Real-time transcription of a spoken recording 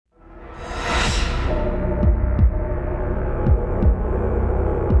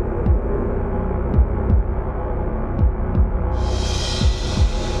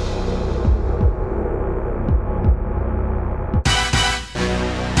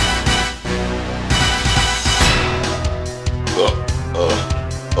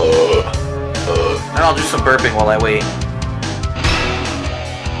I'll do some burping while I wait.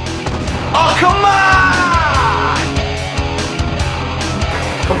 Oh, come on!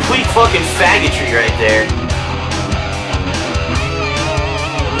 Complete fucking faggotry right there.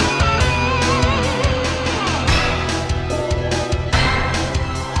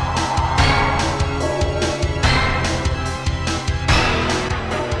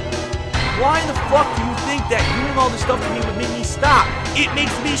 Why in the fuck do you think that doing all this stuff to me would make me stop? It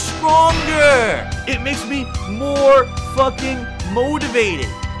makes me stronger! It makes me more fucking motivated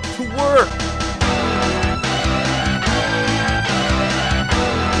to work.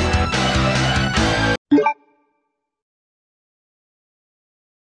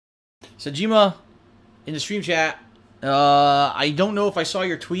 Sajima, in the stream chat, I don't know if I saw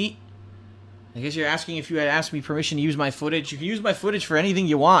your tweet. I guess you're asking if you had asked me permission to use my footage. You can use my footage for anything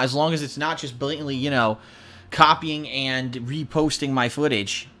you want, as long as it's not just blatantly, you know, copying and reposting my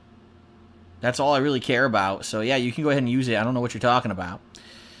footage. That's all I really care about. So yeah, you can go ahead and use it. I don't know what you're talking about.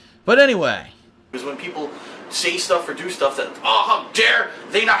 But anyway. Because when people say stuff or do stuff that, oh, how dare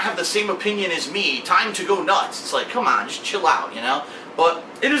they not have the same opinion as me, time to go nuts. It's like, come on, just chill out, you know? But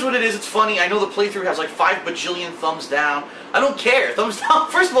it is what it is. It's funny. I know the playthrough has like 5 bajillion thumbs down. I don't care. Thumbs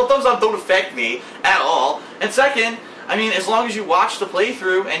down. First of all, thumbs down don't affect me at all. And second, I mean, as long as you watched the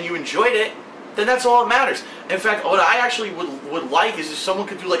playthrough and you enjoyed it, then that's all that matters. In fact, what I actually would like is if someone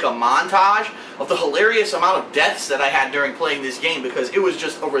could do like a montage of the hilarious amount of deaths that I had during playing this game, because it was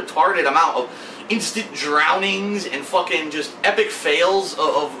just a retarded amount of instant drownings and fucking just epic fails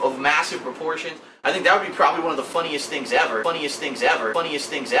of massive proportions. I think that would be probably one of the funniest things ever. Funniest things ever. Funniest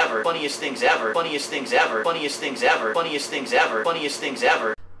things ever. Funniest things ever. Funniest things ever. Funniest things ever. Funniest things ever. Funniest things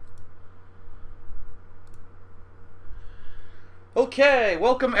ever. Okay,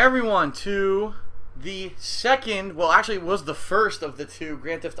 welcome everyone to the second, well actually it was the first of the 2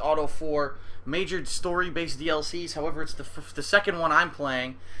 Grand Theft Auto 4 major story-based DLCs. However, it's the second one I'm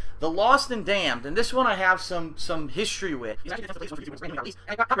playing, The Lost and Damned, and this one I have some history with. He's actually the place and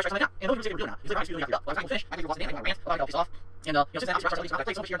I got copyright strikes and those were doing now. He's like, I'm really up. I was going to finish. I got Lost and Damned. I got I got this off. And since then, I've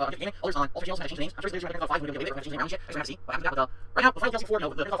played so much here. Gaming, others on all the channels have changed names. I'm sure there's like 5 when we get later. We're going to change shit. I just want to see what happens with right now. The final DLC 4, you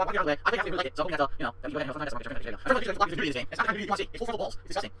know, the I think I really like it. So we have to, you know, you go ahead and have fun. I'm going to do this game. It's not going to be, you want to see, it's full of balls.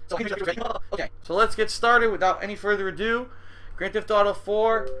 It's disgusting. So I think ready. Okay. So let's get started without any further ado. Grand Theft Auto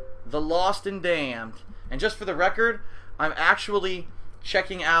 4, The Lost and Damned. And just for the record, I'm actually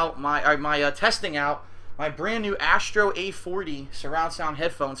checking out testing out my brand new Astro A40 surround sound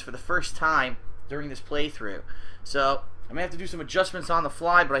headphones for the first time during this playthrough. So I may have to do some adjustments on the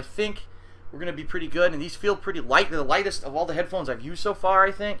fly, but I think we're going to be pretty good. And these feel pretty light. They're the lightest of all the headphones I've used so far,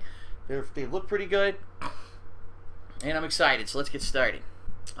 I think. They look pretty good. And I'm excited, so let's get started.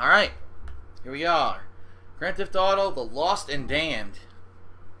 Alright, here we are. Grand Theft Auto, The Lost and Damned.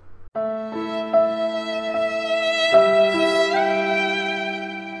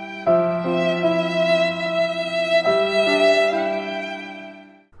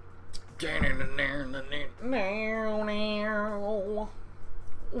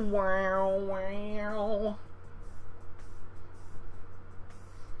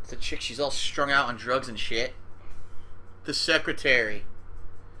 The chick, she's all strung out on drugs and shit. The secretary.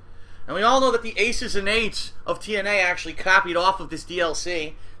 And we all know that the aces and eights of TNA actually copied off of this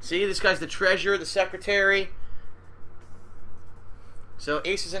DLC. See, this guy's the treasurer, the secretary. So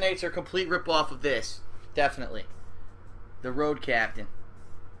aces and eights are a complete rip-off of this. Definitely. The road captain.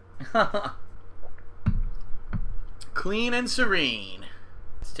 Clean and serene.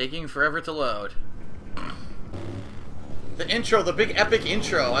 It's taking forever to load. The intro, the big epic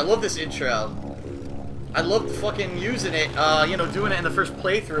intro. I love this intro. I love fucking using it, you know, doing it in the first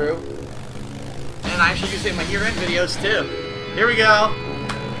playthrough. And I actually use it in my year-end videos, too. Here we go.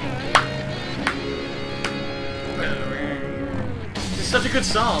 This is such a good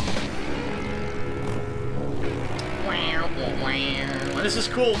song. And this is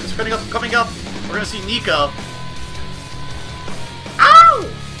cool, because coming up, we're going to see Nico.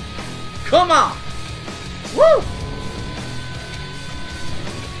 Ow! Come on! Woo!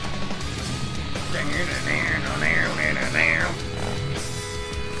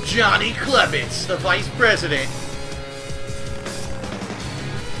 Johnny Klebitz, the vice president.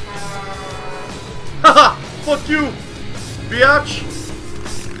 Haha! Fuck you, biatch!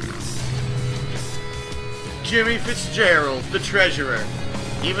 Jimmy Fitzgerald, the treasurer.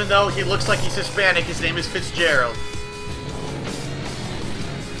 Even though he looks like he's Hispanic, his name is Fitzgerald.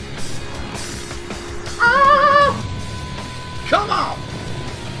 Ah! Come on!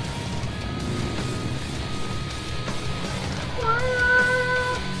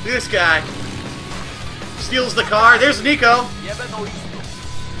 Look at this guy. Steals the car. There's Nico.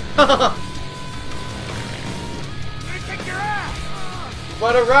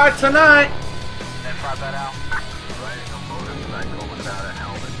 What a ride tonight! That out. Riding a motorcycle without a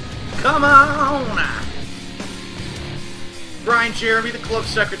helmet. Come on! Brian Jeremy, the club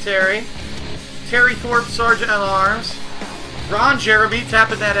secretary. Terry Thorpe, sergeant at arms. Ron Jeremy,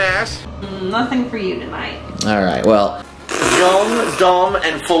 tapping that ass. Nothing for you tonight. Alright, well. Young, dumb,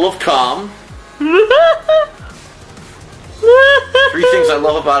 and full of calm. 3 things I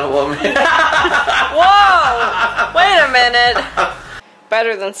love about a woman. Whoa! Wait a minute.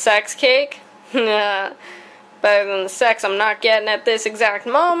 Better than sex cake? Better than the sex I'm not getting at this exact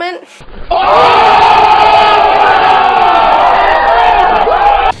moment.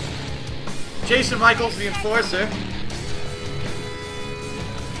 Jason Michaels, the enforcer.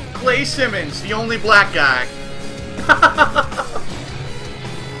 Clay Simmons, the only black guy.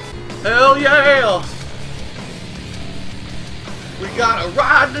 Hell yeah! We gotta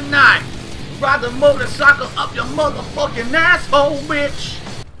ride tonight. Ride the motorcycle up your motherfucking asshole, bitch.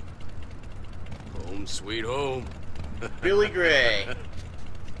 Home sweet home. Billy Gray,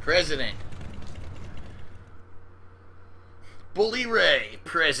 president. Bully Ray,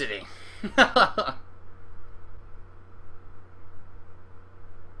 president. Come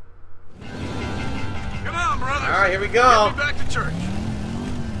on, brothers. All right, here we go. Get me back to church.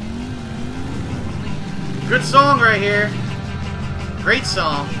 Good song right here. Great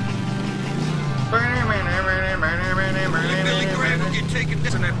song. Billy Gray will get taken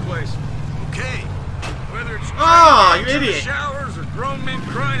this in that place. Okay. Whether it's Oh, you in the idiot. showers or grown men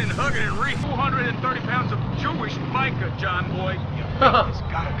crying and hugging and reading. 230 pounds of Jewish mica, John boy.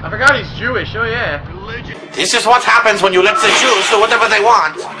 I forgot he's Jewish. Oh yeah. Religion. This is what happens when you let the Jews do whatever they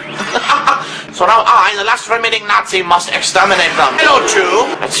want. So now I, the last remaining Nazi, must exterminate them. Hello, Jew.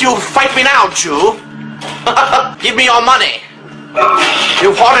 It's you. Fight me now, Jew. Give me your money.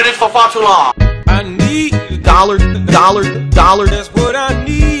 You've hoarded it for far too long. I need dollar, that's what I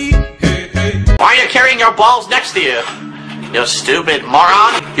need. Hey, hey. Why are you carrying your balls next to you? You stupid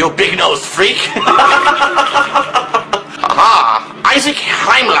moron. You big-nosed freak. Aha. Isaac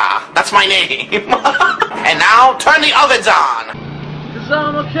Heimler. That's my name. And now, turn the ovens on. 'Cause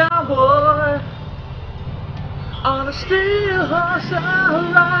I'm a cowboy on a steel horse I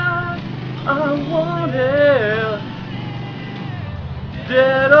ride. I want it.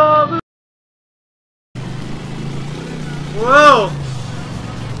 Dead over. Whoa.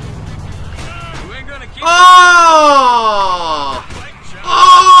 You ain't gonna keep Oh!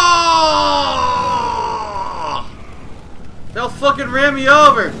 Oh! They'll fucking ram me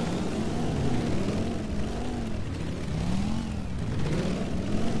over.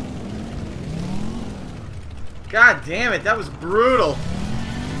 God damn it, that was brutal.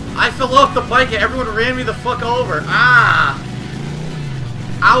 I fell off the bike and everyone ran me the fuck over. Ah!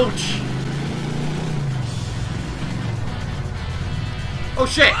 Ouch! Oh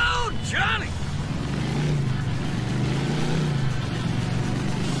shit! Oh, Johnny!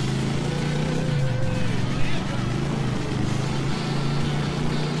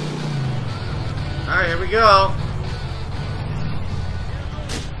 Alright, here we go.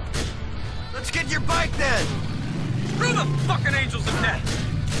 Let's get your bike then! Screw the fucking angels of death!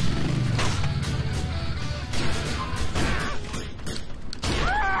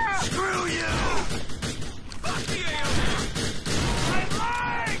 Screw you! Fuck the My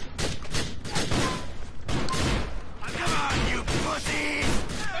leg! Come on, you pussies!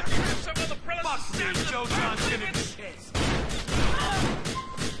 Fuck you, Joe Johnson in this case!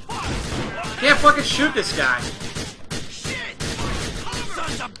 Can't fucking shoot this guy. Shit!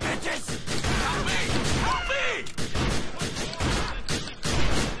 Sons of bitches! Help me! Help me!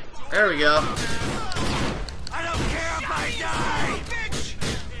 There we go. I don't care if I die! Bitch!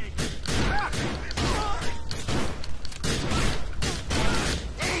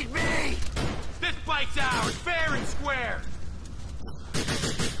 Eat me! This bike's ours, fair and square!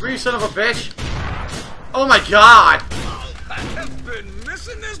 You son of a bitch. Oh my god. I have been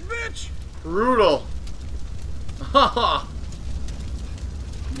missing this bitch! Brutal. I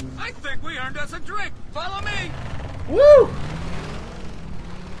think we earned us a drink! Follow me! Woo!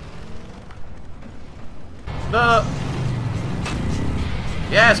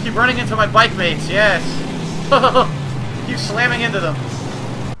 Yes, keep running into my bike mates, yes. Keep slamming into them.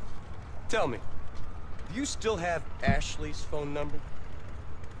 Tell me, do you still have Ashley's phone number?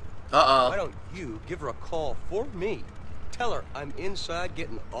 Why Uh-oh. don't you give her a call for me? Tell her I'm inside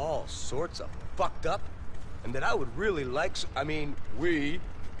getting all sorts of fucked up, and that I would really like we,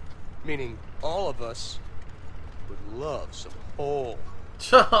 meaning all of us, would love some whole.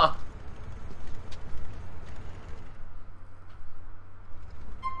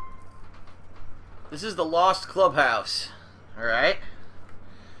 This is the Lost Clubhouse. Alright.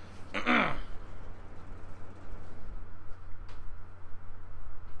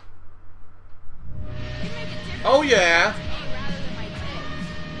 Oh yeah.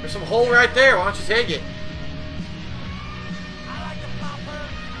 There's some hole right there. Why don't you take it? I like to pop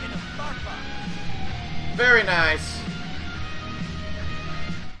her in a fart box. Very nice.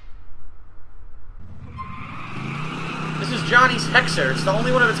 This is Johnny's Hexer. It's the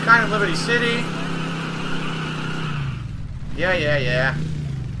only one of its kind in Liberty City. Yeah.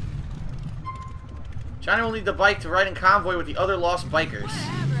 Johnny will need the bike to ride in convoy with the other lost bikers.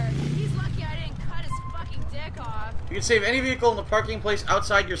 Whatever. He's lucky I didn't cut his fucking dick off. You can save any vehicle in the parking place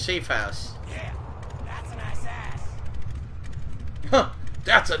outside your safe house. Yeah, that's a nice ass. Huh,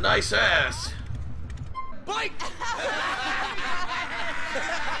 that's a nice ass. Bike!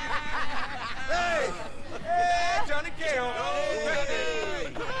 Hey! Hey, Johnny K.O.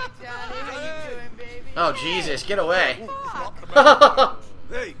 Johnny, how you doing, baby? Oh, Jesus, get away.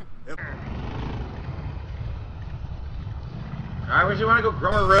 Hey! Alright, where do you want to go?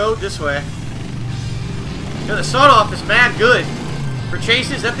 Grummer Road? This way. Yeah, the sawed-off is mad good. For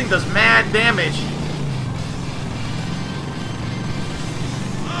chases, that thing does mad damage.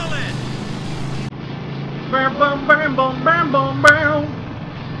 Bam, bam, bam, bam, bam, bam, bam.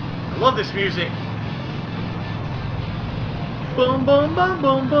 I love this music. Boom, boom, boom,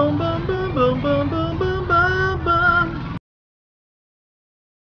 boom, boom, boom, boom, boom, boom, boom, boom, boom, boom.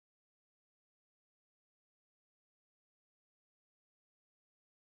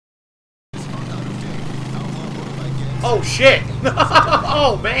 Oh shit!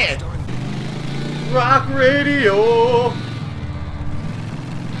 Oh man! Rock radio!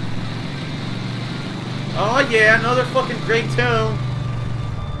 Oh yeah, another fucking great tune.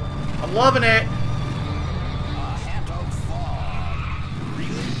 I'm loving it.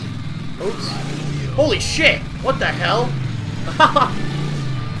 Oops. Holy shit! What the hell?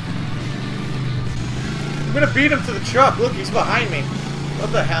 I'm gonna beat him to the truck. Look, he's behind me.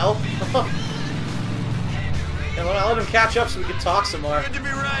 What the hell? And I'll let him catch up so we can talk some more. Good to be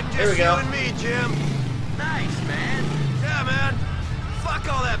riding Here we just you go. and me, Jim. Nice, man. Yeah, man. Fuck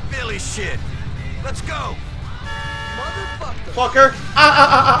all that Billy shit. Let's go. Motherfucker.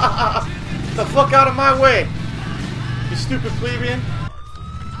 Fucker! The fuck out of my way! You stupid plebeian. I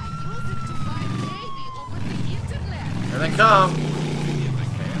use it to buy baby over the internet. Here they come.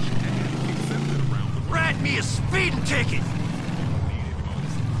 Write me a speeding ticket.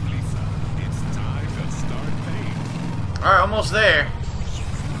 Alright, almost there.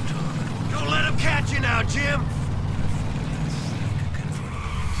 Don't let him catch you now, Jim.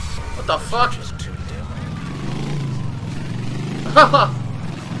 What the fuck?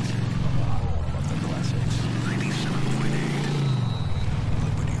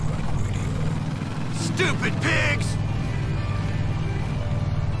 Stupid pigs.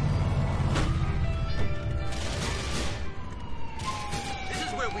 This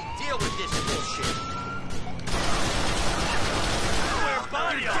is where we deal with this bullshit.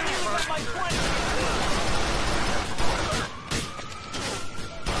 Body on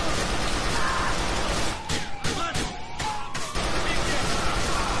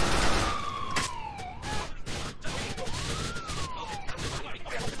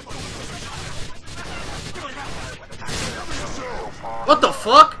What the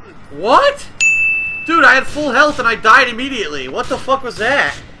fuck? What? Dude, I had full health and I died immediately. What the fuck was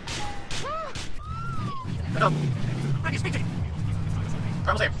that? No.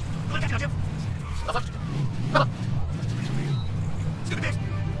 Almost there. The fuck? Stupid pigs.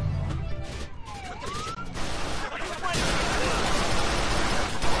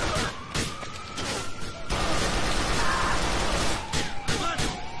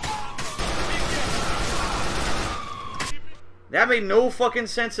 That made no fucking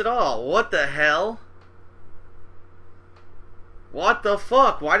sense at all. What the hell? What the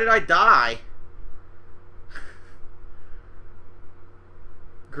fuck? Why did I die?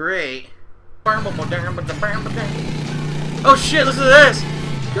 Great. Oh shit, listen to this!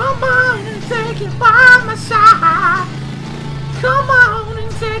 Come on and take it by my side. Come on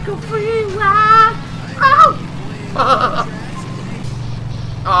and take a free ride. Oh!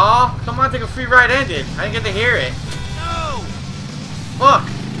 Aw, come on, take a free ride ended. I didn't get to hear it. No. Fuck!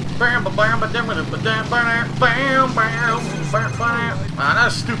 Ah, not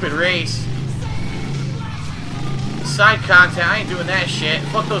a stupid race. Side content, I ain't doing that shit.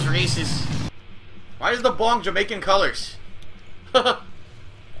 Fuck those races. Why is the bong Jamaican colors?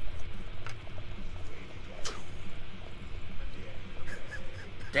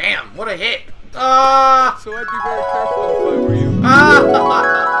 Damn, what a hit. So I'd be very careful if I were you.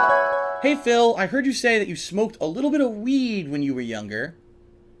 Hey Phil, I heard you say that you smoked a little bit of weed when you were younger.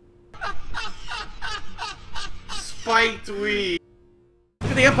 Spiked weed.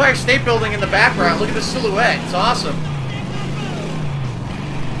 at the Empire State Building in the background. Look at the silhouette. It's awesome.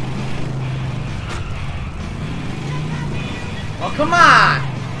 Oh, come on!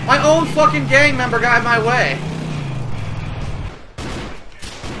 My own fucking gang member got in my way.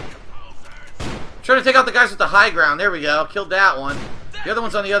 I'm trying to take out the guys with the high ground. There we go. Killed that one. The other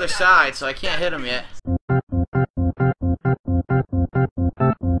one's on the other side, so I can't hit him yet.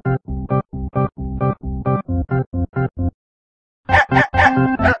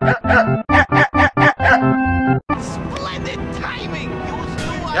 Splendid timing!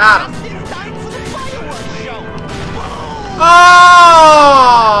 Got him. In time for the fireworks show! Oh!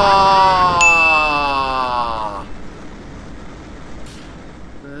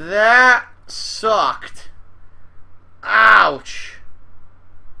 That sucked. Ouch.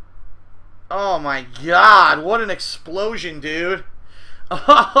 Oh my god, what an explosion, dude.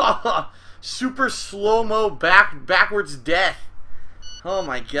 Super slow-mo backwards death. Oh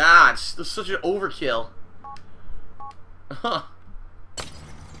my god, this is such an overkill.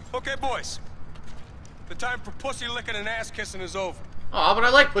 Okay, boys. The time for pussy licking and ass kissing is over. Oh, but I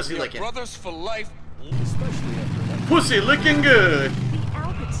like pussy We're licking. brothers for life. Pussy licking good. The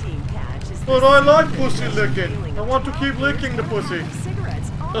Alpine patch is But I like pussy licking. I want to keep licking the pussy.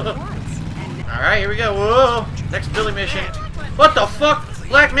 cigarettes all at once. And Alright, here we go. Whoa. Next Billy mission. What the fuck?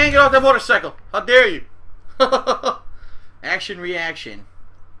 Black man, get off that motorcycle. How dare you? Action reaction.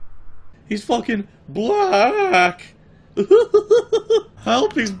 He's fucking black.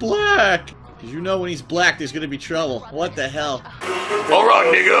 Help, he's black. Because you know when he's black, there's going to be trouble. What the hell?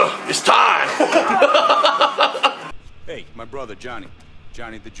 Alright, nigga, it's time. Hey, my brother, Johnny.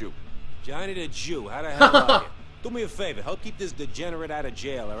 Johnny the Jew. Johnny the Jew, how the hell are you? Do me a favor, help keep this degenerate out of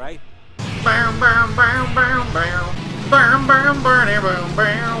jail, alright? Bam, bam, bam, bam, bam. Bam, bam, bam, bam,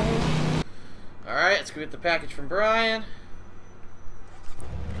 bam. Alright, let's go get the package from Brian.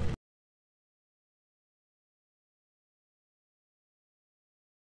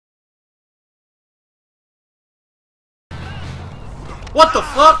 What the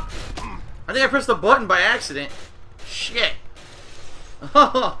fuck? I think I pressed the button by accident. Shit.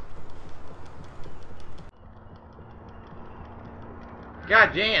 God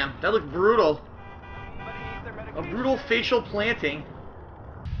damn, that looked brutal. A brutal facial planting.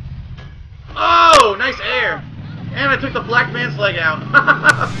 Oh, nice air. And I took the black man's leg out.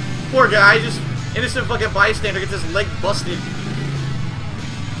 Poor guy, just innocent fucking bystander gets his leg busted.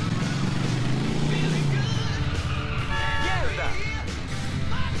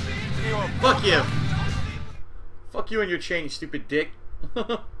 Fuck you. Fuck you and your chain, you stupid dick.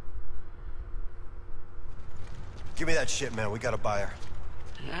 Give me that shit, man. We got a buyer.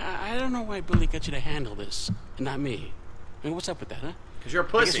 I don't know why Billy got you to handle this, and not me. I mean, what's up with that, huh? Because you're a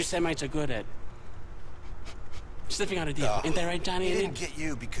I guess pussy. you Semites are good at sniffing out a deal. Ain't that right, Johnny? He didn't get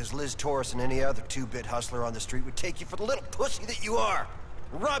you because Liz Torres and any other two-bit hustler on the street would take you for the little pussy that you are.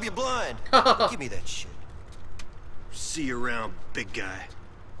 Rob you blind. Give me that shit. See you around, big guy.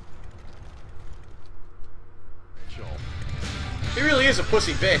 He really is a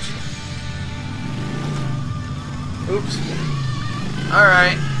pussy bitch. Oops.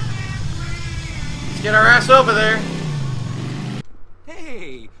 Alright. Let's get our ass over there.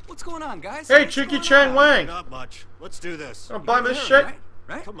 Hey, what's going on, guys? Hey, Chicky Chang Wang. Not much. Let's do this. Wanna buy this shit?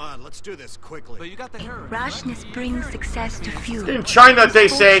 Right? Come on, let's do this quickly. But you got the heroin. rashness brings success to few. In China, they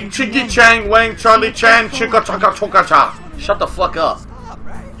say, Chicky Chang Wang Charlie Chan Chicka Chaka Choka Cha. Shut the fuck up.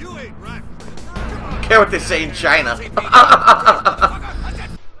 You ain't right. I don't care what they say in China.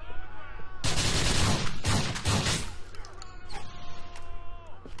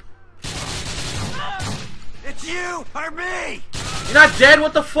 It's you or me. You're not dead?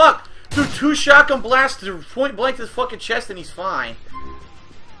 What the fuck? Dude, 2 shotgun blasts to point blank to his fucking chest and he's fine.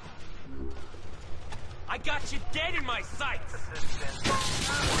 I got you dead in my sights.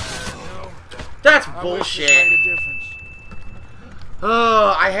 That's bullshit.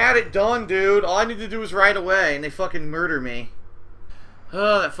 I had it done, dude. All I needed to do was right away, and they fucking murder me.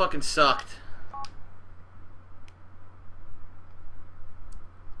 Oh, that fucking sucked.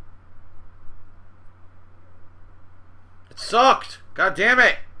 It sucked. God damn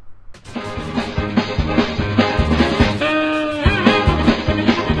it.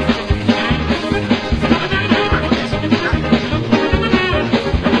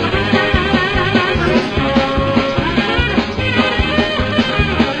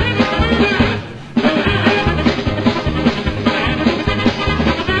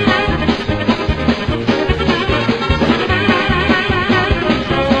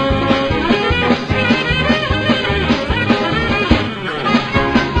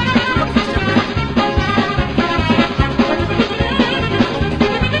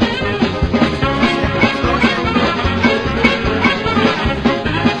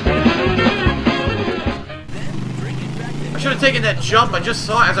 making that jump. I just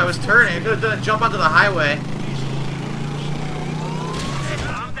saw it as I was turning. I could have done a jump onto the highway.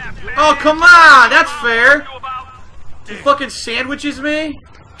 Oh, come on! That's fair! You fucking sandwiches me?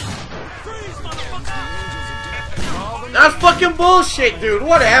 That's fucking bullshit, dude.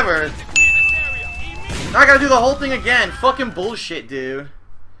 Whatever. Now I gotta do the whole thing again. Fucking bullshit, dude.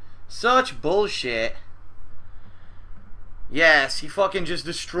 Such bullshit. Yes, he fucking just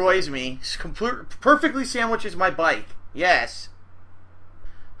destroys me. Perfectly sandwiches my bike. Yes.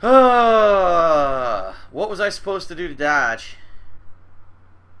 What was I supposed to do to dodge?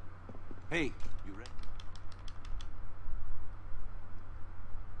 Hey, you ready?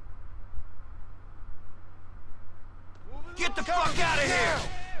 Get the fuck out of here!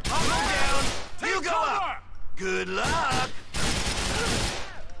 I'll go down. You go up. Good luck.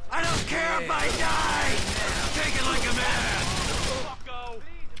 I don't care if I die. Take it like a man.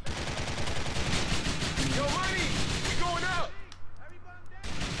 Yo, Lenny, we going out.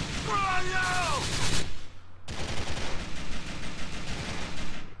 Run now!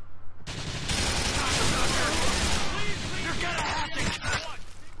 You're gonna have to.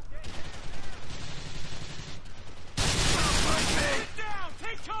 Down,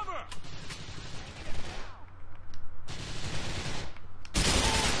 take cover.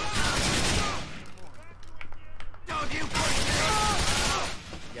 Don't you push me!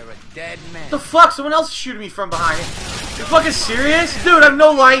 You're a dead man. The fuck? Someone else is shooting me from behind. You fucking serious? Dude, I have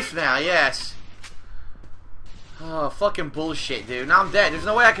no life now, yes. Oh, fucking bullshit, dude. Now I'm dead. There's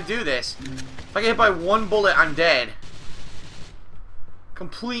no way I could do this. If I get hit by one bullet, I'm dead.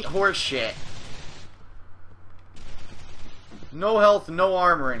 Complete horse shit. No health, no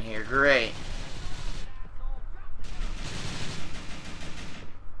armor in here. Great.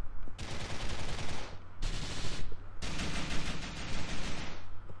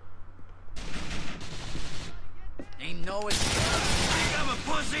 Ain't no escape. Think I'm a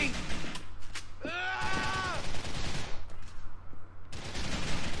pussy?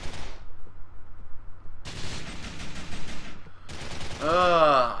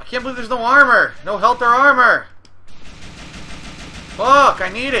 I can't believe there's no armor. No health or armor. Fuck, I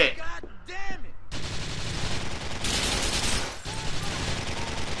need it. God damn it!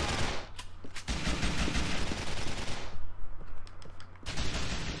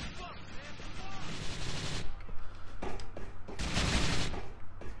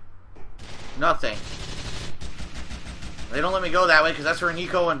 Nothing. They don't let me go that way because that's where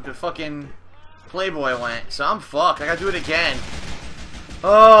Nico and the fucking Playboy went. So I'm fucked. I gotta do it again.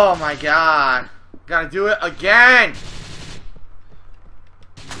 Oh my god. Gotta do it again.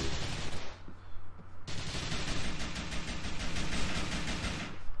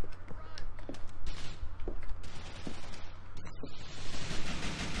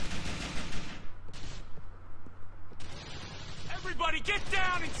 Everybody get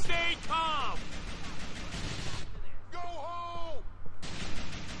down and stay calm. Go home.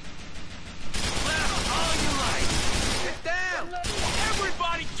 Left all you like. Get down.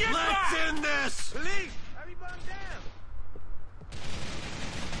 Everybody get back. Let's end this. Police, everybody down.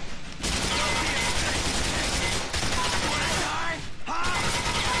 Wanna die? Huh?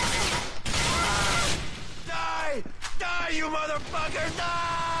 Die! Die, you motherfucker!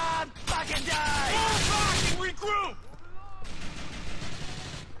 Die! Fucking die! Fall back and regroup.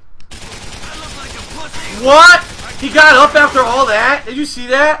 I look like a pussy. What? He got up after all that? Did you see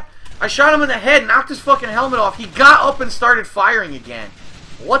that? I shot him in the head, knocked his fucking helmet off. He got up and started firing again.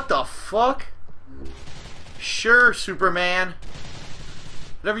 What the fuck? Sure, Superman.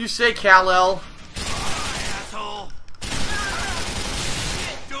 Whatever you say, Kal-El. Asshole!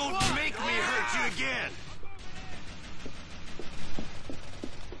 Don't make me hurt you again!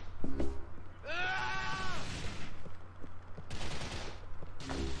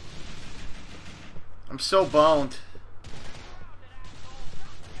 I'm so boned.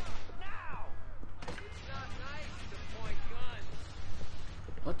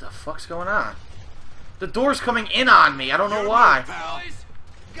 What the fuck's going on? The door's coming in on me. I don't know why.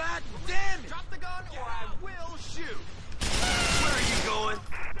 God damn it! Drop the gun or I will shoot! Where are you going?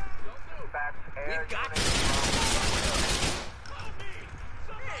 We got you!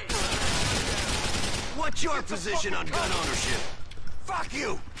 What's your position on gun ownership? Fuck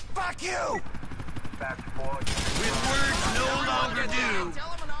you! Fuck you! With words no longer do.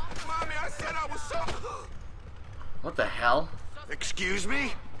 Mommy, I said I was so. What the hell? Excuse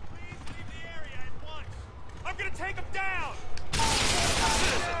me? I'm gonna take him down.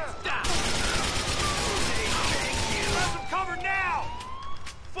 Stop! Have him covered now.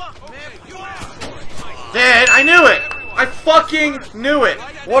 Fuck, man. You out. Dead? I knew it! I fucking knew it!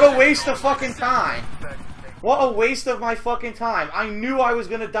 What a waste of fucking time. What a waste of my fucking time. I knew I was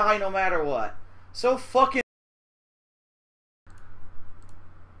gonna die no matter what. So fucking...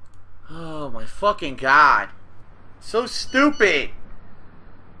 Oh my fucking god. So stupid.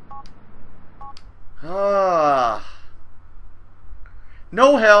 No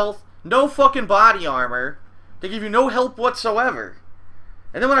health, no fucking body armor. They give you no help whatsoever.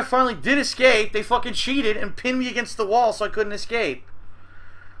 And then when I finally did escape, they fucking cheated and pinned me against the wall so I couldn't escape.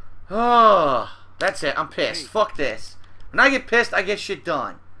 That's it. I'm pissed. Fuck this. When I get pissed, I get shit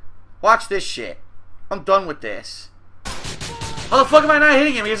done. Watch this shit. I'm done with this. How the fuck am I not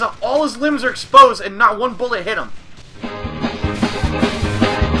hitting him? Because all his limbs are exposed and not one bullet hit him.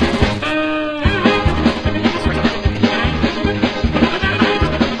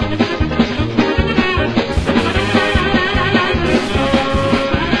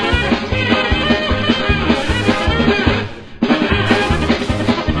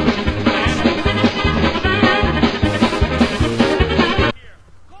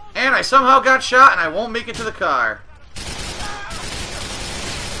 And I somehow got shot and I won't make it to the car.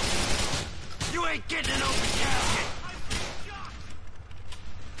 You ain't getting an open casket.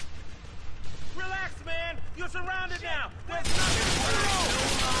 Relax, man. You're surrounded now. There's nothing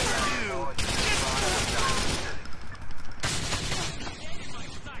to do.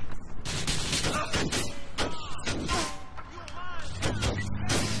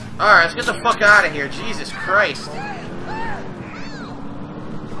 Alright, let's get the fuck out of here. Jesus Christ.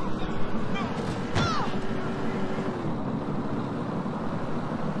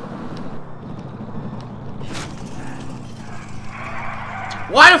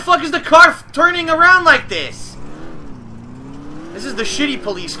 Why the fuck is the car turning around like this? This is the shitty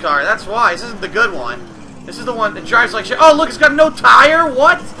police car, that's why. This isn't the good one. This is the one that drives like shit. Oh, look, it's got no tire?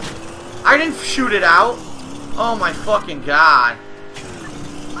 What? I didn't shoot it out. Oh my fucking god.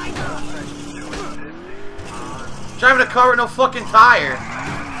 Driving a car with no fucking tire.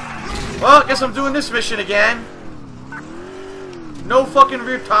 Well, I guess I'm doing this mission again. No fucking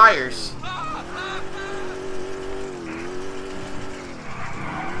rear tires.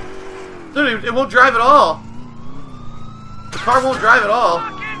 Dude, it won't drive at all. The car won't drive at all.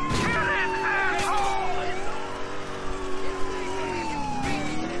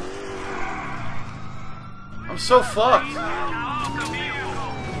 I'm so fucked.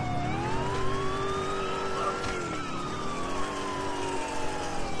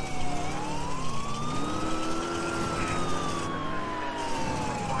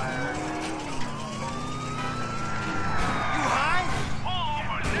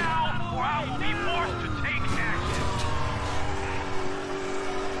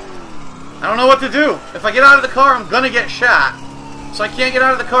 I don't know what to do. If I get out of the car, I'm gonna get shot. So I can't get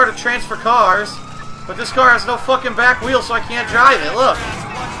out of the car to transfer cars. But this car has no fucking back wheel, so I can't drive it. Look.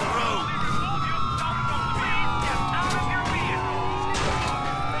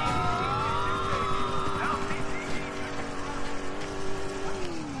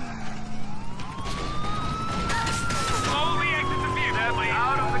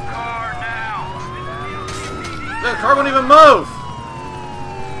 The car won't even move.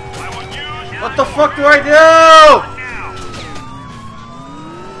 What the fuck do I do?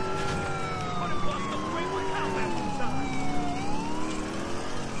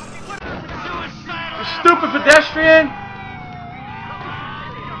 You stupid pedestrian!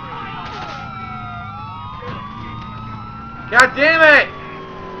 God damn it!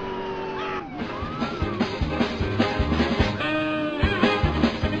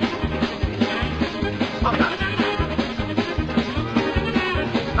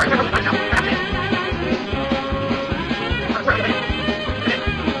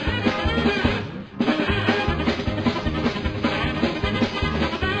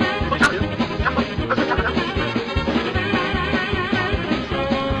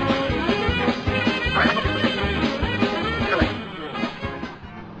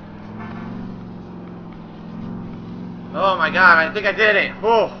 Oh my god, I think I did it.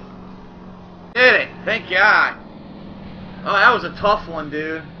 Oh, did it. Thank God. Oh, that was a tough one,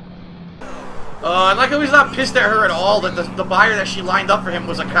 dude. I like how he's not pissed at her at all that the buyer that she lined up for him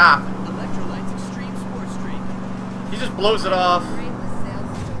was a cop. He just blows it off.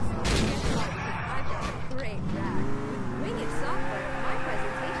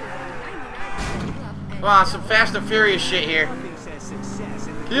 Come on, some Fast and Furious shit here.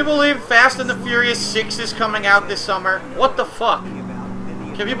 Can you believe Fast and the Furious 6 is coming out this summer? What the fuck?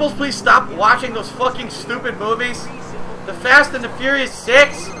 Can people please stop watching those fucking stupid movies? The Fast and the Furious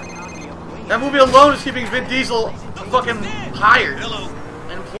 6? That movie alone is keeping Vin Diesel fucking hired.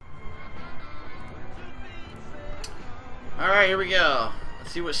 Alright, here we go.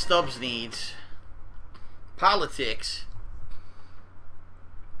 Let's see what Stubbs needs. Politics.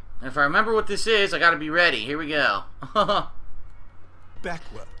 And if I remember what this is, I gotta be ready. Here we go.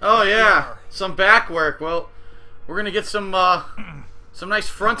 Backwork. Oh yeah, some back work. Well, we're gonna get some nice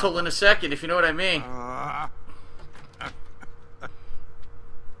frontal in a second, if you know what I mean.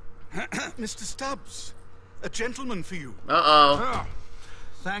 Mr. Stubbs, a gentleman for you. Uh-oh.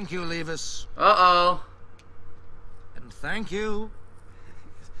 Thank you, Levis. Uh-oh. And thank you.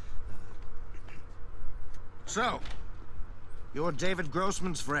 So, you're David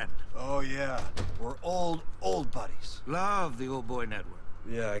Grossman's friend. Oh, yeah. We're old buddies. Love the old boy network.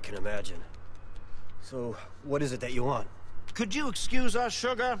 Yeah, I can imagine. So, what is it that you want? Could you excuse us,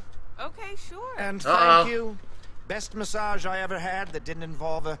 sugar? Okay, sure. And thank you. Best massage I ever had that didn't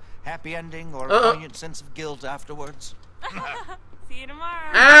involve a happy ending or a poignant sense of guilt afterwards. See you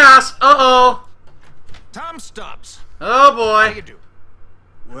tomorrow. Ass! Uh-oh! Tom Stubbs. Oh, boy. How you do?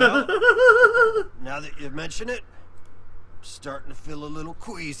 Well, now that you mention it, I'm starting to feel a little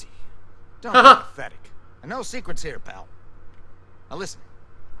queasy. Don't be pathetic. And no secrets here, pal. Now listen,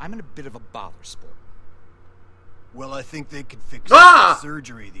 I'm in a bit of a bother sport. Well, I think they could fix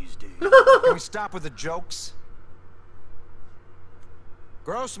surgery these days. Can we stop with the jokes?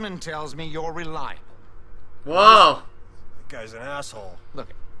 Grossman tells me you're reliable. Whoa. That guy's an asshole. Look,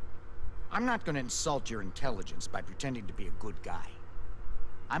 I'm not going to insult your intelligence by pretending to be a good guy.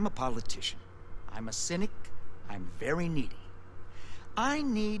 I'm a politician. I'm a cynic. I'm very needy. I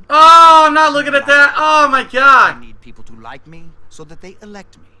need... Oh, I'm not looking at that. Oh, my God. I need people to like me so that they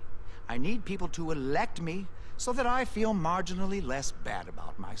elect me. I need people to elect me so that I feel marginally less bad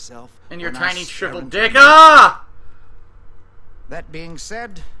about myself. And your when I tiny stare shriveled into dick. the- Ah! That being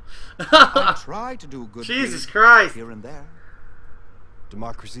said, I try to do good Jesus deeds Christ. here and there.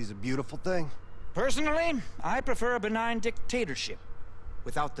 Democracy's a beautiful thing. Personally, I prefer a benign dictatorship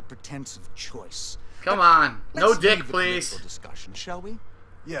without the pretense of choice. Come on. No Let's dick, leave the please. political discussion, shall we?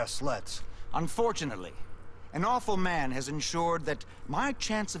 Yes, let's. Unfortunately, an awful man has ensured that my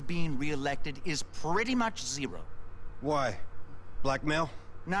chance of being reelected is pretty much zero. Why? Blackmail?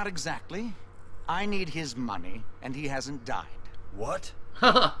 Not exactly. I need his money, and he hasn't died. What?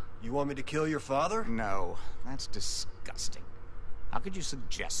 You want me to kill your father? No, that's disgusting. How could you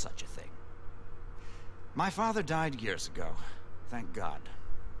suggest such a thing? My father died years ago. Thank God.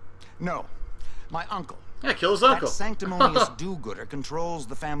 No, my uncle. Yeah, kill his uncle. That sanctimonious do-gooder controls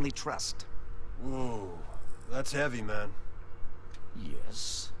the family trust. Whoa, that's heavy, man.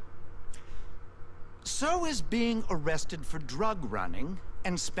 Yes. So is being arrested for drug running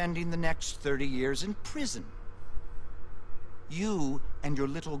and spending the next 30 years in prison. You and your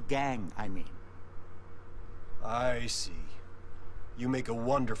little gang, I mean. I see. You make a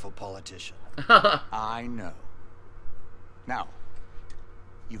wonderful politician. I know. Now,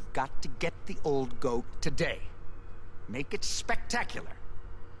 you've got to get the old goat today. Make it spectacular.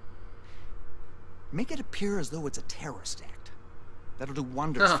 Make it appear as though it's a terrorist act. That'll do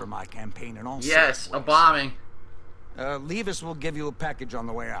wonders for my campaign and all Yes, sorts of a ways. bombing. Levis will give you a package on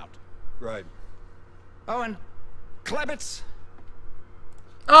the way out. Right. Oh, and Klebitz,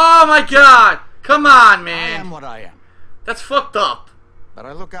 Oh, my God. Come on, I man. am what I am, That's fucked up. but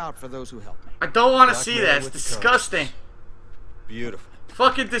I look out for those who help me. I don't want to see Blackmail that. It's with the disgusting. Beautiful.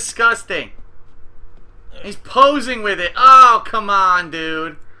 Fucking disgusting. He's posing with it. Oh, come on,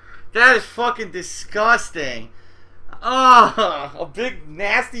 dude. That is fucking disgusting. Oh, a big,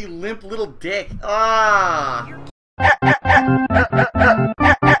 nasty, limp little dick. Ah.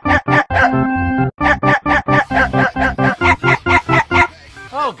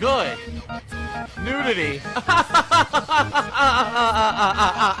 Oh, good. Nudity.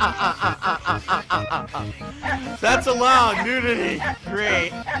 That's allowed. Nudity.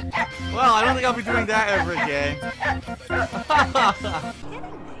 Great. Well, I don't think I'll be doing that ever again.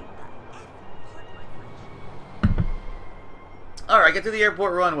 Alright, get to the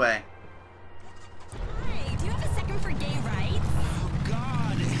airport runway. Hey, do you have a second for gay rights?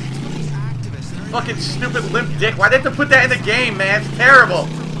 Fucking stupid limp dick. Why'd they have to put that in the game, man? It's terrible.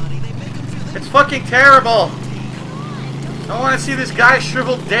 It's fucking terrible. I want to see this guy's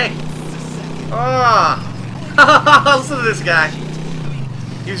shriveled dick. Ah. Listen to this guy.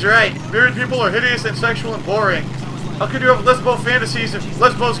 He's right. Married people are hideous and sexual and boring. How could you have lesbo fantasies if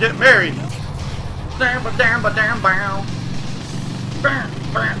lesbos get married?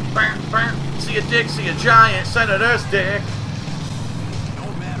 See a dick, see a giant senator's dick.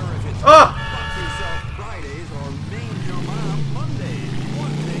 Oh! Fridays or maim your mom Mondays.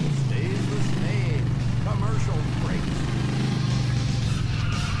 One thing stays the same. Commercial breaks.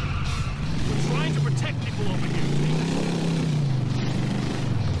 We're trying to protect people over here.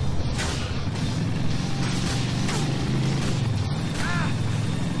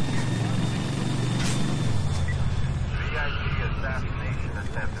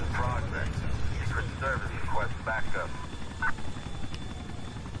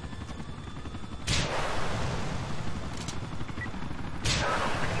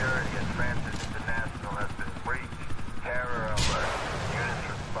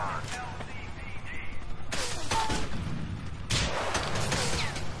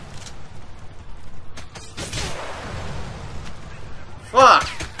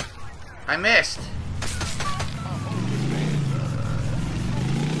 I missed.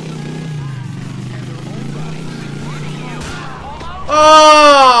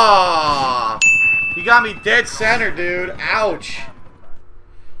 Oh! You got me dead center, dude. Ouch.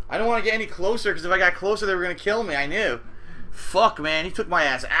 I don't want to get any closer, because if I got closer, they were going to kill me. I knew. Fuck, man. He took my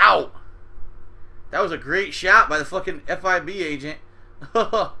ass out. That was a great shot by the fucking FIB agent.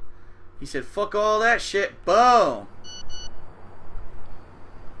 He said, fuck all that shit. Boom.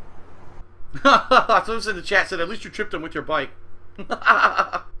 Someone in the chat said, at least you tripped him with your bike.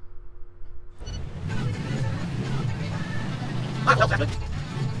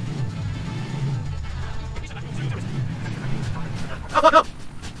 Oh, no.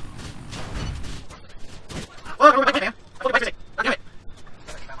 Oh, no, man. Fuck it. God damn it.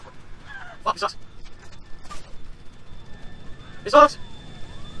 Fuck, this sucks. This sucks.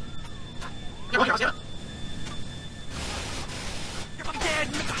 You're dead.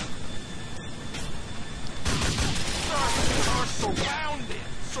 Are surrounded.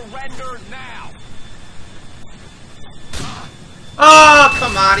 Surrender now. Oh,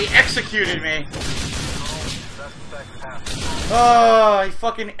 come on. He executed me. Oh, he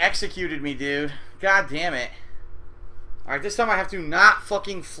fucking executed me, dude. God damn it. Alright, this time I have to not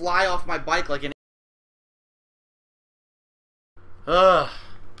fucking fly off my bike like an... Ugh.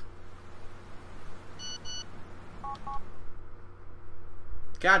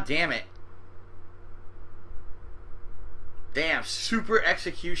 God damn it. Damn, super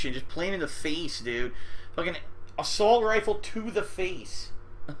execution. Just plain in the face, dude. Fucking assault rifle to the face.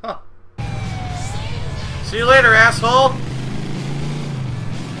 See you later, asshole.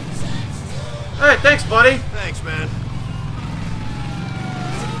 Hey, thanks, buddy. Thanks, man.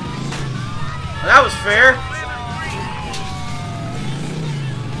 That was fair.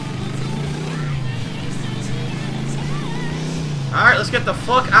 Alright, let's get the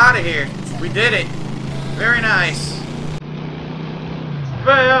fuck out of here. We did it. Very nice.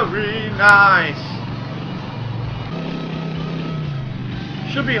 Very nice.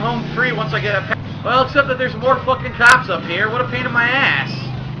 Should be home free once I get a... Well, except that there's more fucking cops up here. What a pain in my ass.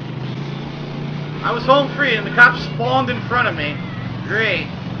 I was home free and the cops spawned in front of me. Great.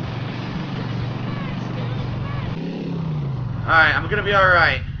 Alright, I'm gonna be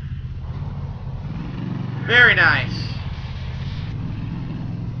alright. Very nice.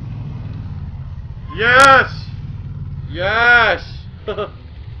 Yes! Yes!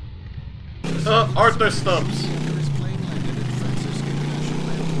 Arthur Stubbs.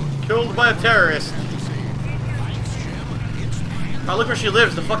 Killed by a terrorist. Oh, look where she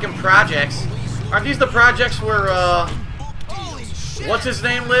lives, the fucking projects. Aren't these the projects where, what's his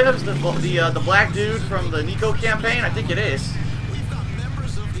name lives? The black dude from the Nico campaign? I think it is. We've got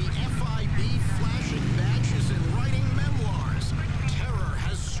members of the FIB flashing badges and writing memoirs. Terror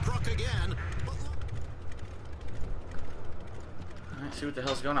has struck again. Alright, see what the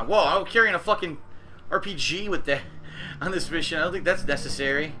hell's going on. Whoa, I'm carrying a fucking RPG with that on this mission. I don't think that's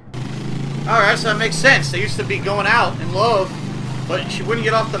necessary. Alright, so that makes sense. They used to be going out in love, but she wouldn't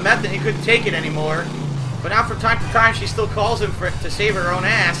get off the meth and he couldn't take it anymore. But now from time to time she still calls him to save her own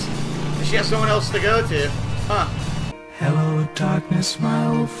ass. And she has someone else to go to. Huh. Hello darkness, my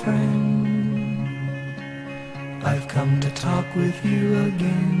old friend. I've come to talk with you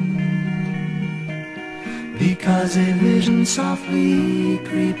again. Because a vision softly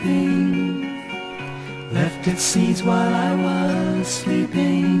creeping left its seeds while I was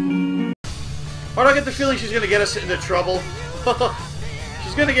sleeping. Why do I get the feeling she's gonna get us into trouble?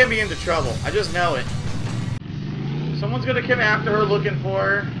 She's gonna get me into trouble. I just know it. Someone's gonna come after her looking for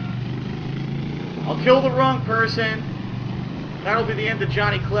her. I'll kill the wrong person. That'll be the end of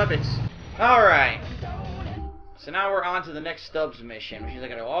Johnny Klebitz. Alright. So now we're on to the next Stubbs mission. She's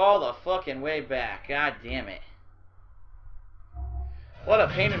gonna go all the fucking way back. God damn it. What a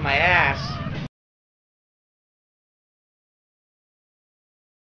pain in my ass.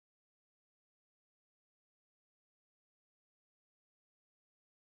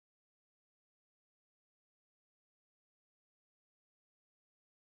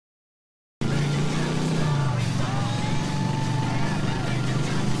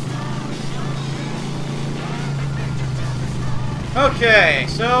 Okay,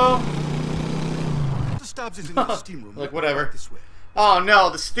 so... The Stubbs is in the steam room. Like, whatever. This way. Oh no,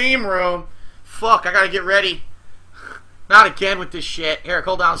 the steam room. Fuck, I gotta get ready. Not again with this shit. Here,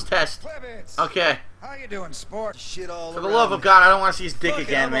 hold down his test. Okay. How you doing, sport? Shit all For the love of God, I don't want to see his dick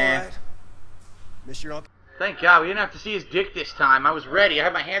again, man. Right. Miss your uncle? Thank God, we didn't have to see his dick this time. I was ready. I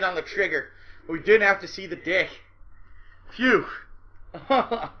had my hand on the trigger. But we didn't have to see the dick. Phew.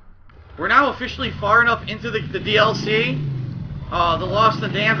 We're now officially far enough into the DLC The Lost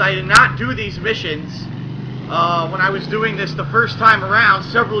and Damned, I did not do these missions when I was doing this the first time around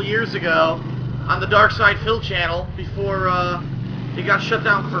several years ago on the Dark Side Phil channel before it got shut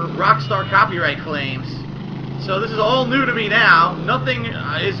down for Rockstar copyright claims. So this is all new to me now. Nothing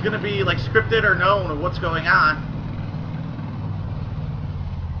is going to be like scripted or known of what's going on.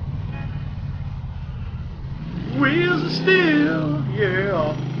 Wheels of steel,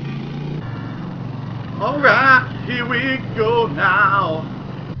 yeah. Alright, here we go now.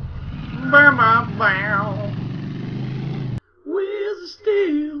 Bow, bow, bow. Wheels of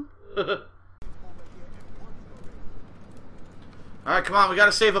steel. Alright, come on, we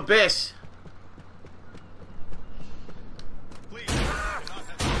gotta save Abyss. Please,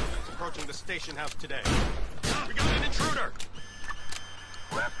 approaching the station house today. We got an intruder.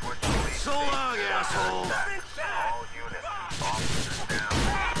 So long, asshole. All units, officers down.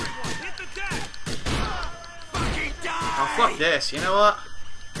 Hit the deck. Fucking die. Oh, fuck this. You know what?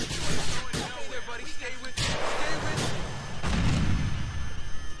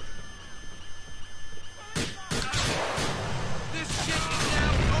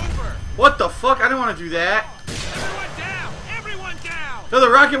 What the fuck? I didn't want to do that. Everyone down! Everyone down! No, the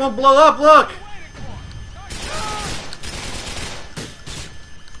rocket won't blow up, look!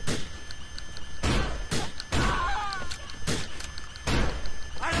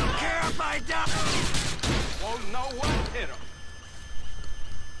 I don't care if I die! Won't know what hit him.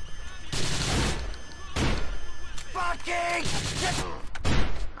 Fucking!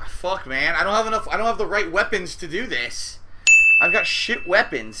 Fuck, man. I don't have the right weapons to do this. I've got shit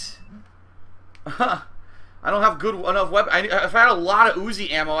weapons. I don't have good enough weapons. If I had a lot of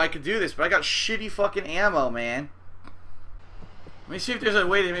Uzi ammo, I could do this, but I got shitty fucking ammo, man. Let me see if there's a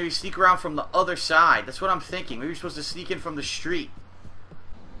way to maybe sneak around from the other side. That's what I'm thinking. Maybe we're supposed to sneak in from the street.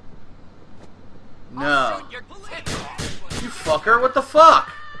 No. You fucker, what the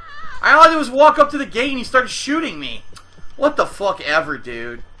fuck? All I did was walk up to the gate and he started shooting me. What the fuck ever,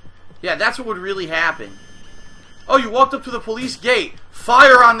 dude. Yeah, that's what would really happen. Oh, you walked up to the police gate.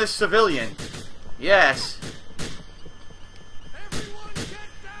 Fire on this civilian. Yes. Everyone get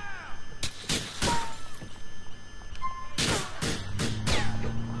down!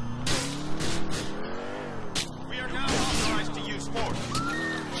 We are now authorized to use force.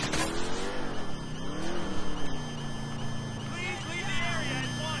 Please leave the area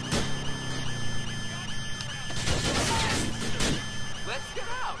at once! Let's get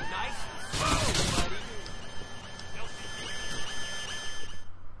out! Nice and slow, buddy!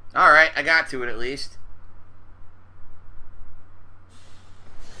 Alright, I got to it at least.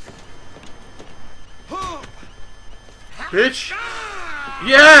 Bitch!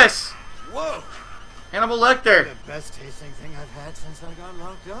 Yes! Whoa! Hannibal Lecter! The best tasting thing I've had since I got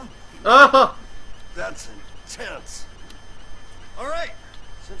locked up. Oh! That's intense. Alright,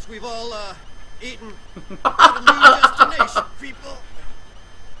 since we've all, eaten, got a new destination, people.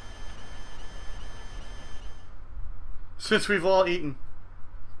 Since we've all eaten.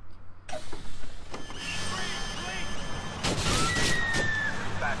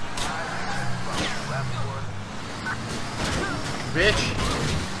 Bitch.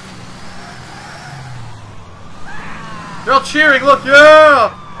 They're all cheering, look,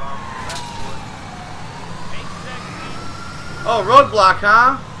 yeah! Oh, roadblock,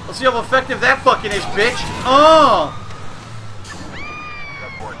 huh? Let's see how effective that fucking is, bitch. Oh!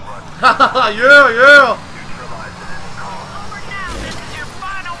 Yeah, yeah!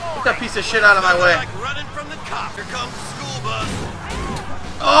 Get that piece of shit out of my way. Like running from the cop. Here comes the school bus.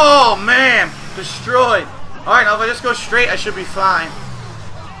 Oh, man! Destroyed. Alright, now if I just go straight, I should be fine.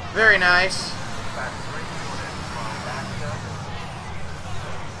 Very nice.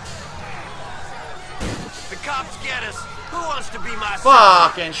 The cops get us. Who wants to be my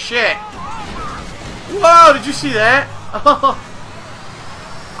Fucking shit. Whoa, did you see that?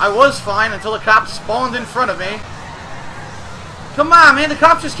 I was fine until the cops spawned in front of me. Come on, man, the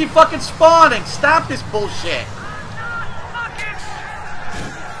cops just keep fucking spawning. Stop this bullshit.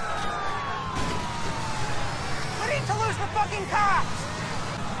 We need to lose the fucking cops!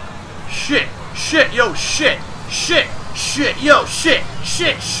 Shit, shit, yo, shit, shit, shit, yo, shit,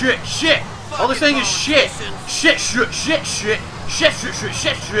 shit, shit, shit. All they're saying is shit. Shit, shit, shit, shit, shit, shit, shit,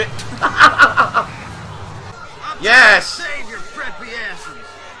 shit, shit. Yes. Save your preppy asses.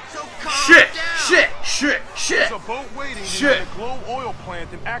 So calm Shit, down. shit, shit, shit. There's a boat waiting Shit. near the Glow Oil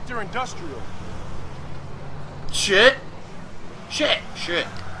Plant in Actor Industrial. Shit. Shit, shit.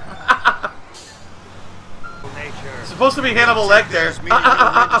 Nature. Supposed to be Hannibal Lecter.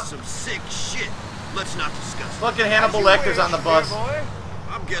 Some sick shit. Let's not discuss it. Fucking Hannibal Lecter's on the bus.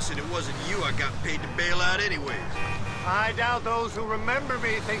 I'm guessing it wasn't you I got paid to bail out anyways. I doubt those who remember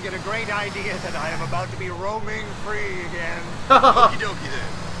me think it a great idea that I am about to be roaming free again. Okie dokie then.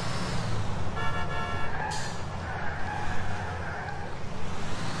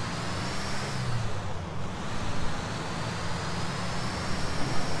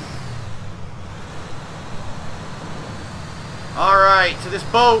 Alright, to this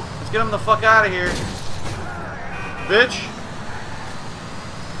boat. Let's get him the fuck out of here. Bitch.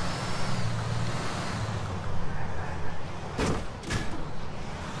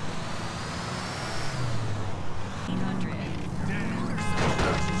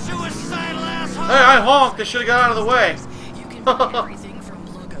 Suicidal asshole! Hey, I honked. I should have got out of the way.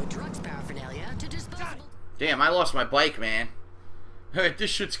 Damn, I lost my bike, man.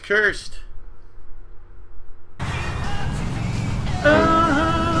 This shit's cursed.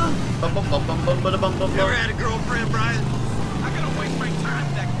 Never had a girlfriend, Brian? I gotta waste my time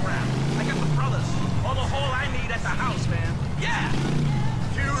with that crap. I got the brothers. All the whole I need at the house, man. Yeah!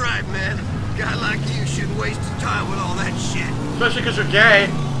 You're right, man. A guy like you shouldn't waste his time with all that shit. Especially because you're gay.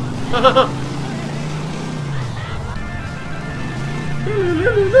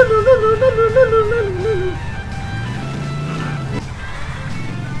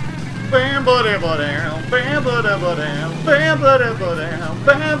 Bam ba da ba down, bam ba da ba down, bam ba da ba down,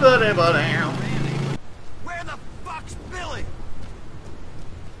 bam ba da ba down. Where the fuck's Billy?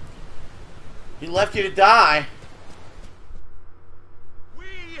 He left you to die. We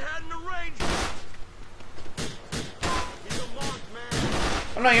had an arrangement. He's a mark, man.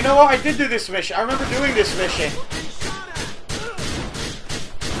 Oh no, you know what? I did do this mission. I remember doing this mission.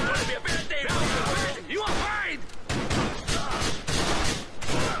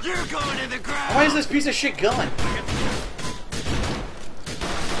 You're going to the ground! Why is this piece of shit going?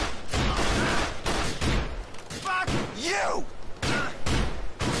 Fuck you!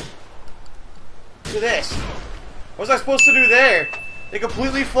 Do this. What was I supposed to do there? They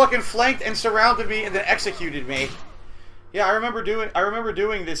completely fucking flanked and surrounded me and then executed me. Yeah, I remember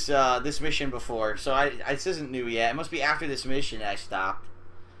doing this this mission before, so this isn't new yet. It must be after this mission that I stopped.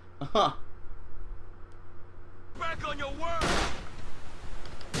 Huh. Back on your word.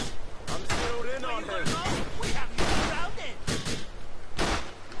 I'm zeroed in on him. We have you surrounded.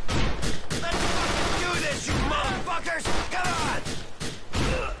 Let's fucking do this, you motherfuckers! Come on!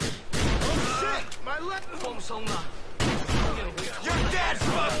 Oh shit! My left. You're dead,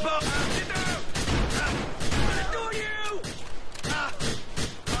 fuckbot!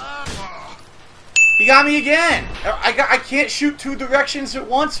 He got me again! I can't shoot two directions at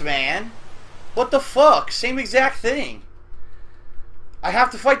once, man. What the fuck? Same exact thing. I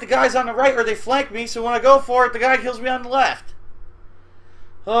have to fight the guys on the right or they flank me, so when I go for it, the guy kills me on the left.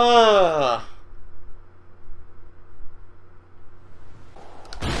 Fuck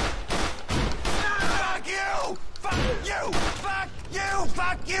you! Fuck you! Fuck you!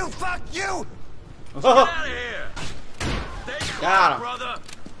 Fuck you! Fuck you! Get out of here! Got him. Brother.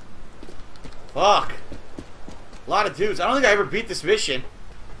 Fuck. A lot of dudes. I don't think I ever beat this mission.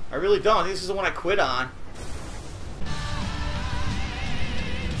 I really don't. I think this is the one I quit on.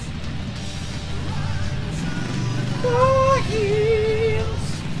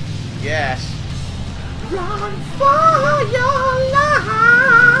 Yes. Run for your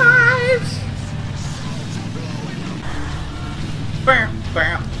lives. Bam,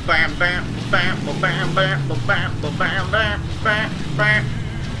 bam, bam, bam, bam, bam, bam, bam, bam, bam, bam, bam, bam.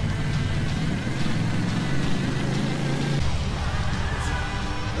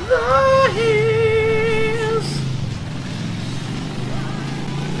 The hills.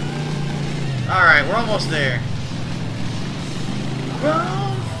 Alright, we're almost there.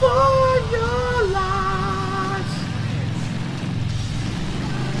 Run for your lives.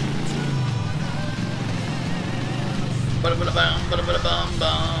 Ba-da-ba-da-bum, ba-da-ba-da-bum,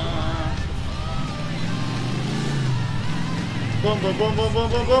 bum. Boom, boom, boom, boom, boom,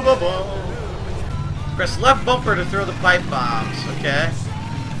 boom, boom, boom, boom. Press left bumper to throw the pipe bombs, okay?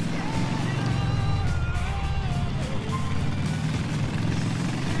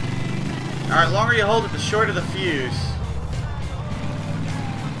 Alright, the longer you hold it, the shorter the fuse.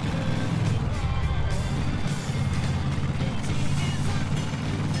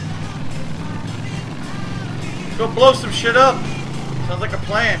 Let's go blow some shit up. Sounds like a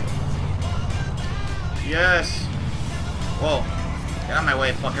plan. Yes. Whoa. Get out of my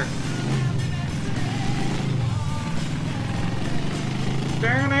way, fucker.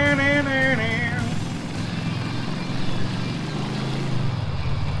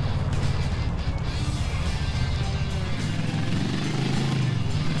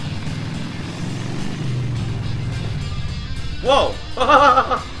 Whoa!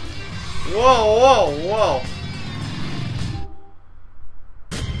 Whoa, whoa, whoa.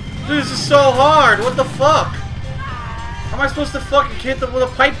 Dude, this is so hard. What the fuck? How am I supposed to fucking hit them with a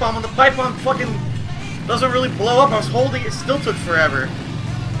pipe bomb when the pipe bomb fucking doesn't really blow up? I was holding it, still took forever.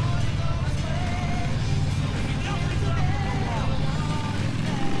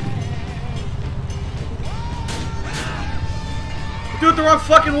 Do it the wrong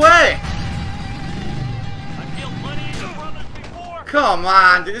fucking way. Come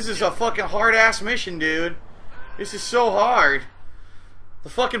on, dude. This is a fucking hard-ass mission, dude. This is so hard. The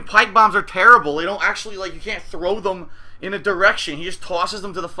fucking pipe bombs are terrible. They don't actually, like, you can't throw them in a direction. He just tosses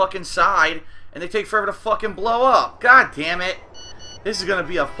them to the fucking side, and they take forever to fucking blow up. God damn it. This is gonna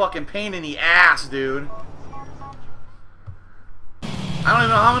be a fucking pain in the ass, dude. I don't even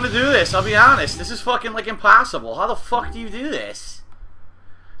know how I'm gonna do this, I'll be honest. This is fucking, like, impossible. How the fuck do you do this?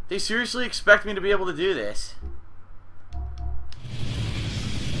 They seriously expect me to be able to do this?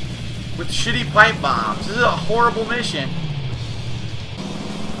 With shitty pipe bombs. This is a horrible mission.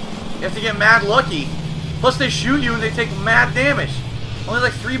 You have to get mad lucky. Plus they shoot you and they take mad damage. Only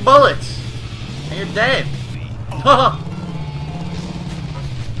like 3 bullets. And you're dead.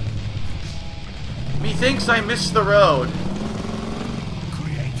 Methinks I missed the road.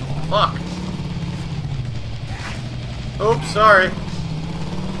 Fuck. Oops, sorry.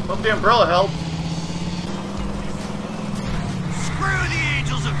 Hope the umbrella helped. Screw the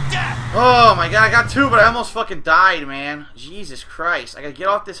angels of death! Oh my god, I got 2, but I almost fucking died, man. Jesus Christ. I gotta get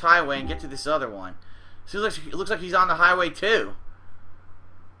off this highway and get to this other one. It looks like he's on the highway too.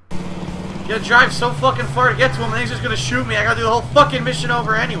 You gotta drive so fucking far to get to him, and he's just gonna shoot me. I gotta do the whole fucking mission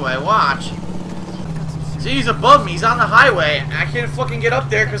over anyway. Watch. See, he's above me. He's on the highway. I can't fucking get up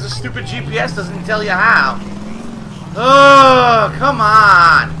there because the stupid GPS doesn't tell you how. Oh, come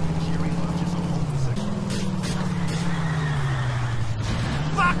on.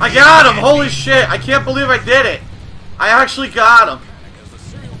 I got him! Holy shit! I can't believe I did it! I actually got him!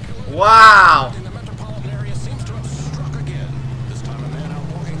 Wow!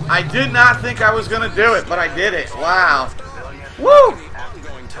 I did not think I was gonna do it, but I did it. Wow! Woo!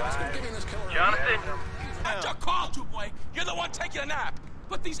 Jonathan? I just called you, boy. You're the one taking a nap.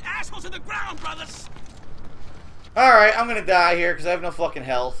 Put these assholes in the ground, brothers! Alright, I'm gonna die here because I have no fucking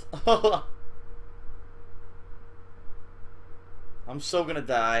health. I'm so gonna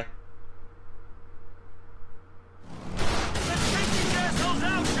die. Let's take these assholes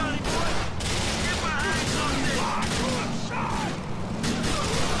out, Johnny boy! Get behind something!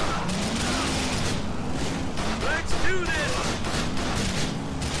 Let's do this!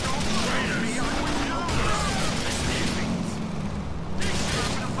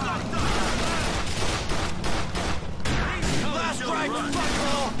 Last strike,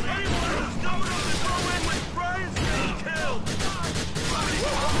 fuck! Anyone who's going on the low end with Brian's getting killed!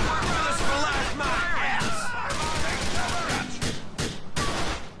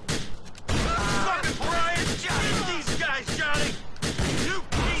 Fucking Brian! Get these guys, Johnny! You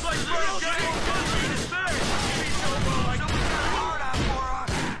piece of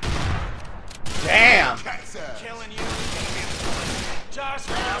Damn! Killing you! Josh,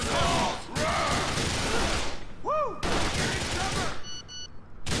 woo!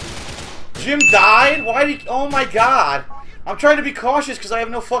 Jim died? Why did he... Oh my god! I'm trying to be cautious because I have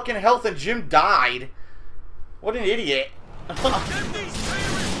no fucking health and Jim died. What an idiot. Get these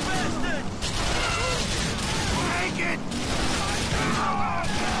terrorist bastards! Take it!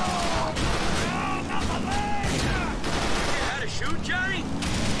 How to shoot, Johnny?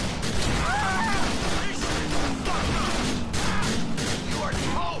 You are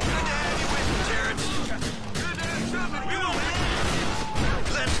told! Good to have you with me, Terrence. Good to have something you with.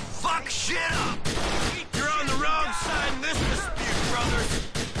 Let's fuck shit up! You're on the wrong side in this dispute, brothers.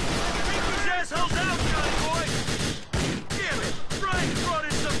 Take these assholes out, Johnny boy! Damn it! Brian brought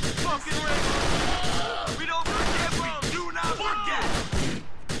in some fucking regulars. We don't forget, we do not forget!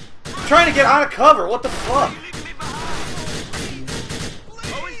 I'm trying to get out of cover. What the fuck?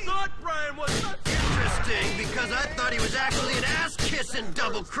 Always thought Brian was interesting because I thought he was actually an ass-kissing,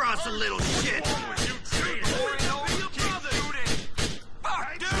 double-crossing little shit. You treated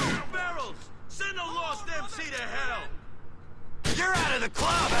Fuck, dude! Barrels! Send a lost MC to hell! You're out of the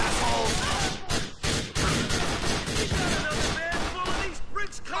club, assholes! We got another man full of these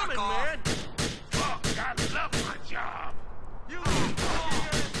bricks coming, man! Fuck, I love my job! You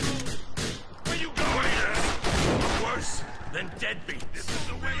where you going? Worse than deadbeat. This is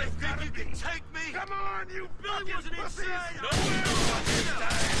the way you think you can take me? Come on, you Billy wasn't inside!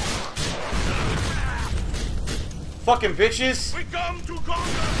 Fucking bitches. We come to conquer!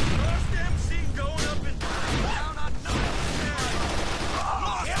 First MC going up and down on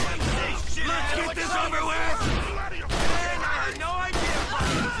Let's get this over with! Man, I had no idea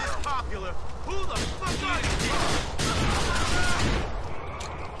this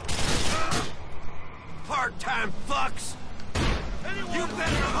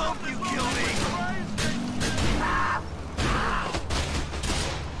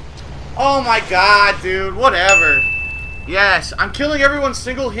Oh my god, dude. Whatever. Yes, I'm killing everyone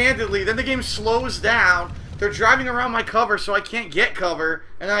single-handedly. Then the game slows down. They're driving around my cover so I can't get cover.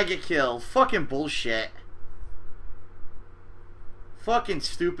 And then I get killed. Fucking bullshit. Fucking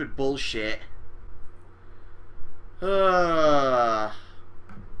stupid bullshit.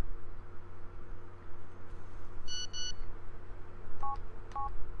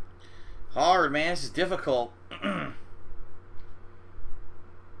 Hard, man. This is difficult.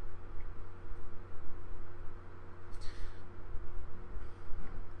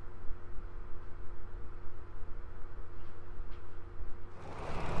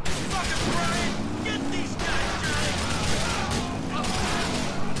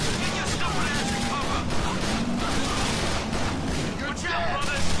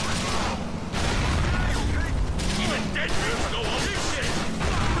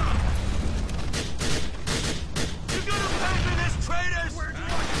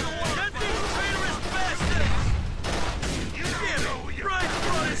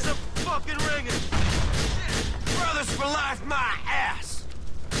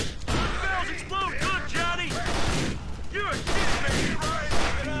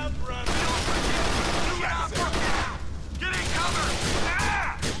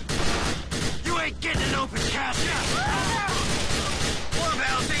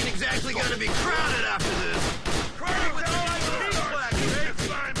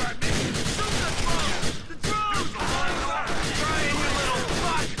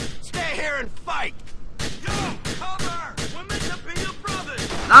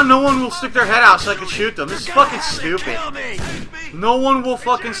 Now no one will stick their head out so I can shoot them. This is fucking stupid. No one will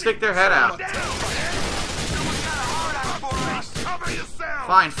fucking stick their head out.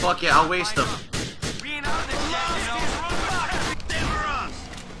 Fine, fuck yeah, I'll waste them.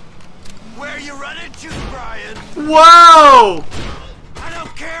 Where you running to, Brian? Whoa! I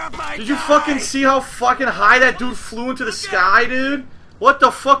don't care if I Did you fucking see how fucking high that dude flew into the sky, dude? What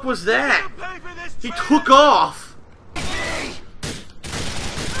the fuck was that? He took off.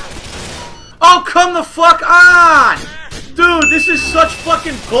 Oh, come the fuck on! Dude, this is such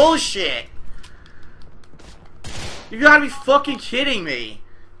fucking bullshit. You gotta be fucking kidding me.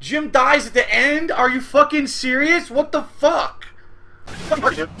 Jim dies at the end? Are you fucking serious? What the fuck? Slow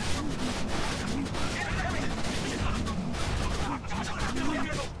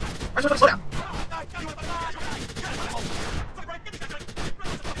down.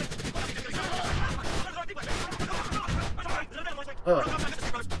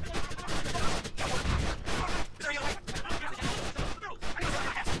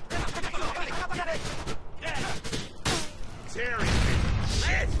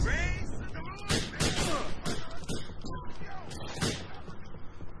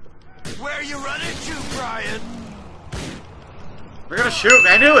 Where you running to, Brian? We're gonna shoot me.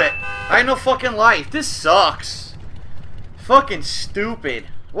 I knew it. I had no fucking life. This sucks. Fucking stupid.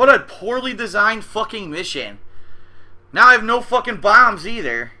 What a poorly designed fucking mission. Now I have no fucking bombs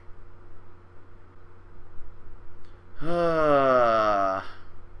either.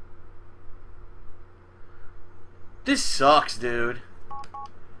 This sucks, dude.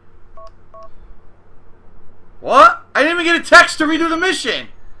 What? I didn't even get a text to redo the mission.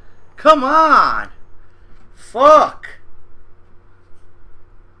 Come on. Fuck.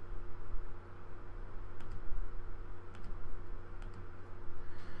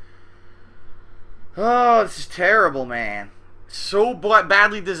 Oh, this is terrible, man. So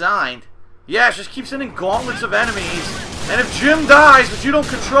badly designed. Yeah, just keep sending gauntlets of enemies. And if Jim dies, but you don't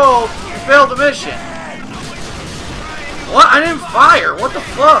control, you failed the mission. What? I didn't fire. What the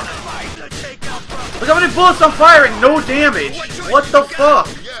fuck? Look how many bullets I'm firing. No damage. What the fuck?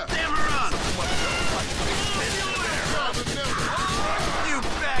 You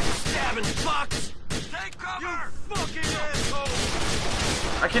backstabbing fucks! Take cover! You fucking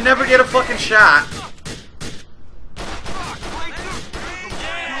asshole! I can never get a fucking shot.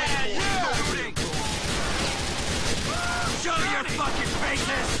 Show your fucking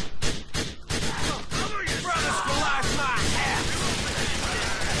faces! Brothers for life, my ass!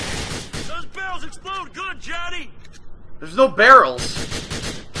 Those barrels explode good, Johnny! There's no barrels.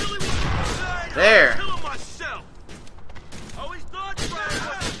 There.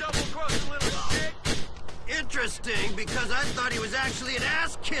 Interesting, because I thought he was actually an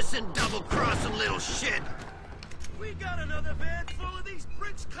ass-kissing, double-crossing little shit. We got another van full of these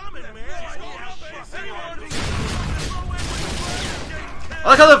bricks coming, man. I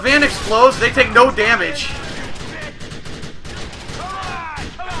like how the van explodes. They take no damage.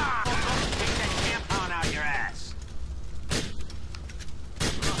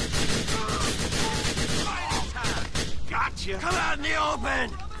 Gotcha. Come out in the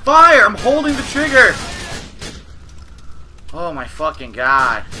open. Fire! I'm holding the trigger! Oh my fucking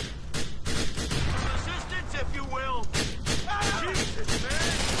god. Resistance, if you will. Jesus, man.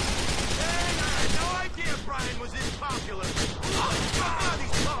 Dang, I had no idea Brian was this popular.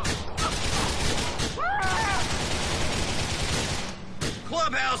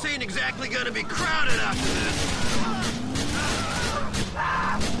 Clubhouse ain't exactly gonna be crowded after this.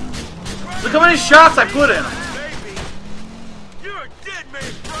 Look how many shots I put in him. You're a dead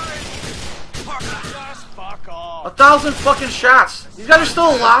man, Brian. Just fuck off. 1,000 fucking shots. These guys are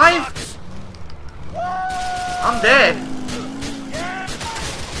still alive? I'm dead.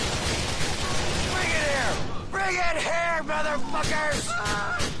 Bring it here! Bring it here, motherfuckers!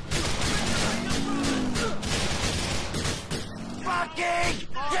 Fucking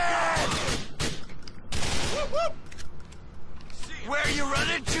dead! Whoop, whoop. Where you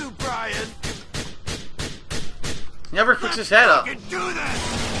running to, Brian? Never picks his head up. Do this!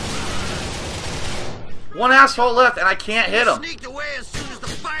 One asshole left and I can't hit him. Sneaked away as soon as the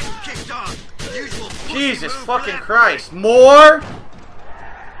fight kicked off. Usual Jesus fucking Christ. More?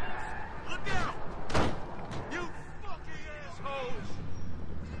 Look out! You fucking assholes!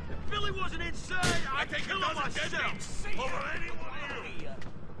 If Billy wasn't inside, I'd kill him myself. Over anyone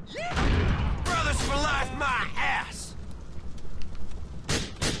here. Brothers for life, my ass!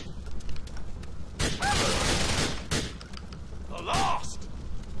 Lost!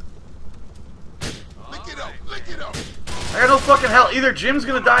 Lick it up, lick it up. I got no fucking health. Either Jim's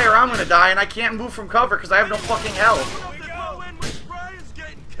gonna die or I'm gonna die and I can't move from cover because I have no fucking health. Brian's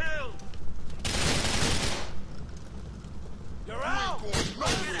getting killed. You're out! You're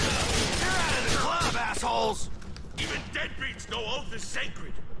out of the club, assholes! Even deadbeats know oath is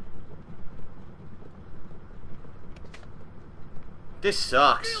sacred. This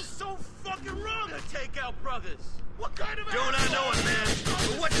sucks. Feels so fucking wrong to take out brothers. What kind of Don't I know it, man?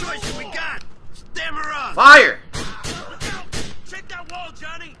 But what choice have we got? Stem her up! Fire! Look out! Check that wall,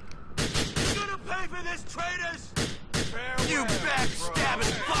 Johnny! You gonna pay for this, traitors? You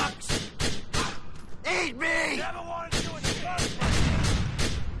backstabbing fucks! Eat me! Never wanted to do it in the first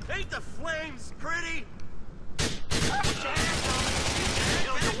place. Ain't the flames pretty?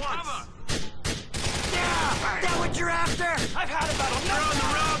 Yeah! That what you're after? I've had about You're on the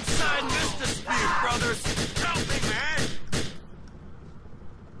wrong side in this dispute, brothers! Help me, man!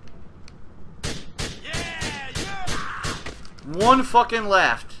 Yeah! One fucking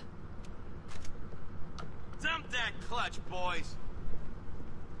left. Dump that clutch, boys.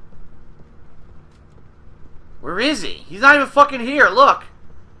 Where is he? He's not even fucking here, look!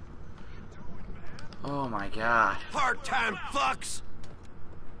 Oh my god. Part-time fucks!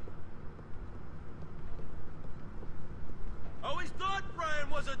 Always thought Brian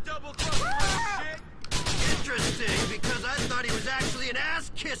was a double-crosser shit. Interesting, because I thought he was actually an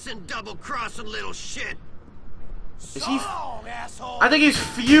ass-kissing, double-crossing little shit. Is he? Asshole! I think he's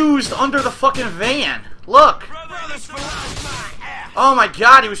fused under the fucking van. Look! Brothers for life, my ass! Oh my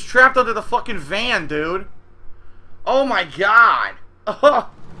god, he was trapped under the fucking van, dude. Oh my god.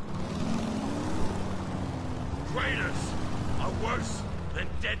 Traitors are worse than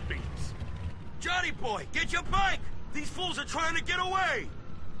deadbeats. Johnny boy, get your bike! These fools are trying to get away!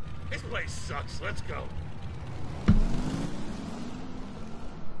 This place sucks. Let's go.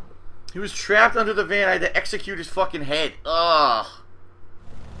 He was trapped under the van. I had to execute his fucking head. Ugh.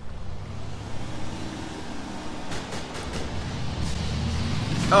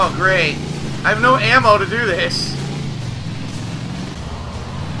 Oh, great. I have no ammo to do this.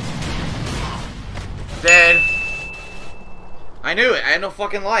 Dead. I knew it. I had no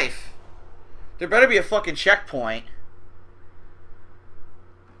fucking life. There better be a fucking checkpoint.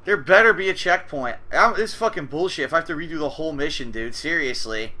 There better be a checkpoint. This is fucking bullshit if I have to redo the whole mission, dude.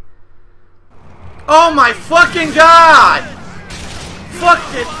 Seriously. Oh my fucking god! Fuck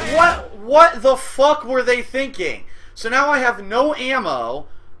it. What the fuck were they thinking? So now I have no ammo,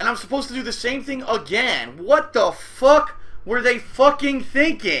 and I'm supposed to do the same thing again. What the fuck were they fucking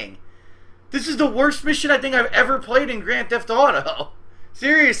thinking? This is the worst mission I think I've ever played in Grand Theft Auto.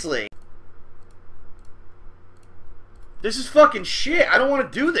 Seriously. This is fucking shit. I don't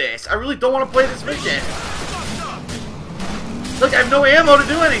want to do this. I really don't want to play this mission. Look, I have no ammo to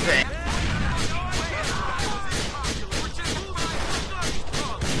do anything.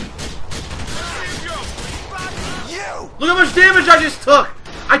 Look how much damage I just took!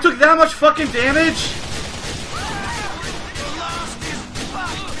 I took that much fucking damage?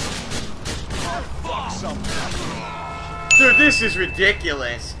 Dude, this is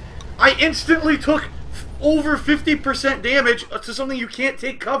ridiculous. I instantly took over 50% damage to something you can't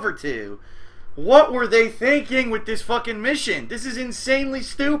take cover to. What were they thinking with this fucking mission? This is insanely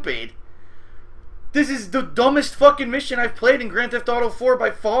stupid. This is the dumbest fucking mission I've played in Grand Theft Auto 4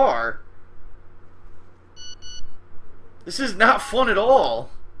 by far. This is not fun at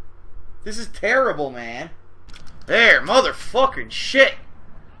all. This is terrible, man. There, motherfucking shit.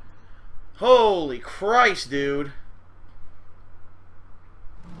 Holy Christ, dude.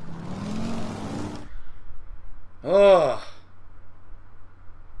 Ugh.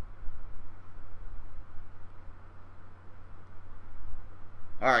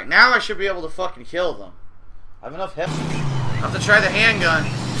 Alright, now I should be able to fucking kill them. I have enough hit. I have to try the handgun.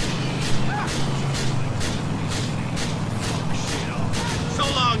 So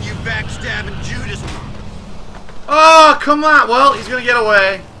long, you backstabbing Judas. Oh, come on. Well, he's gonna get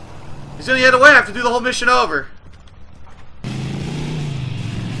away. He's gonna get away. I have to do the whole mission over.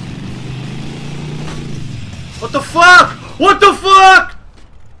 What the fuck? What the fuck?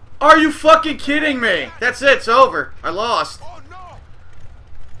 Are you fucking kidding me? That's it. It's over. I lost.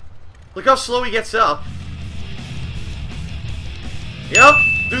 Look how slow he gets up. Yep.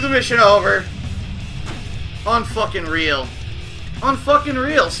 Do the mission over. Unfucking real. Unfucking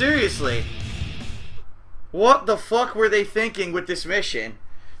real. Seriously. What the fuck were they thinking with this mission?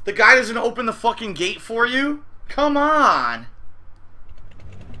 The guy doesn't open the fucking gate for you? Come on.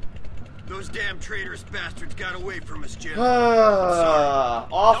 Those damn traitorous bastards got away from us, Jim.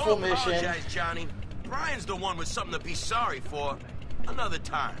 Awful Don't mission. apologize, Johnny. Brian's the one with something to be sorry for. Another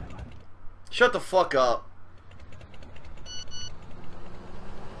time. Shut the fuck up.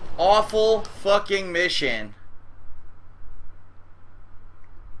 Awful fucking mission.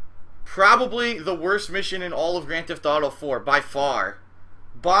 Probably the worst mission in all of Grand Theft Auto 4, by far.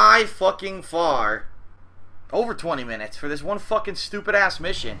 By fucking far. Over 20 minutes for this one fucking stupid ass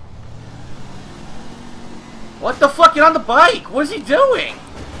mission. What the fuck? Get on the bike! What is he doing?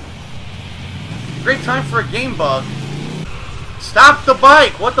 Great time for a game bug. Stop the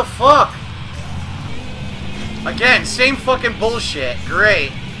bike! What the fuck? Again, same fucking bullshit.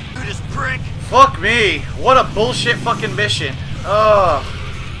 Great. Judas prick. Fuck me. What a bullshit fucking mission. Ugh.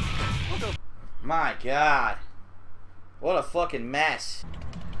 My god. What a fucking mess.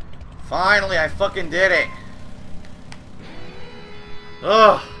 Finally, I fucking did it.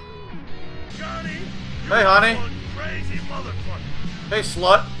 Ugh. Johnny, hey, honey. crazy motherfucker. Hey,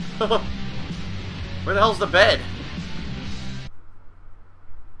 slut. Where the hell's the bed?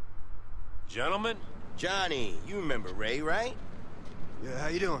 Gentlemen? Johnny, you remember Ray, right? Yeah, how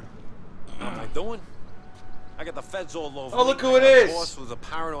you doing? How am I doing? I got the feds all over Oh, me. look who it I got a is. boss who's a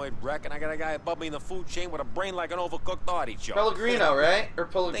paranoid wreck, and I got a guy above me in the food chain with a brain like an overcooked artichoke. Pellegrino, right? Or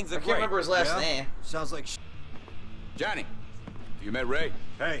Things I are can't great. remember his last name. Sounds like Johnny, you met Ray?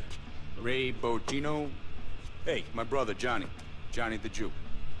 Hey. Ray Bocino? Hey, my brother, Johnny. Johnny the Jew.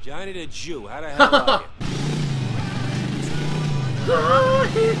 Johnny the Jew, how the hell are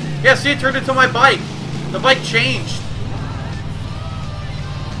you? Yeah, see, it turned into my bike. The bike changed.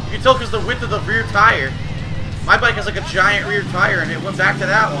 You can tell because the width of the rear tire. My bike has like a giant rear tire and it went back to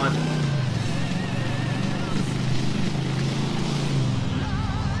that one.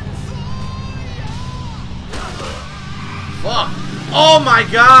 Fuck. Oh my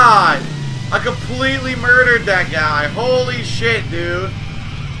god! I completely murdered that guy. Holy shit, dude.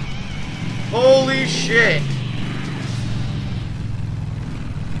 Holy shit.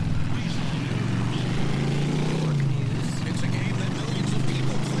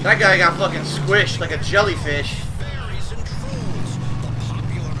 That guy got fucking squished like a jellyfish. Fairies and trolls. The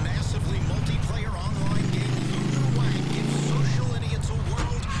popular, massively multiplayer online game Lunar gives social idiots a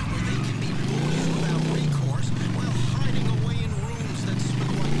world where they can be bullies without recourse while hiding away in rooms that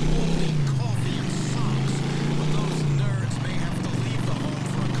smell like moldy coffee and socks. But those nerds may have to leave the home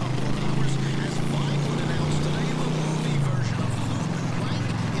for a couple of hours, as Vinewood announced today the movie version of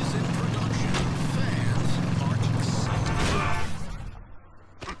Lunar is in production. Fans are excited.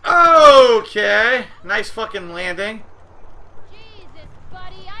 Okay. Nice fucking landing. Jesus,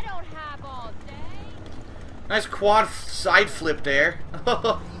 buddy, I don't have all day. Nice quad side flip there.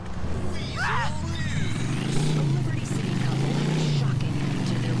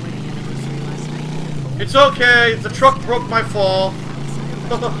 It's okay. The truck broke my fall.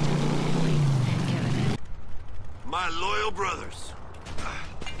 My loyal brothers.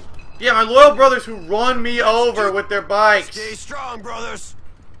 Yeah, my loyal brothers who run me over with their bikes. Stay strong, brothers.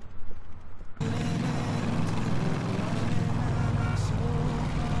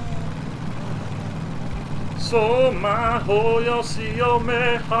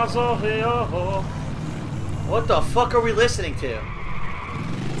 What the fuck are we listening to?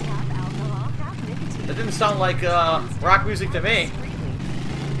 That didn't sound like rock music to me.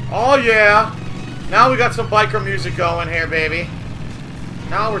 Oh yeah. Now we got some biker music going here, baby.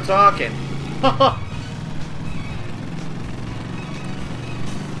 Now we're talking.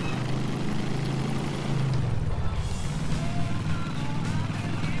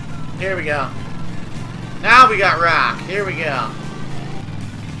 Here we go. Now we got rock. Here we go.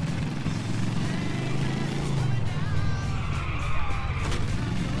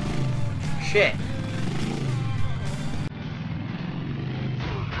 Shit.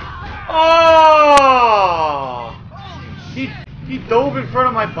 Oh! He dove in front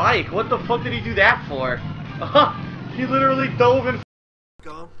of my bike. What the fuck did he do that for? He literally dove in.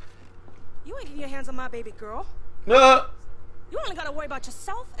 Gone. You ain't getting your hands on my baby girl. No. You only gotta worry about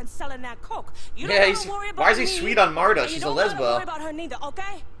yourself and selling that coke. You Yeah, don't gotta worry about why is he me, sweet on Marta? and She's you a don't gotta lesbo. worry about her neither,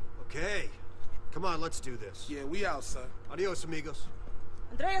 okay? Okay. Come on, let's do this. Yeah, we out, son. Adios, amigos.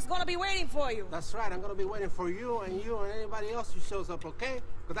 Andrea's gonna be waiting for you. That's right. I'm gonna be waiting for you and anybody else who shows up, okay?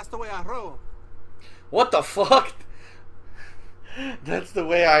 Because that's the way I roll. What the fuck? That's the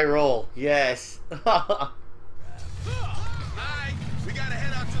way I roll. Yes. Alright, we gotta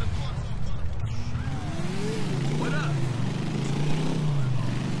head out to the front. What up?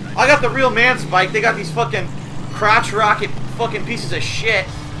 I got the real man's bike. They got these fucking crotch rocket fucking pieces of shit.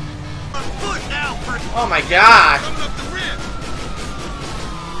 Oh my god.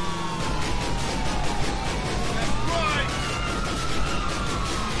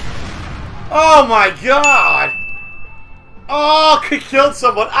 Oh my god. Oh, he killed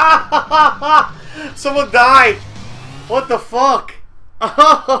someone. Ah, someone died. What the fuck?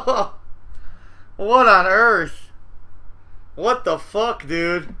 What on earth? What the fuck,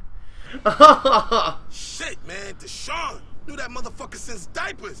 dude? Shit, man, Deshaun. Knew that motherfucker since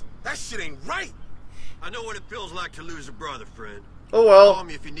diapers. That shit ain't right. I know what it feels like to lose a brother, friend. Oh well. Call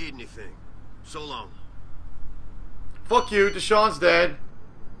me if you need anything. So long. Fuck you, Deshaun's dead.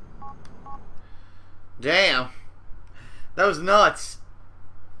 Damn. That was nuts.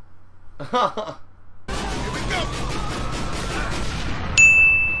 What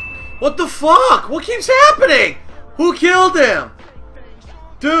the fuck? What keeps happening? Who killed him?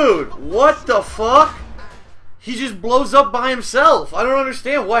 Dude, what the fuck? He just blows up by himself. I don't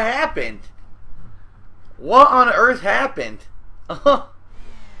understand what happened. What on earth happened?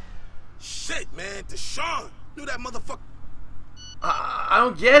 Shit, man, Deshaun. Knew that motherfucker. I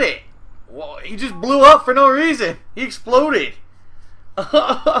don't get it. Well, he just blew up for no reason. He exploded.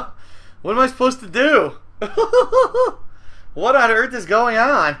 What am I supposed to do? What on earth is going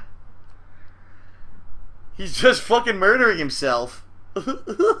on? He's just fucking murdering himself.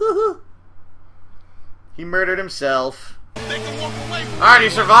 He murdered himself. Alright, he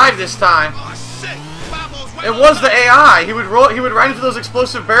survived this time. It was the AI. He would run into those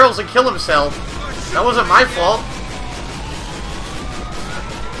explosive barrels and kill himself. That wasn't my fault.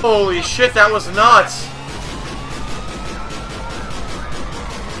 Holy shit, that was nuts.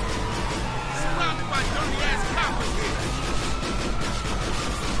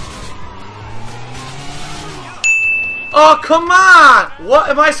 Oh, come on! What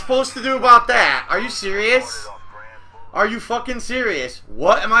am I supposed to do about that? Are you serious? Are you fucking serious?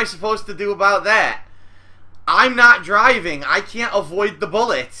 What am I supposed to do about that? I'm not driving. I can't avoid the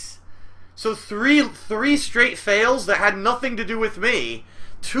bullets. So three straight fails that had nothing to do with me.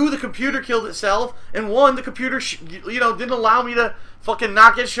 2, the computer killed itself, and 1, the computer, didn't allow me to fucking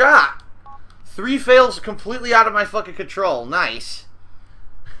not get shot. 3 fails completely out of my fucking control. Nice.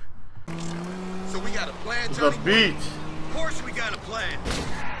 So we got a plan, The Johnny? beat. Of course we got a plan.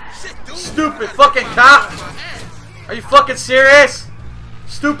 Shit, dude. Stupid fucking cop. Are you fucking serious?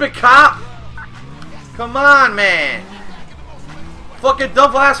 Stupid cop. Come on, man. Fucking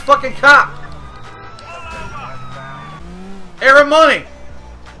dumb ass fucking cop. Arab money.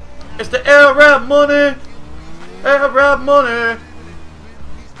 It's the Arab money. Arab money.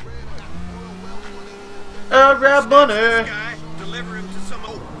 Arab money. Deliver him to some.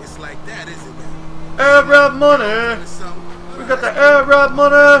 Oh, it's like that, isn't it? Arab money. We got the Arab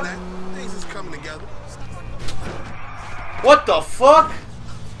money. Things is coming together. What the fuck?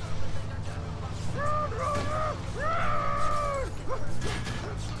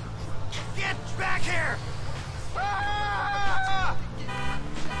 Get back here!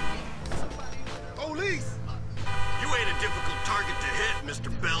 Police! You ain't a difficult target to hit,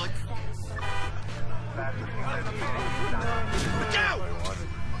 Mr. Bellick. Look out!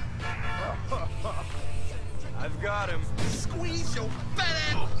 I've got him. Squeeze your fat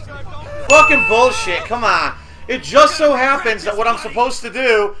ass! Fucking bullshit, come on. It just so happens that what I'm supposed to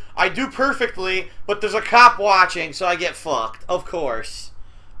do, I do perfectly, but there's a cop watching, so I get fucked. Of course.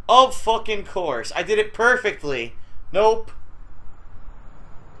 Of fucking course. I did it perfectly. Nope.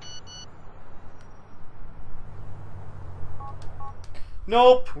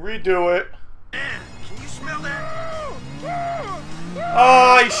 Nope, redo it. Can you smell that?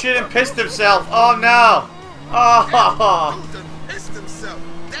 Oh, he shit and pissed himself. Oh no. Oh. Dude done pissed himself.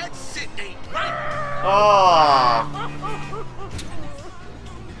 That shit ain't right. Oh.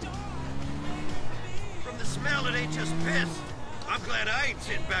 From the smell, it ain't just piss. I'm glad I ain't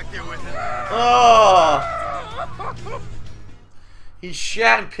sitting back there with him. Oh. He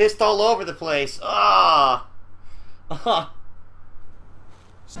shat and pissed all over the place. Ah.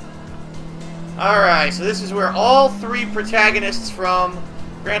 Alright, so this is where all three protagonists from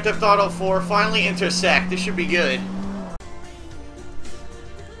Grand Theft Auto 4 finally intersect. This should be good.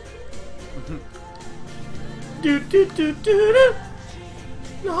 Do do do do do.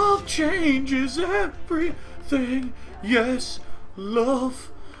 Love changes everything. Yes,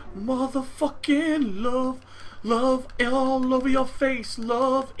 love, motherfucking love. Love all over your face.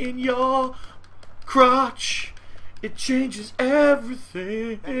 Love in your crotch. It changes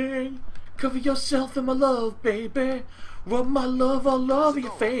everything. Cover yourself in my love, baby. Rub my love all over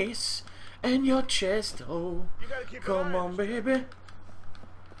your face and your chest. Oh, come on, baby.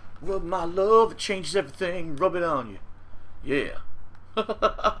 Rub my love, it changes everything. Rub it on you. Yeah.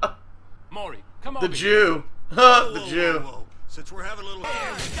 Maury, come on. The Jew. The Jew. Whoa. Since we're having a little...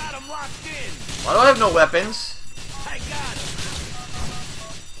 Got him locked in. Why do I have no weapons? I got him.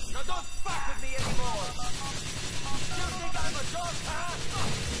 Now don't fuck with me anymore. You think I'm a dog, huh?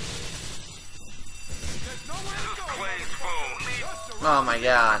 There's nowhere to go. Oh my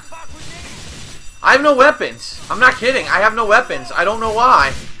god. I have no weapons. I'm not kidding. I have no weapons. I don't know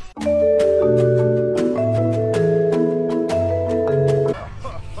why.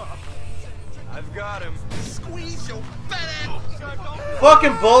 I've got him. Squeeze your fat ass.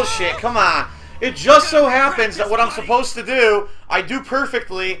 Fucking bullshit. Come on. It just so happens that what I'm supposed to do, I do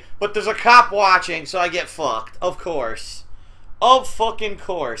perfectly, but there's a cop watching, so I get fucked. Of course. Of fucking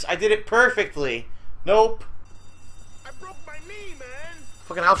course. I did it perfectly. Nope. I broke my knee, man.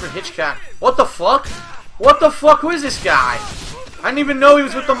 Fucking Alfred Hitchcock. What the fuck? What the fuck? Who is this guy? I didn't even know he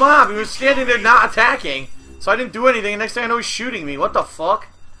was with the mob. He was standing there not attacking. So I didn't do anything, and next thing I know he's shooting me. What the fuck?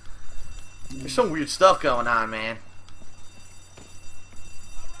 There's some weird stuff going on, man.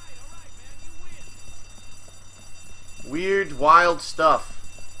 Weird, wild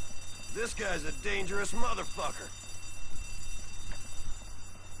stuff. This guy's a dangerous motherfucker.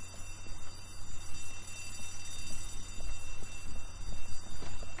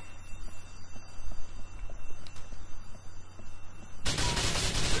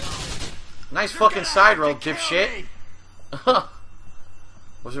 Nice fucking side roll, dipshit.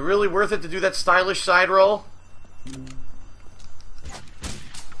 Was it really worth it to do that stylish side roll?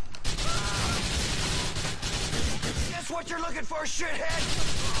 Guess what you're looking for, shithead?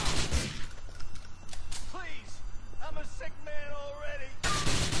 Please, I'm a sick man already.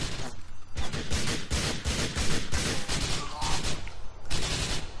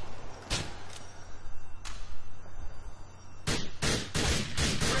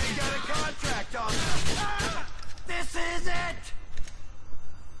 Already got a contract on that. This is it.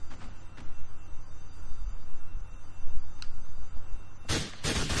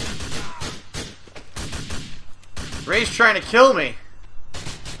 Ray's trying to kill me.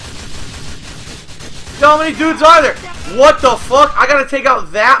 How many dudes are there? What the fuck? I gotta take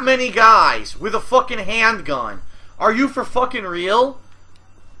out that many guys with a fucking handgun. Are you for fucking real?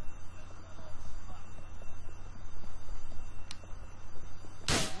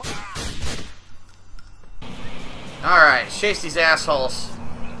 Alright, chase these assholes.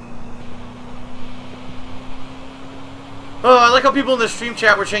 Oh, I like how people in the stream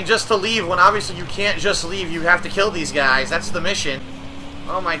chat were saying just to leave when obviously you can't just leave. You have to kill these guys. That's the mission.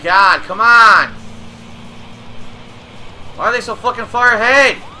 Oh my god, come on. Why are they so fucking far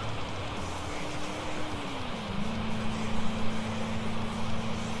ahead?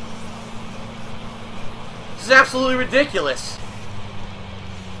 This is absolutely ridiculous.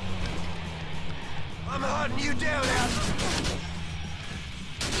 I'm hunting you down, Ashley.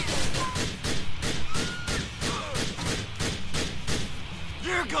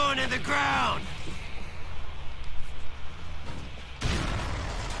 You're going in the ground.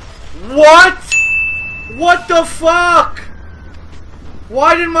 What? What the fuck?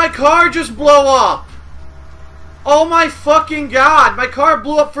 Why did my car just blow up? Oh my fucking god, my car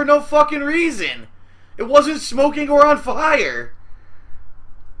blew up for no fucking reason. It wasn't smoking or on fire.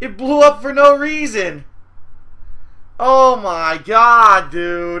 It blew up for no reason. Oh my god,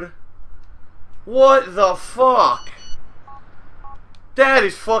 dude. What the fuck? That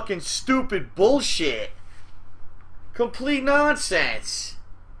is fucking stupid bullshit. Complete nonsense.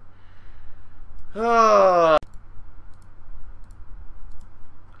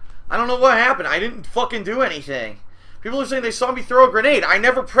 I don't know what happened. I didn't fucking do anything. People are saying they saw me throw a grenade. I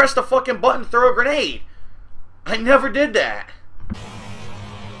never pressed a fucking button to throw a grenade. I never did that.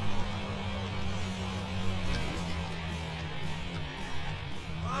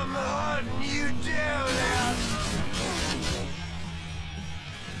 I'm hunting you down out.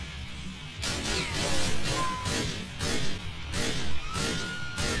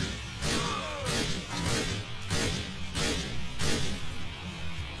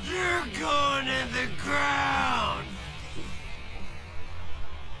 You're going in the ground.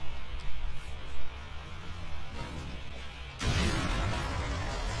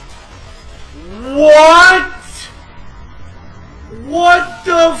 What? What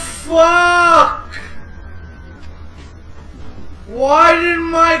the fuck? Why did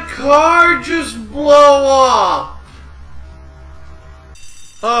my car just blow up?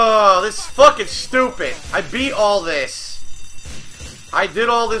 Oh, this is fucking stupid. I beat all this. I did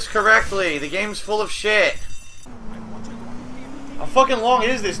all this correctly. The game's full of shit. How fucking long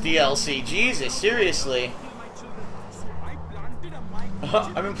is this DLC? Jesus, seriously.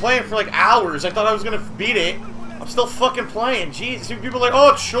 I've been playing for like hours. I thought I was gonna beat it. I'm still fucking playing. Jeez, people are like,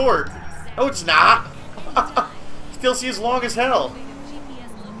 oh, it's short. No, it's not. DLC is long as hell.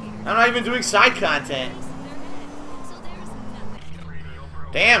 I'm not even doing side content.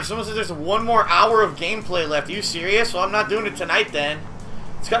 Damn, someone says there's 1 more hour of gameplay left. Are you serious? Well, I'm not doing it tonight then.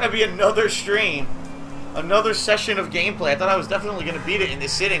 It's gotta be another stream. Another session of gameplay. I thought I was definitely gonna beat it in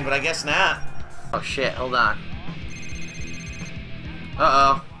this sitting, but I guess not. Oh shit, hold on.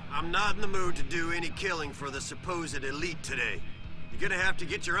 Uh-oh. I'm not in the mood to do any killing for the supposed elite today. You're gonna have to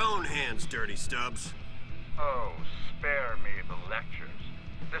get your own hands dirty, Stubbs. Oh, spare me the lectures.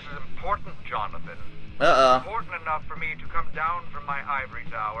 This is important, Jonathan. Uh-oh. Important enough for me to come down from my ivory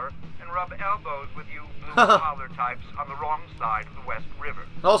tower and rub elbows with you blue-collar types on the wrong side of the West River.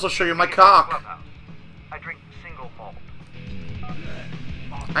 I'll also show you my cock. Clubhouse. I drink single malt.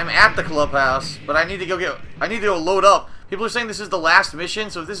 I'm at the clubhouse, but I need to go load up. People are saying this is the last mission,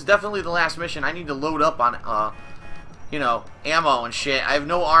 so if this is definitely the last mission, I need to load up on, you know, ammo and shit. I have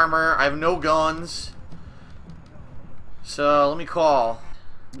no armor, I have no guns. So, let me call.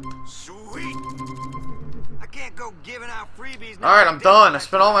 Sweet. I can't go giving out freebies. Alright, I'm done. I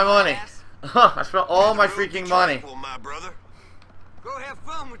spent all my money. I spent all my freaking money. My brother. Go have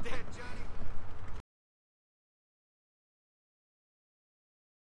fun with that, Johnny.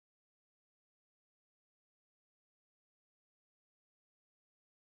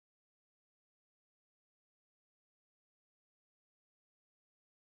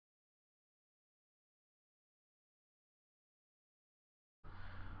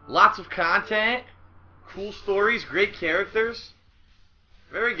 Lots of content, cool stories, great characters.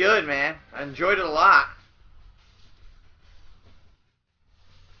 Very good, man. I enjoyed it a lot.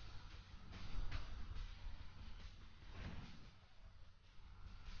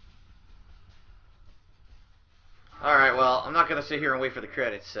 Alright, well, I'm not going to sit here and wait for the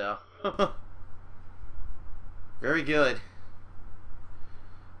credits, so. Very good.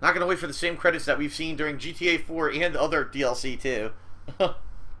 Not going to wait for the same credits that we've seen during GTA 4 and other DLC, too.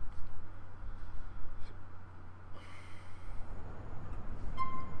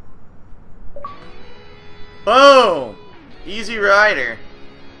 Boom! Easy Rider.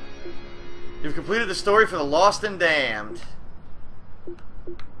 You've completed the story for the Lost and Damned.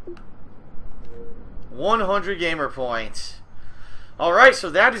 100 gamer points. Alright, so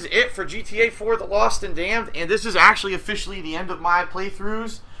that is it for GTA 4 The Lost and Damned, and this is actually officially the end of my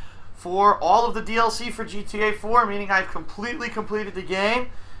playthroughs for all of the DLC for GTA 4, meaning I've completely completed the game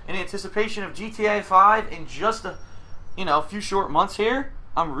in anticipation of GTA 5 in just a few short months here.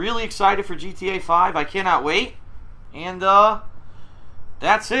 I'm really excited for GTA 5. I cannot wait. And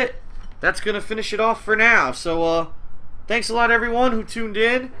that's it. That's going to finish it off for now. So thanks a lot everyone who tuned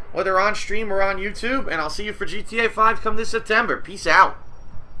in, whether on stream or on YouTube, and I'll see you for GTA 5 come this September. Peace out.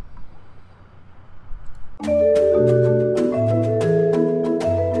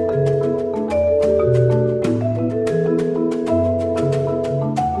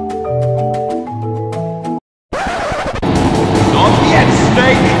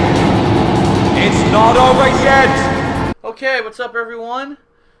 It's not over yet! Okay, what's up everyone?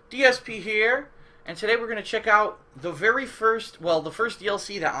 DSP here, and today we're going to check out the first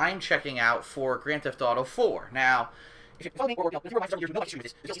DLC that I'm checking out for Grand Theft Auto 4. Now, if you follow me, or if you were my several years, you know my history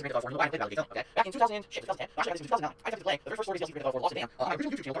with this DLC Grand Theft Auto 4, you know why I played Battle Gate, okay? Back in 2010, actually I got this in 2009, I started to play the first 4 stories DLC Grand Theft Auto 4, lost a damn, on my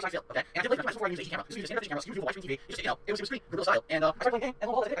original YouTube channel, Dark Side Phil, okay? And I did like 50 before I used the HD camera. This was the standard camera, YouTube, watch TV, it's just, you know, it was free, good little style, and I started playing the game, and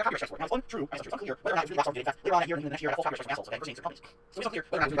all that, I got copyright strikes for it. Now it's untrue, it's unclear whether or not it was really Rockstar getting later on that year, and then the next year I got full copyright strikes from assholes, okay, for seeing some companies. So it's unclear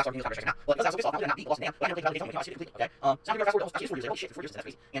whether or not it was really Rockstar getting copyright strikes now, but because I was so pissed off, now I did not beat, lost a damn, but I never played Battle Gate, I see it completely, okay? So now I'm fast forward, actually it's 4 years ago, holy shit, 4 years since that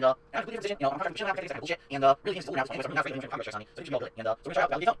phase, and I have a completely different position, you know, I'm trying to chill out, kind of bullshit, and really things is cool now, so anyways, I'm not afraid of copyright strikes on me, so you should be able to do it, and so we're gonna try out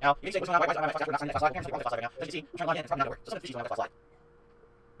Battle Gate now, you can say what's going on, why am I fast forward, not signing that fast live, I'm not fast live right now, as you can see, I'm trying to log in, it's probably not work, so some of the issues when I fast live.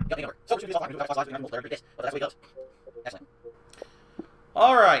 Yep, over. So we're going to do this offline, we're going to do fast live, we're going to multiplayer, do this, but that's the way it goes. Excellent.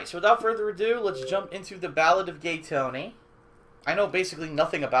 Alright, so without further ado, let's jump into the Ballad of Gay Tony. I know basically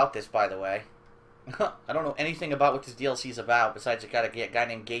nothing about this, by the way. I don't know anything about what this DLC is about, besides you got a guy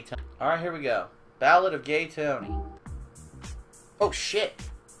named Gay Tony. Alright, here we go. Ballad of Gay Tony. Oh, shit.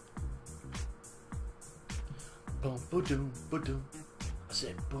 Boom, ba-doom, ba-doom. I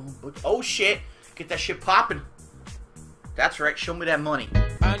said boom, ba-doom. Oh, shit. Get that shit popping. That's right, show me that money.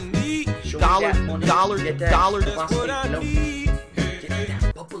 I need dollar, dollar, get that dollar. That's what I need. Get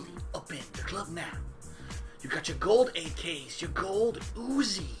that bubbly up in the club now. You got your gold AKs, your gold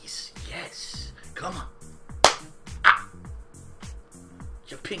Uzis. Yes, come on. Ah,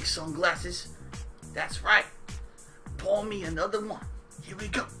 your pink sunglasses. That's right. Pour me another one. Here we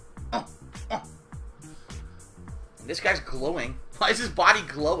go. This guy's glowing. Why is his body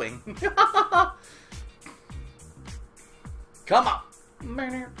glowing? Come on.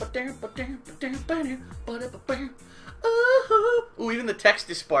 Ooh, even the text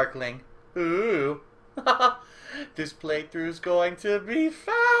is sparkling. Ooh. This playthrough's going to be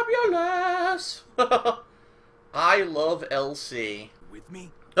fabulous. I love LC. With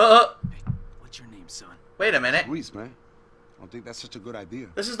me? Hey, what's your name, son? Wait a minute. Luis, man. I don't think that's such a good idea.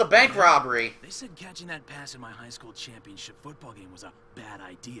 This is the bank robbery. They said catching that pass in my high school championship football game was a bad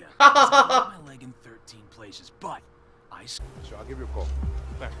idea. I broke my leg in 13 places, but Sure, I'll give you a call.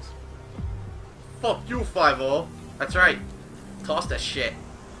 Thanks. Fuck you, 5-0. That's right. Toss that shit.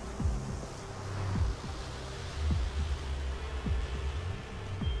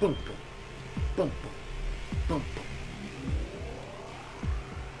 Boom, boom. Boom, boom. Boom, boom.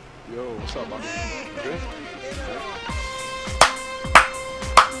 Yo, what's up, buddy? Good?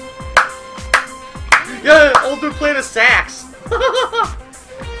 Yeah, old dude playing a sax.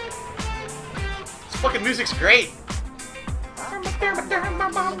 This fucking music's great.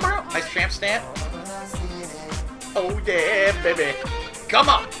 Nice tramp stamp. Oh yeah, baby. Come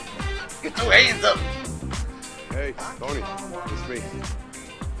on. Get your hands up. Hey, Tony. It's me.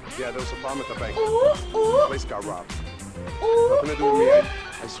 Yeah, there was a bomb at the bank. The place got robbed. Nothing to do with me,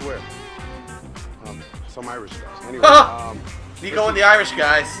 I swear. Some Irish guys. Anyway, Nico and the Irish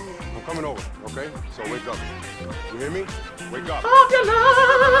guys. I'm coming over, okay? So wake up. You hear me? Wake up.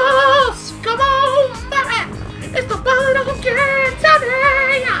 Fabulous! Come on, baby! It's the Ballad of Gay Tony!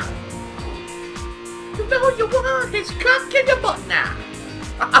 You know you want his cock in your butt now.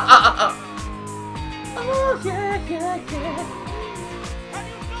 Oh, yeah, yeah, yeah.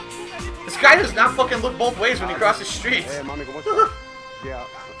 This guy does not fucking look both ways when he crosses streets. Hey, mommy, what's up? Yeah,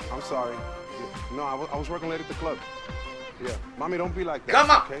 I'm sorry. No, I was working late at the club. Yeah, mommy, don't be like that. Come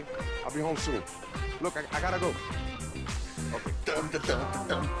on. Okay? I'll be home soon. Look, I gotta go. Okay. Dun, dun, dun, dun,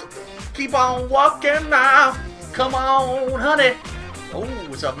 dun. Keep on walking now. Come on, honey. Oh,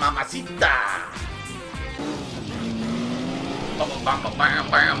 what's up, mamacita?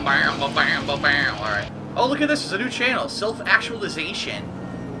 Alright. Oh, look at this. There's a new channel. Self-actualization.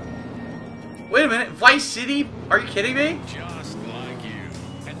 Wait a minute. Vice City? Are you kidding me? Just like you.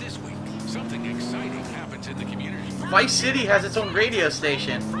 And this week, something exciting happens in the community. Vice City has its own radio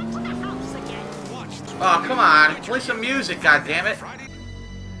station. Oh, come on. Play some music, goddammit.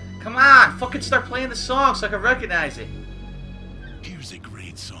 Come on. Fucking start playing the song so I can recognize it. Here's a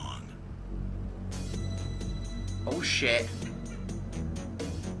great song. Oh, shit.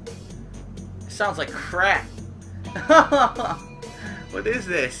 It sounds like crap. What is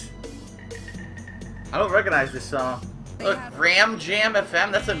this? I don't recognize this song. Look, Ram Jam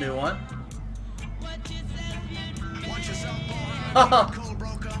FM, that's a new one.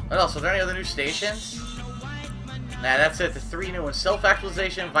 What else? Are there any other new stations? Nah, that's it. The 3 new ones.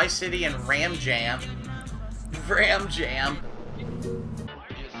 Self-Actualization, Vice City, and Ram Jam. Ram Jam.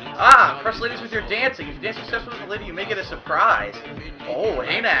 Ah, press ladies with your dancing. If you dance successfully with a lady, you may get a surprise. Oh,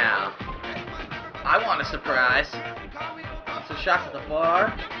 hey now. I want a surprise. Some shots at the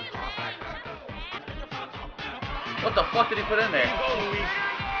bar. What the fuck did he put in there?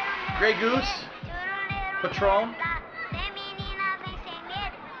 Grey Goose? Patron?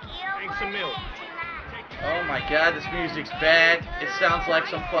 Drink some milk. Oh my god, this music's bad. It sounds like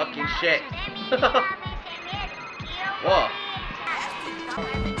some fucking shit. Whoa.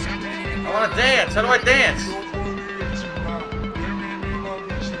 I want to dance. How do I dance?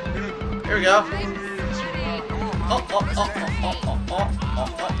 Here we go. Oh, oh, oh, oh, oh, oh, oh, oh,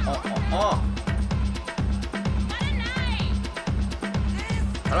 oh, oh, oh.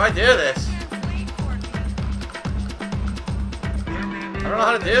 How do I do this? I don't know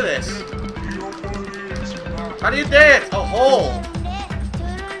how to do this. How do you dance? Oh, hold.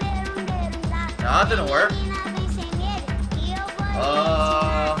 No, that didn't work.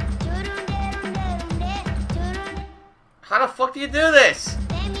 How the fuck do you do this?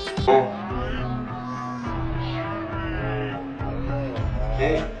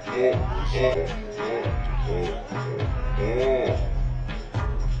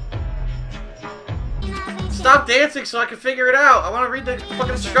 Stop dancing so I can figure it out. I want to read the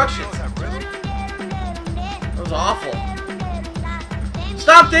fucking instructions. That was awful.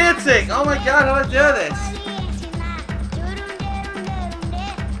 Stop dancing! Oh my god, how do I do this?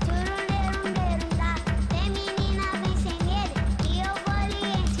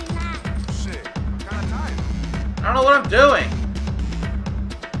 I don't know what I'm doing.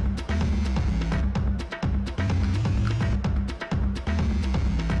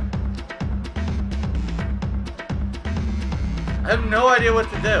 I have no idea what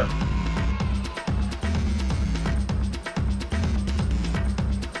to do.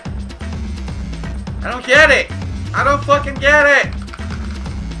 I don't get it. I don't fucking get it.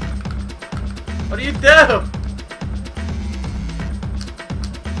 What do you do?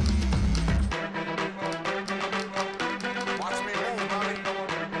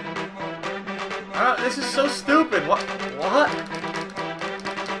 This is so stupid. What? What?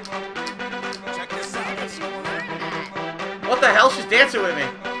 What the hell? She's dancing with me.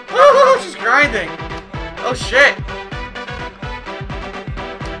 Oh, she's grinding. Oh shit.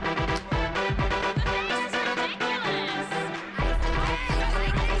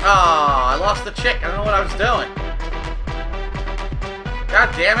 Oh, I lost the chick. I don't know what I was doing.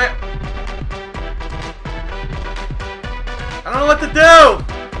 God damn it. I don't know what to do.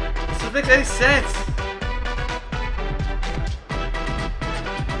 This doesn't make any sense.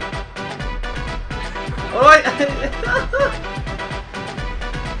 What do I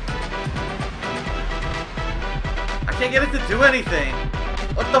can't get it to do anything.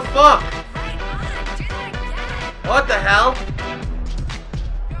 What the fuck? What the hell?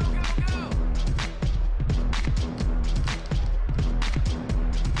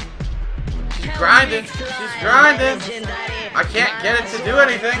 She's grinding. She's grinding. I can't get it to do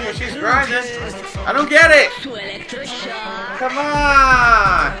anything, but she's grinding. I don't get it. Come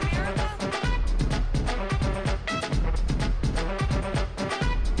on.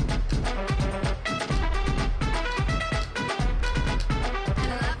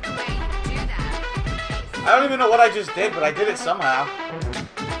 I don't even know what I just did, but I did it somehow.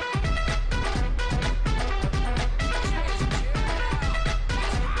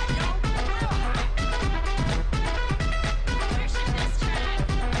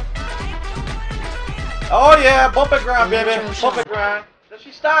 Oh yeah, bump it ground, baby. Bump it ground. Does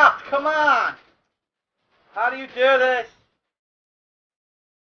she stop? Come on. How do you do this?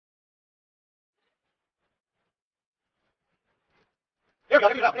 Here we go,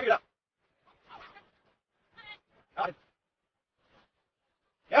 here we go, here we go.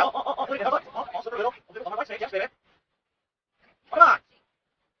 Yeah, look at that. Also for little. On my right stage, yes, baby. Come on.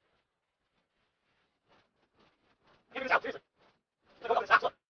 Give me this out, seriously. Look at this out,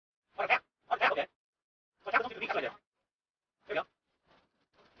 look. On a cap, okay. So a cap don't seem to be right there. Here we go.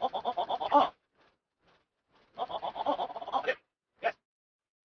 Okay. Yes.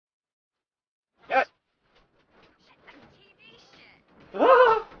 Yes.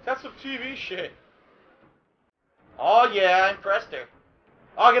 That's some TV shit. Oh yeah, I impressed her.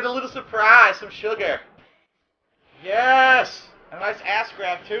 Oh, I get a little surprise, some sugar. Yes! A nice ass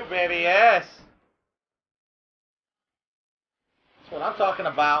grab too, baby, yes. That's what I'm talking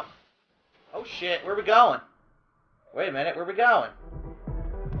about. Oh shit, where are we going? Wait a minute, where are we going?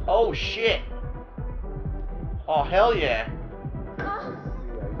 Oh shit. Oh hell yeah.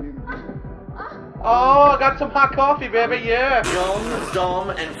 Oh, I got some hot coffee, baby, yeah. Young, dumb,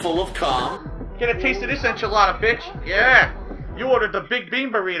 and full of calm. Get a taste of this enchilada, bitch. Yeah. You ordered the big bean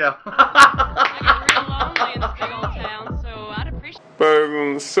burrito. I get real lonely in this big old town, so I'd appreciate. Better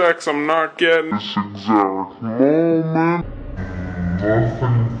than the sex I'm not getting. This exact moment.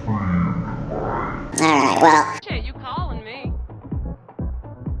 Nothing for you tonight. Well. Shit, you calling me?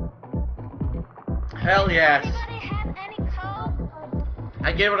 Hell yes.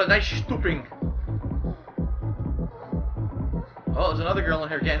 I gave it a nice stooping. Oh, there's another girl in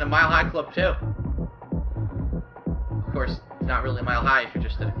here getting the Mile High Club too. Of course, it's not really Mile High if you're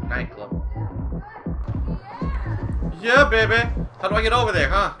just at a nightclub. Yeah, baby. How do I get over there,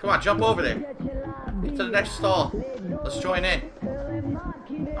 huh? Come on, jump over there. Get to the next stall. Let's join in.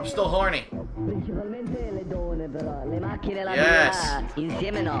 I'm still horny. Yes.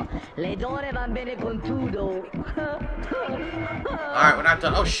 Alright, we're not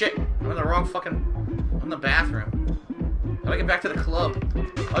done. Oh shit. I'm in the wrong fucking... I'm in the bathroom. How do I get back to the club?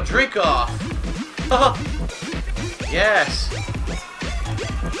 A drink off. Yes.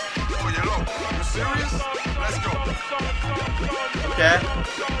 Oh, you serious? Let's go. Okay.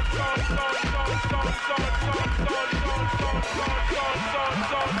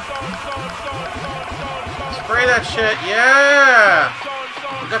 Spray that shit, yeah!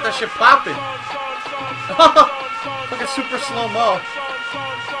 We got that shit popping. Fucking super slow-mo.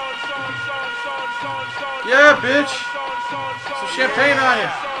 Yeah, bitch! Some champagne on you.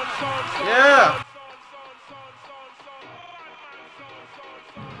 Yeah!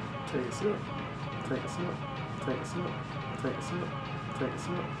 Take a sip. Take a sip. Take a sip. Take a sip. Take a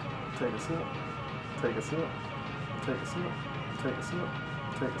sip. Take a sip. Take a sip. Take a sip. Take a sip.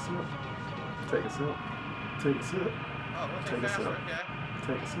 Take a sip. Take a sip. Take a sip. Take a sip. Take a sip.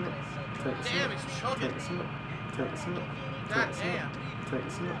 Take a sip. Damn, he's chugging. Take a sip. Take a sip. God damn. Take a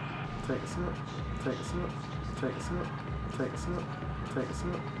sip. Take a sip. Take a sip. Take a sip. Take a sip. Take a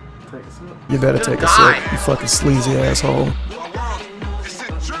sip. Take a sip. You better take a sip, you fucking sleazy asshole.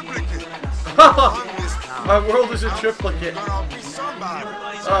 My world is a triplicate.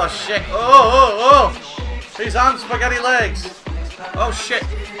 Oh shit. Oh. He's on spaghetti legs. Oh shit.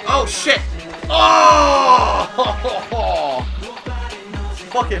 Oh shit. Oh!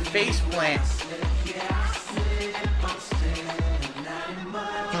 Fucking face plant.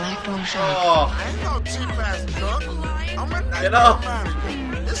 Oh. You know.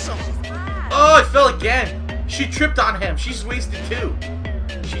 Oh, I fell again. She tripped on him. She's wasted too.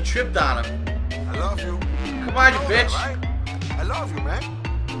 She tripped on him. I love you. Come on, you bitch. I love you, man.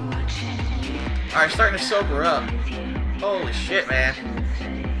 Alright, starting to sober up. Holy shit, man.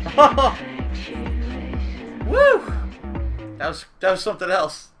 Woo! That was something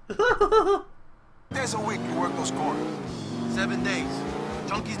else. Days a week you work those corners. 7 days.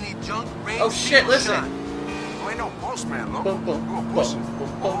 Junkies need junk, rain, oh shit, listen. You ain't no postman, look. You a pusher.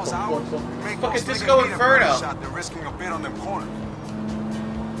 All those hours, you make fucking Disco Inferno. shot, they're risking a bid on them corners.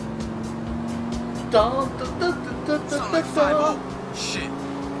 Sound like 5-0. Shit.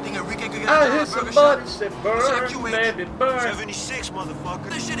 Think Enrique could get I hear somebody say burn, baby, burn. 76, motherfucker.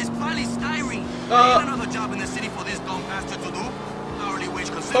 This shit is polystyrene. Ain't another job in the city for this dumb bastard to do. Hourly wage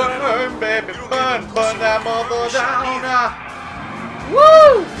considered. Burn, baby, burn that mother down.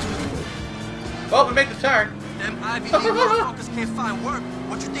 Woo! Well, we made the turn. Them Ivy League motherfuckers can't find work.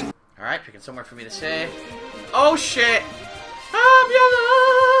 What you think? Alright, picking somewhere for me to save. Oh shit! Fabulous!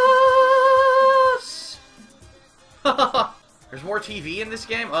 There's more TV in this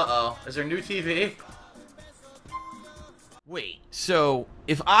game? Uh-oh. Is there new TV? Wait, so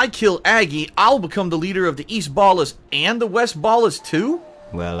if I kill Aggie, I'll become the leader of the East Ballers and the West Ballers too?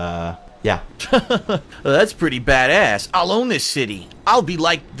 Well, yeah. That's pretty badass. I'll own this city. I'll be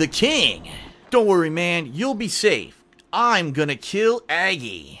like the king. Don't worry, man. You'll be safe. I'm gonna kill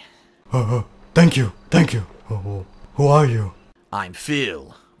Aggie. Thank you. Who are you? I'm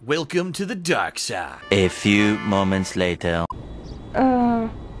Phil. Welcome to the dark side. A few moments later.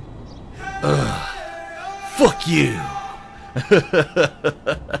 Fuck you.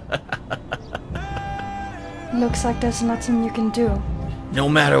 Looks like there's nothing you can do. No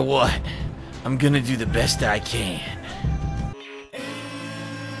matter what, I'm gonna do the best I can.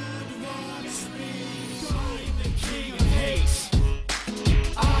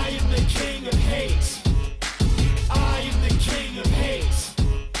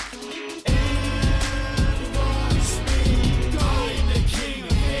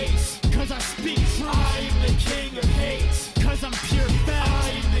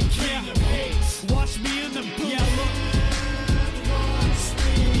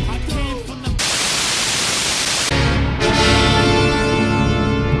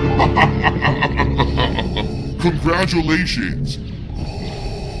 Congratulations!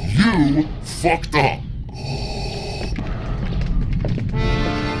 You fucked up!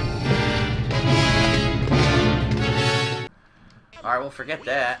 Alright, well, forget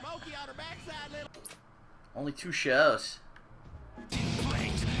that. Only 2 shows.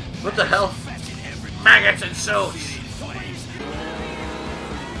 What the hell? Maggots and soaps!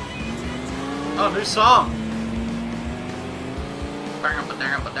 Oh, new song!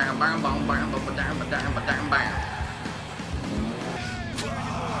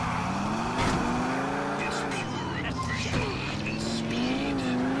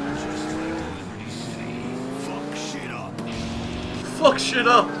 fuck shit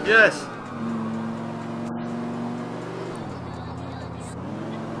up. Yes.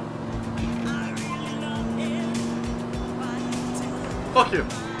 Fuck you.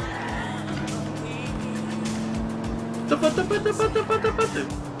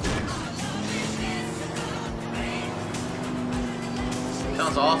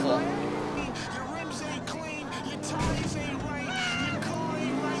 Sounds awful.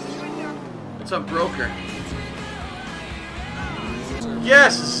 What's up, broker?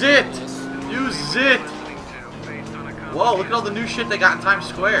 Yes, Zit! Use Zit! Whoa, look at all the new shit they got in Times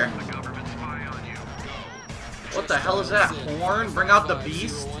Square. What the hell is that? Horn? Bring out the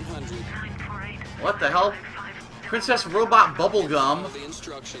beast? What the hell? Princess Robot Bubblegum.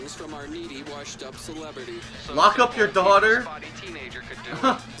 Lock up your daughter.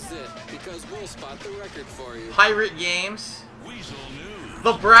 Pirate Games.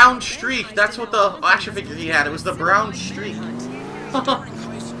 The Brown Streak. That's what the action figure he had. It was the Brown Streak.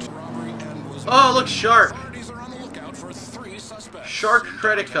 Oh, look, Shark. Shark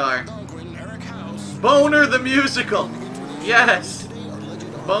credit card. Boner the musical. Yes.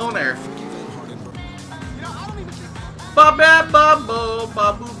 Boner.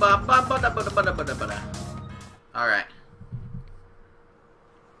 Alright.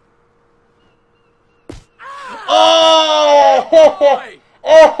 Oh!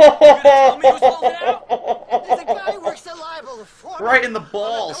 There's a guy who works at Libel, the foreman Right in the on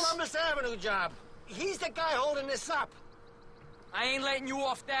balls. the Columbus Avenue job. He's the guy holding this up. I ain't letting you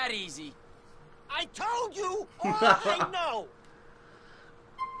off that easy. I told you all I know.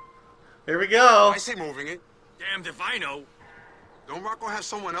 Here we go. I say moving it. Damned if I know. Don't Rocco have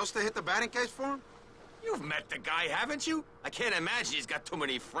someone else to hit the batting cage for him? You've met the guy, haven't you? I can't imagine he's got too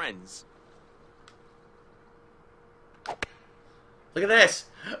many friends. Look at this.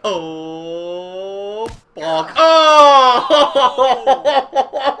 Oh, bonk. Oh!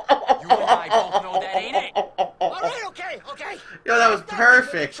 You and I both know that, ain't it? All right, okay. Yo, that was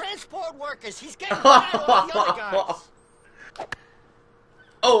perfect. Transport workers. He's getting mad at all the other guys.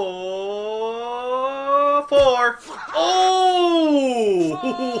 Oh, 4. Oh!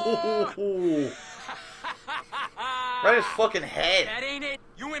 Right in his fucking head. That ain't it.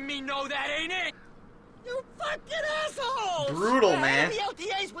 You and me know that, ain't it? You fucking assholes! Brutal, man. The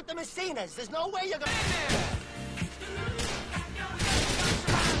LTA's with the Messinas. There's no way you're gonna.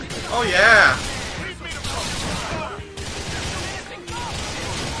 Oh yeah.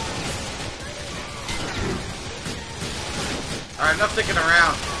 All right, enough sticking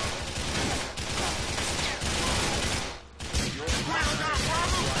around.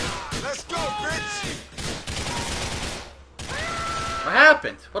 Let's go, bitch! What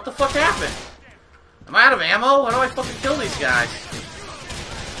happened? What the fuck happened? Am I out of ammo? How do I fucking kill these guys?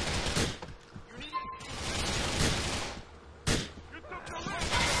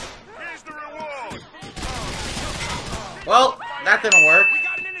 Well, that didn't work.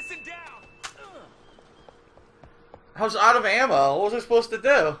 I was out of ammo. What was I supposed to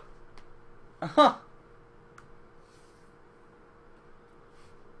do? Huh.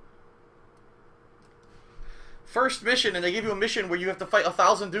 First mission, and they give you a mission where you have to fight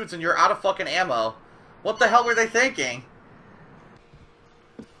 1,000 dudes and you're out of fucking ammo. What the hell were they thinking?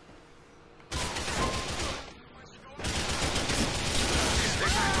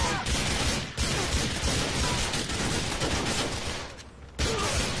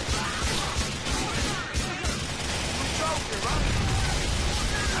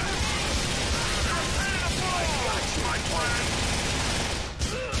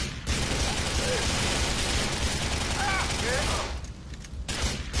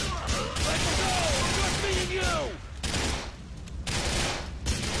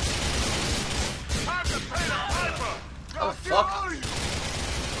 Oh, fuck.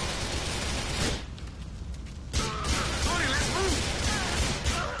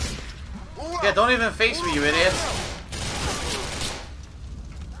 Yeah, don't even face me, you idiots.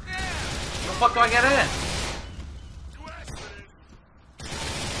 How the fuck do I get in?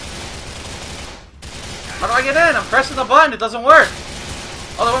 How do I get in? I'm pressing the button, it doesn't work.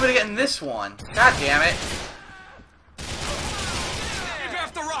 Oh, they want me to get in this one. God damn it.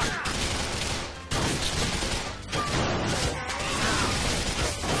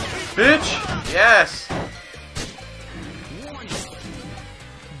 Bitch! Yes! Get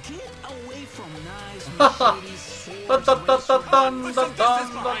away from knives, Yo,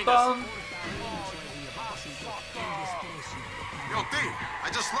 D, I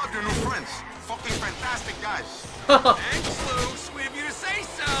just love your new friends. Fucking fantastic guys. Thanks, Lou. Sweet of you to say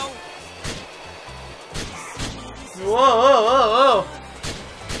so. Whoa, whoa, whoa, whoa!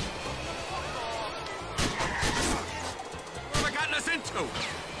 What have I gotten us into?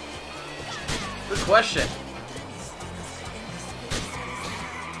 question.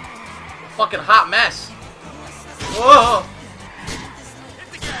 Fucking hot mess. Whoa!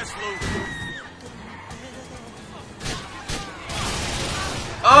 Hit the gas, Lou.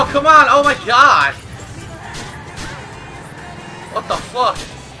 Oh, come on! Oh my god! What the fuck?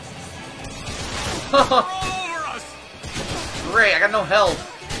 All over us. Great, I got no health.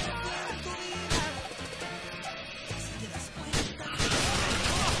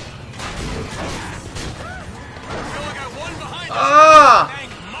 Ah!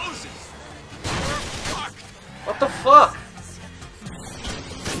 Thank Moses. What the fuck?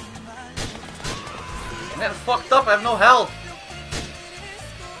 I'm getting fucked up, I have no health.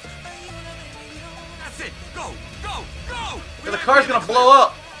 That's it. Go, go, go. The car's gonna blow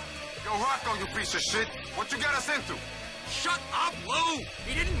up. Yo, Rocco, you piece of shit. What you got us into? Shut up, Lou.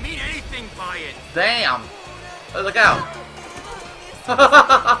 He didn't mean anything by it. Damn. Oh, look out.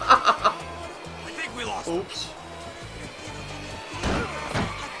 I think we lost. Oops.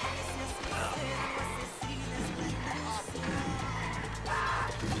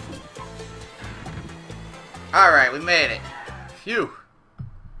 Alright, we made it. Phew.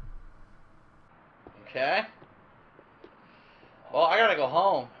 Okay. Well, I gotta go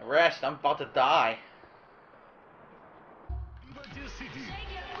home. Rest. I'm about to die.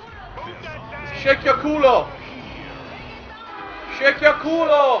 Shake your culo! Shake your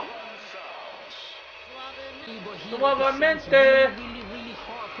culo! Suavemente!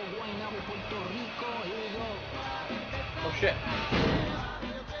 Oh shit.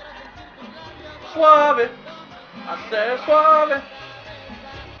 Suave! I said suave!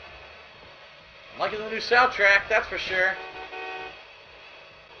 I'm liking the new soundtrack, that's for sure.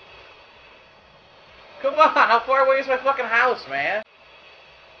 Come on, how far away is my fucking house, man?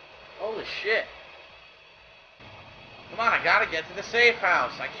 Holy shit. Come on, I gotta get to the safe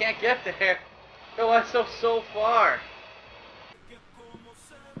house. I can't get there. Oh, I'm so far.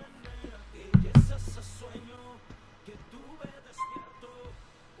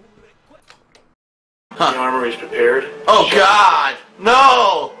 The armory's prepared. Oh god!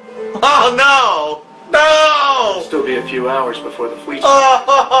 No! Oh no! No! It'll still be a few hours before the fleet's.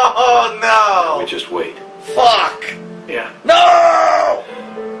 Oh no! We just wait. Fuck! Yeah. No!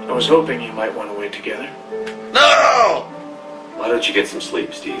 I was hoping you might want to wait together. No! Why don't you get some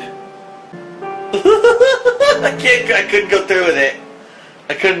sleep, Steve? I couldn't go through with it.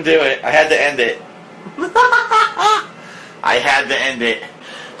 I couldn't do it. I had to end it. I had to end it.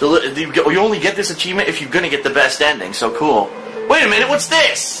 You only get this achievement if you're gonna get the best ending, so cool. Wait a minute, what's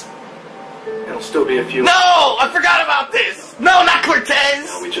this? It'll still be a few. No! I forgot about this! No, not Cortez!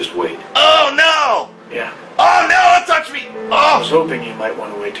 No, we just wait. Oh no! Yeah. Oh no, don't touch me! I was Oh! hoping you might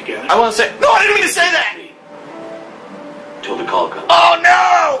want to wait together. I want to say. No, I didn't mean to say that! Till the call comes. Oh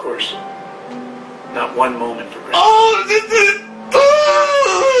no! Of course. Not one moment for granted.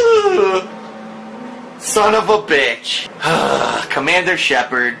 Oh! Son of a bitch. Commander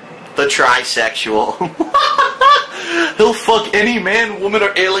Shepard, the trisexual. He'll fuck any man, woman,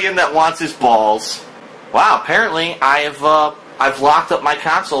 or alien that wants his balls. Wow, apparently I've locked up my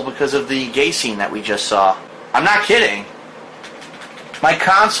console because of the gay scene that we just saw. I'm not kidding. My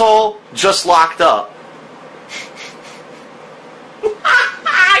console just locked up.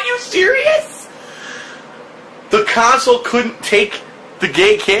 Are you serious? The console couldn't take the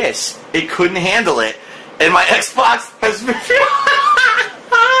gay kiss. It couldn't handle it. And my Xbox has been...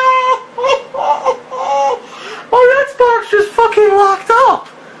 My Xbox just fucking locked up.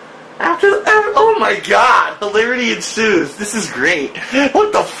 Oh my god. Hilarity ensues. This is great.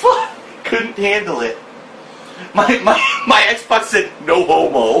 What the fuck? Couldn't handle it. My Xbox said no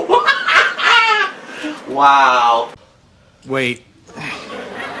homo. Wow. Wait.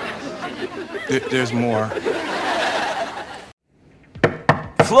 There's more.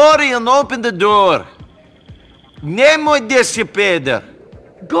 Florian, open the door. Nemoj gdje si peder.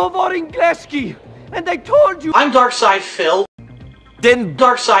 Govorim Gleski, and I told you. I'm Darkside Phil. Then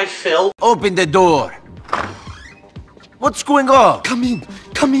Darkside Phil. open the door. What's going on? Come in,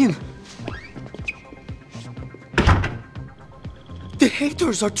 come in. The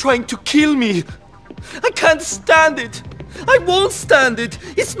haters are trying to kill me. I can't stand it. I won't stand it.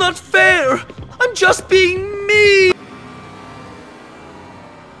 It's not fair. I'm just being me.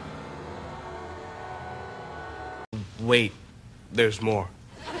 Wait, there's more.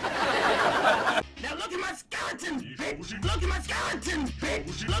 Now look at my skeletons, bitch! Look at my skeletons,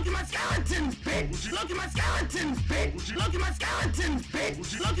 bitch! Look at my skeletons, bitch! Look at my skeletons, bitch! Look at my skeletons,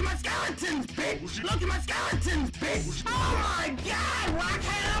 bitch! Look at my skeletons, bitch! Look at my skeletons, bitch! Oh my god! Why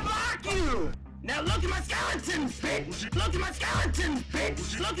can't I block you? Now look at my skeletons, bitch. Look at my skeletons,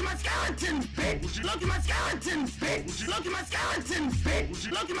 bitch. Look at my skeletons, bitch. Look at my skeletons, bitch. Look at my skeletons, bitch.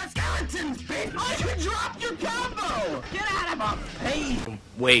 Look at my skeletons, bitch. Oh, you dropped your combo! Get out of my face!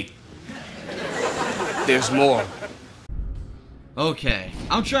 Wait. There's more. Okay,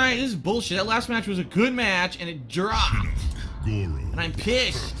 I'm trying. This is bullshit. That last match was a good match, and it dropped. And I'm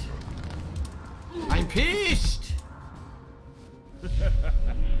pissed. I'm pissed.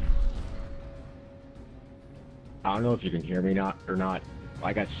 I don't know if you can hear me or not.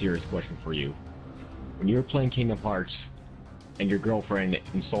 I got a serious question for you. When you were playing Kingdom Hearts and your girlfriend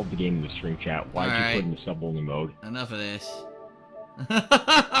installed the game in the stream chat, why did you put it in the sub-only mode? Enough of this.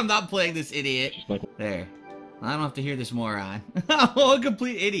 I'm not playing this idiot. There. I don't have to hear this moron. I'm a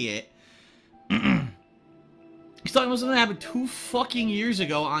complete idiot. He's talking about something that happened 2 fucking years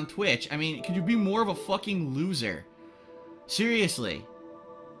ago on Twitch. I mean, could you be more of a fucking loser? Seriously.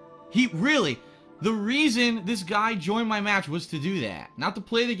 The reason this guy joined my match was to do that. Not to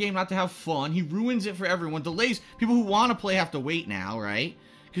play the game, not to have fun. He ruins it for everyone. Delays. People who want to play have to wait now, right?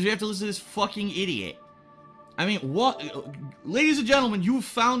 Because we have to listen to this fucking idiot. I mean, what? Ladies and gentlemen, you have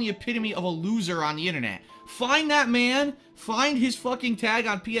found the epitome of a loser on the internet. Find that man, find his fucking tag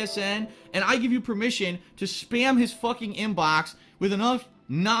on PSN, and I give you permission to spam his fucking inbox with enough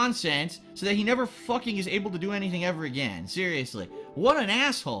nonsense so that he never fucking is able to do anything ever again. Seriously. What an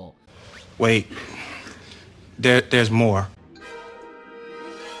asshole. Wait. There's more.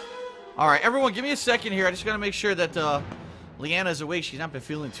 Alright, everyone, give me a second here. I just gotta make sure that, Leanna's awake. She's not been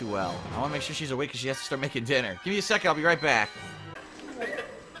feeling too well. I want to make sure she's awake because she has to start making dinner. Give me a second. I'll be right back.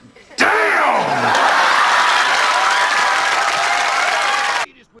 Damn!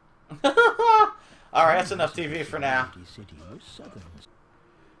 Alright, that's enough TV for now.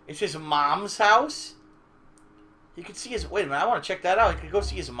 It's his mom's house? You can see his... Wait a minute, I want to check that out. You can go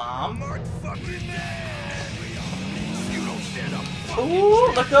see his mom.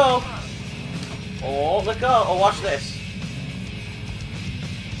 Ooh, let go. Oh, let go. Oh, watch this.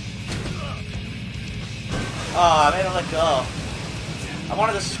 Oh, I made him let go. I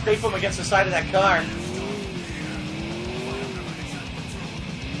wanted to scrape him against the side of that car.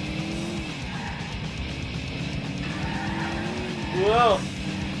 Whoa.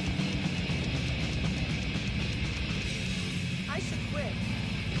 I should quit.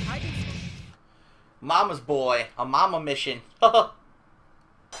 Mama's boy. A mama mission.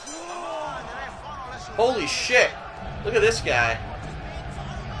 Holy shit. Look at this guy.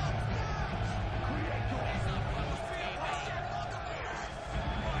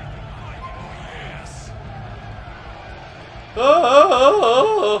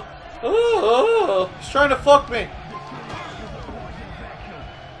 Oh, he's trying to fuck me.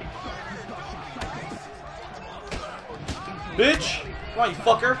 Bitch. Come on, you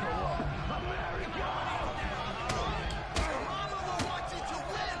fucker.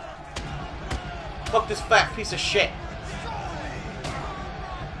 Fuck this fat piece of shit.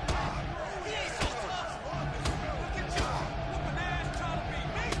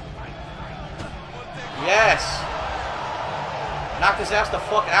 Yes. Knock his ass the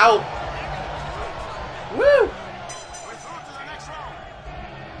fuck out. Woo!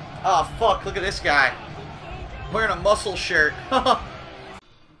 Oh fuck, look at this guy. Wearing a muscle shirt.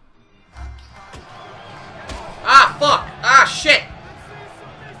 Ah fuck! Ah shit!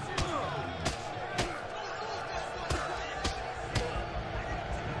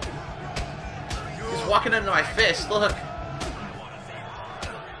 He's walking into my fist, look.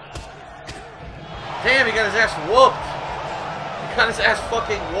 Damn, he got his ass whooped. He got his ass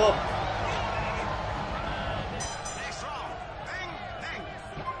fucking whooped.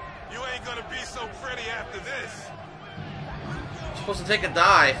 You ain't gonna be so pretty after this. I'm supposed to take a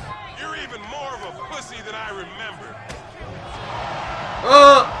dive. You're even more of a pussy than I remember.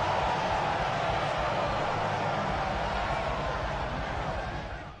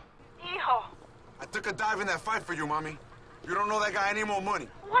 Hijo, I took a dive in that fight for you, mommy. You don't know that guy any more money.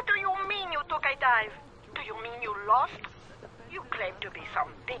 what do you mean you took a dive? Do you mean you lost? You claim to be some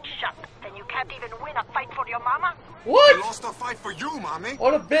big shot, and you can't even win a fight for your mama? What? I lost a fight for you, mommy.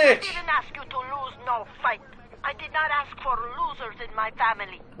 What a I bitch! didn't ask you to lose no fight. I did not ask for losers in my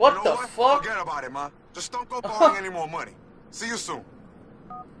family. What You know the what? fuck? Forget about it, ma. Just don't go borrowing any more money. See you soon.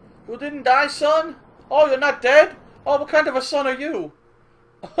 You didn't die, son? Oh, you're not dead? Oh, what kind of a son are you?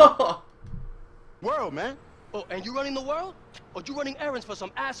 World, man. Oh, and you running the world? Or you running errands for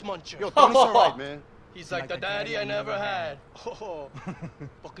some ass muncher? Yo, Tony's alright, man. He's like the daddy I never had. Oh,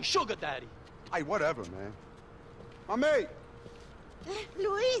 fucking sugar daddy. Hey, whatever, man. My mate.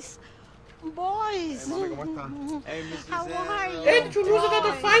 Luis, Boys. Hey, mami, ¿cómo estás? Hey, Mrs. How are you? Hey, did you lose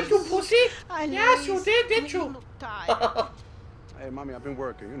another fight, you pussy? Yes, you did, didn't you? Look tired. Hey, mami, I've been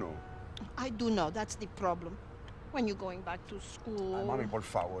working, you know. I do know, that's the problem. When you're going back to school. Ay, mami, por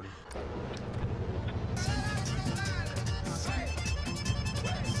favor.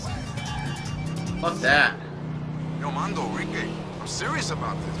 Fuck that. Yo, Mando, Enrique, I'm serious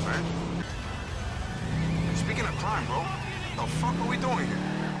about this, man. Speaking of crime, bro, what the fuck are we doing here?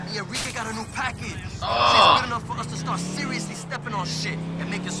 Yeah, Enrique got a new package. Oh. It's good enough for us to start seriously stepping on shit and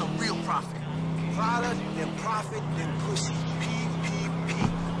making some real profit. Product, then profit, then pussy. PPP.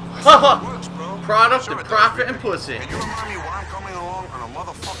 Works, bro. Product, and profit, and pussy. And you remind me why I'm coming along on a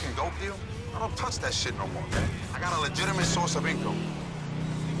motherfucking dope deal? I don't touch that shit no more, man. I got a legitimate source of income.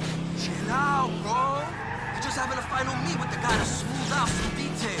 Chill out, bro. You're just having a final meet with the guy to smooth out some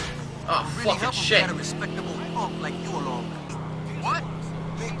details. Oh, really fucking help him shit. get a respectable punk like you along. What?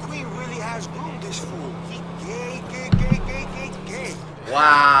 Big Queen really has groomed this fool. He gay.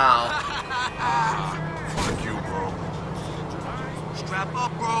 Wow. Fuck you, bro. Strap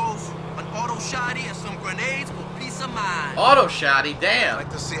up, bros. An auto shotty and some grenades for peace of mind. Auto shotty, I'd damn. like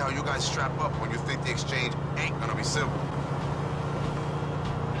to see how you guys strap up when you think the exchange ain't gonna be civil.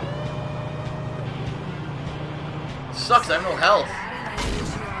 Sucks, I have no health.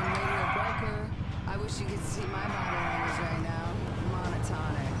 I wish you could see my body language right now.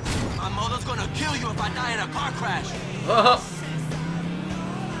 Monotonic. My mother's gonna kill you if I die in a car crash.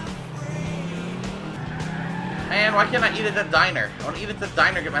 Man, why can't I eat at the diner? I want to eat at the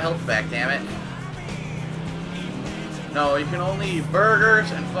diner to get my health back, damn it. No, you can only eat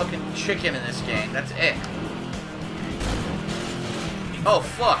burgers and fucking chicken in this game. That's it. Oh,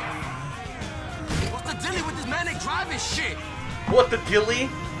 fuck. What's the dilly with this manic driving shit? What the dilly?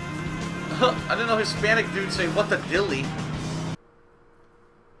 I didn't know Hispanic dudes say, what the dilly?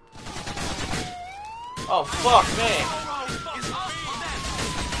 Oh, fuck me.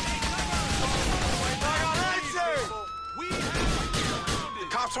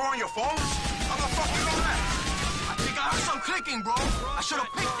 Cops are on your phone? How the fuck you know that? I think I heard some clicking, bro. I should have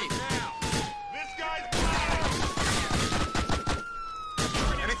picked it. This guy's...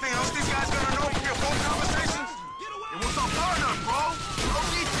 Anything else these guys gonna know from your phone conversations? It was a burner, bro. No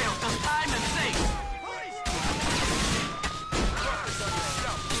details, just time and things.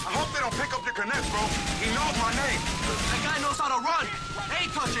 I hope they don't pick up your connect, bro. He knows my name. That guy knows how to run. They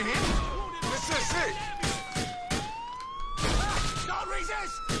ain't touching him. This is it. Don't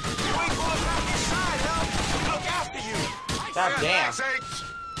resist. You ain't going back inside, hell. We look after you. God damn.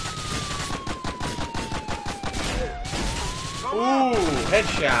 Ooh,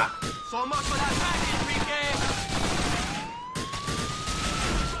 headshot. So much for that package, Enrique.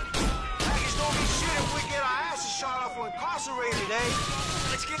 Package don't mean shit if we get our asses shot off or incarcerated, eh?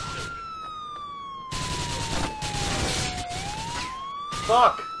 Let's get...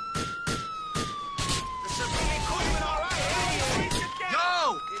 Fuck.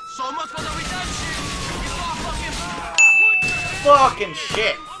 Yo! So much for the redemption. You saw Fucking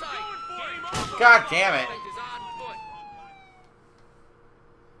shit. God damn it.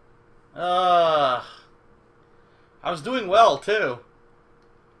 I was doing well, too.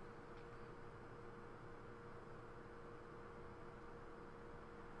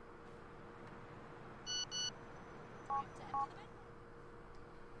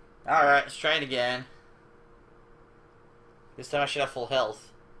 Alright, let's try it again. This time I should have full health.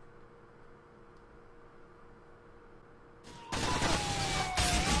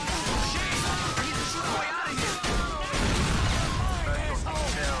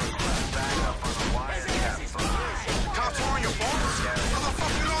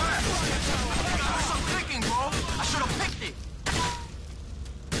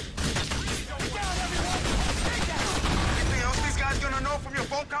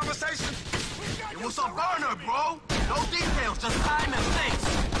 Conversation? It was a burner, bro. No details, just time and things.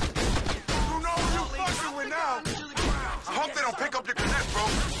 You know who you fucking with now. I hope they don't pick up your connect, bro.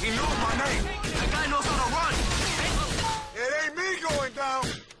 He knows my name. The guy knows how to run. It ain't me going down.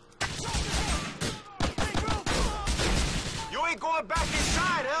 You ain't going back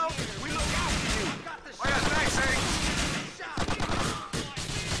inside, hell. We look after you. Oh yeah, thanks,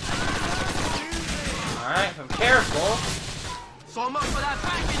 Alright, if I'm careful. So much for that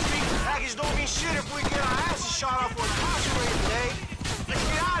package, Pete. Package don't mean shit if we get our asses shot off or incarcerated today. Let's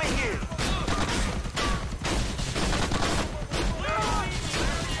get out of here.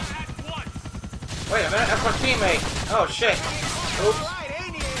 Wait a minute, that's my teammate. Oh shit. Oops.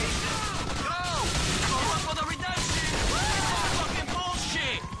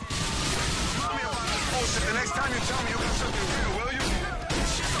 The next time you tell me you got something real, will you?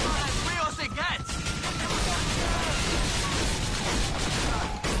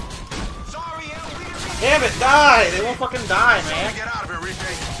 damn it, die! They won't fucking die, man. Get out of here, Ricky.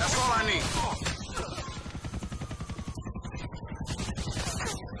 That's all I need.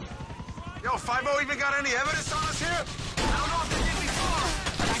 Yo, 5-0 even got any evidence on us here? I don't know if they did before,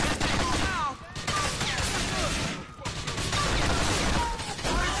 but I guess they do now.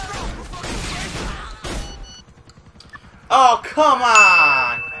 Oh, come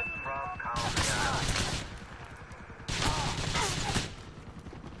on!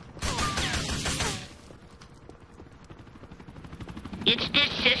 It's this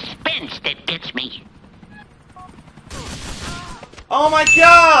suspense that gets me. Oh my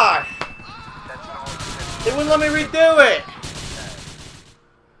god! They wouldn't let me redo it!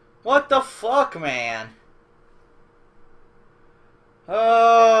 What the fuck, man?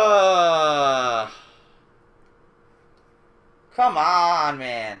 Come on,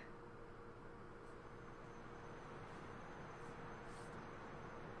 man.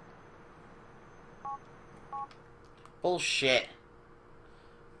 Bullshit.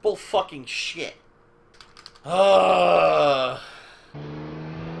 Bull fucking shit. A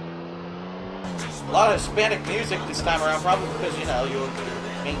lot of Hispanic music this time around, probably because, you know, your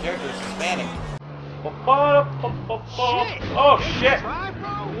main character is Hispanic. Oh shit!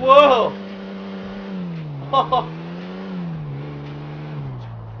 Whoa!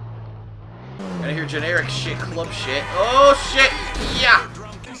 I hear generic shit, club shit. Oh shit! Yeah!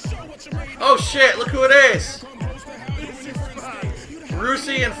 Oh shit, look who it is!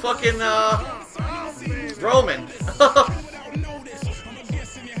 Rusi and fucking, Roman.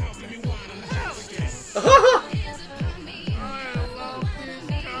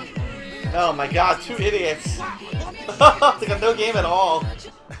 Oh my god, 2 idiots. They got no game at all.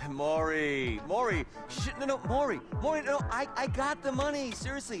 Maury, Maury, no, I got the money,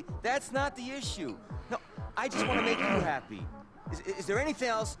 seriously, that's not the issue. No, I just want to make you happy. Is there anything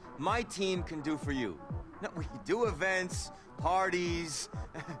else my team can do for you? No, we do events, parties,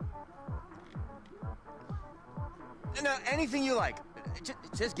 no, anything you like.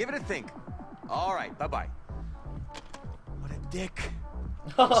 Just give it a think. All right, bye-bye. What a dick.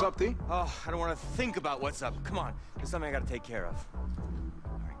 What's up, T? Oh, I don't want to think about what's up. Come on, there's something I gotta take care of.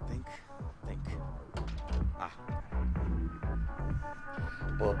 All right, think. Ah.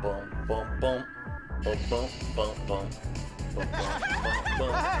 Boom, boom, boom, boom, boom, boom, boom, boom.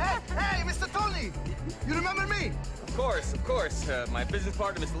 Hey, Mr. Tony! You remember me? Of course. My business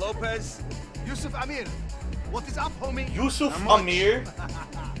partner, Mr. Lopez. Yusuf Amir. What is up, homie? Yusuf Amir?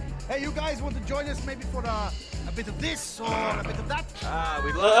 Hey, you guys want to join us maybe for a bit of this or a bit of that?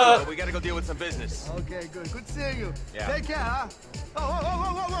 We'd love to, but we gotta go deal with some business. Okay, good seeing you. Yeah. Take care, huh?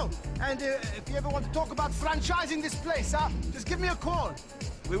 Whoa. And if you ever want to talk about franchising this place, huh? Just give me a call.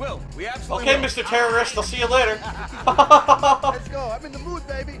 We will. We absolutely will. Okay, Mr. Terrorist, I'll see you later. Let's go. I'm in the mood,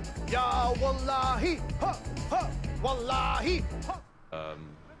 baby. Ya wallahi, wallahi.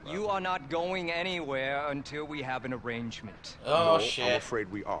 You are not going anywhere until we have an arrangement. Oh, no, shit. I'm afraid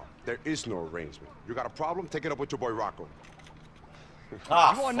we are. There is no arrangement. You got a problem? Take it up with your boy Rocco.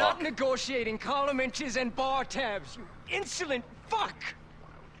 You are not negotiating column inches and bar tabs, you insolent fuck!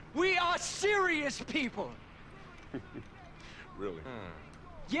 We are serious people! Really?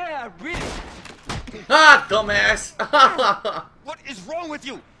 Yeah, really! Ah, dumbass! What is wrong with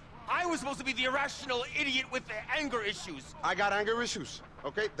you? I was supposed to be the irrational idiot with the anger issues. I got anger issues,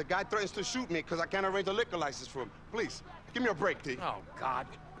 okay? The guy threatens to shoot me because I can't arrange a liquor license for him. Please, give me a break, T. Oh, God.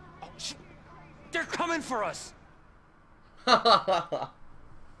 Oh, they're coming for us! I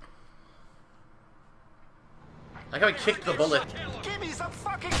gotta kick the bullet. Give me some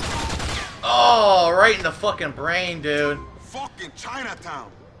fucking... Oh, right in the fucking brain, dude. Fucking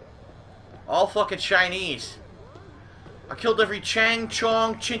Chinatown. All fucking Chinese. I killed every Chang,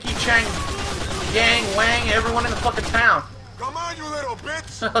 Chong, Chinky, Chang, Yang, Wang, everyone in the fucking town. Come on, you little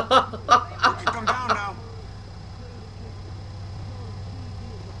bitch. You can come down now.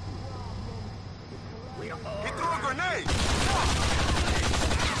 He threw a grenade.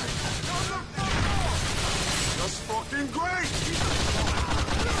 That's fucking great.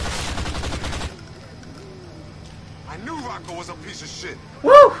 I knew Rocco was a piece of shit.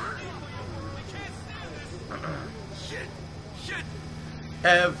 Woo! Shit.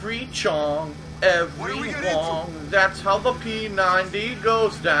 Every Chong, every Wong, that's how the P90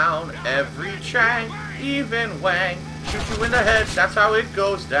 goes down. Every Chang, even Wang, shoot you in the head, that's how it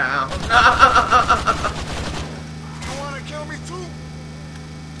goes down. You wanna kill me too?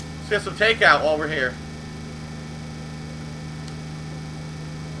 Let's get some takeout while we're here.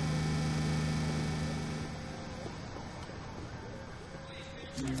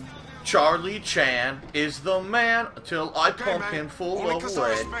 Charlie Chan is the man till I pump him full of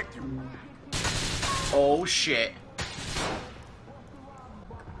lead. Oh shit.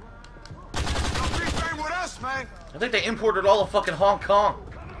 With us, man. I think they imported all of fucking Hong Kong.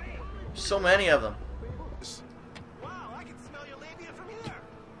 So many of them.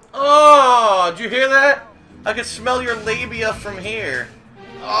 Oh, did you hear that? I can smell your labia from here.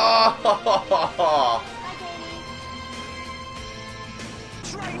 Oh.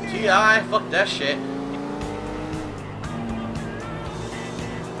 TI, fuck that shit.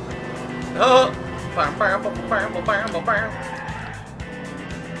 Oh.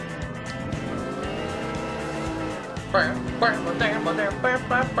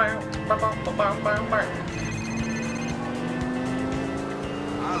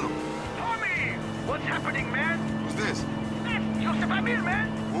 What's happening, man? Who's this? Yusuf Amir,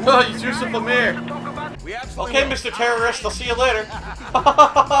 man. Oh, it's Yusuf Amir. Okay, Mr. Terrorist, I'll see you later.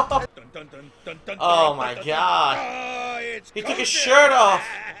 Oh my god. He took his shirt off.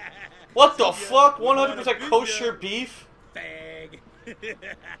 What the fuck? 100% kosher beef?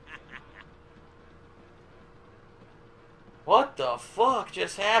 What the fuck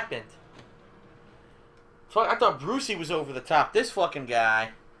just happened? Fuck, I thought Brucey was over the top. This fucking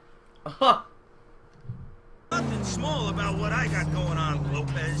guy. Nothing small about what I got going on,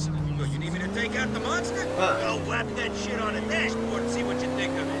 Lopez. You need me to take out the monster? I'll whap that shit on a dashboard and see what you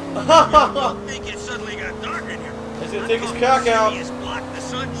think of it. Don't think it suddenly got dark in here. He's gonna take his cock out. Block the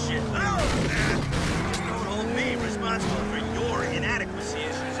sun shit. Oh, don't hold me responsible for your inadequacy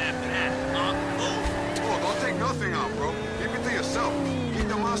issues after that, huh? Oh, don't take nothing out, bro. Keep it to yourself. Keep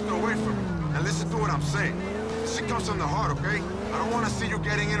the monster away from me. And listen to what I'm saying. This shit comes from the heart, okay? I don't want to see you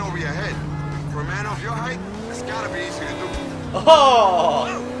getting in over your head. For a man of your height, it's gotta be easy to do.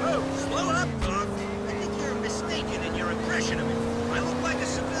 Oh! Whoa, slow up, dog. I think you're mistaken in your impression of me. I look like a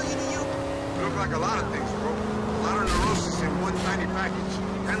civilian to you? You look like a lot of things, bro. A lot of neurosis in one tiny package.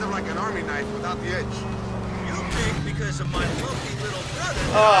 Kind of like an army knife without the edge. You think because of my wealthy little brother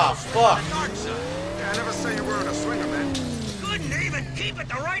Oh, fuck. the dark side. Yeah, I never said you weren't a swinger, man. Couldn't even keep it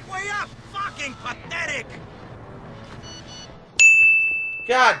the right way up. Fucking pathetic.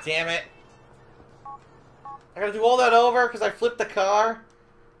 God damn it. I gotta do all that over because I flipped the car?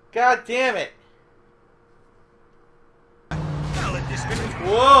 God damn it.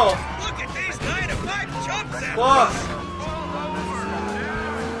 Whoa. Look at these 9 to 5 jumps at Fuck.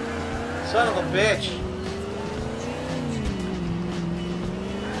 Son of a bitch.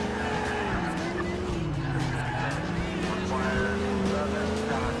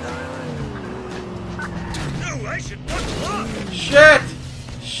 No, I should buckle up. Shit!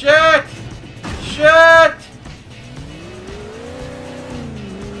 Shit! Shit!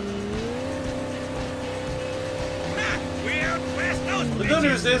 The good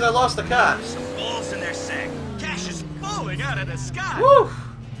news is I lost the cops. Some balls in their sack. Cash is falling out of the sky. Woo!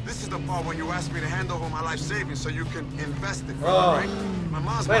 This is the part when you ask me to hand over my life savings so you can invest it. Oh. Right? My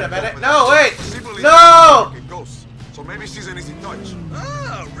mom's Wait a my minute. girlfriend. No, wait! She believes No! in ghosts. So maybe she's an easy touch.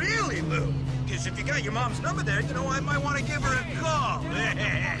 Oh, really, Lou? Because if you got your mom's number there, you know, I might want to give her a call.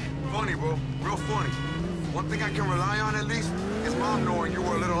 Funny, bro. Real funny. One thing I can rely on at least is mom knowing you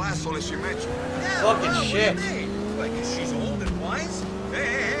were a little asshole as she met you. Yeah, Fucking well, shit. What do you mean? Like, 'cause she's old and wise?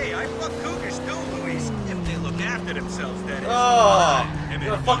 Hey, I fuck cougars too, Louise. If they look after themselves, that is. Oh, And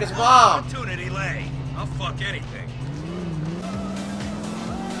you're if gonna fuck his mom. Opportunity lay. I'll fuck anything.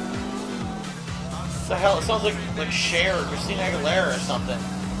 What the hell? It sounds like Cher or Christina Aguilera or something.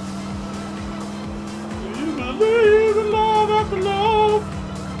 You believe in love after love.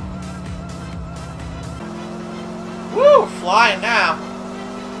 Woo! Flying now.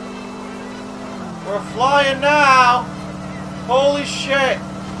 We're flying now. Holy shit.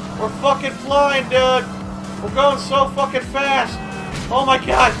 We're fucking flying, dude. We're going so fucking fast. Oh my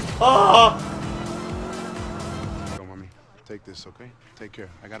god. Oh. Go, mommy. Take this, okay? Take care.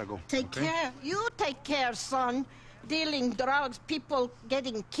 I gotta go. Take care. You take care, son. Dealing drugs, people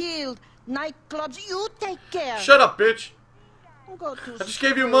getting killed, nightclubs. You take care. Shut up, bitch. Go to I just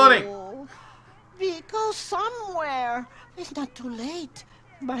gave you money. We go somewhere. It's not too late,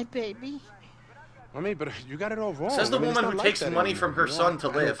 my baby. Mommy, but you got it all wrong. Says the I mean, it's woman not who like takes that money anymore, from her you know? son to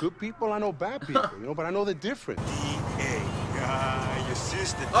I know live. good people, I know bad people, you know, but I know the difference. Hey, your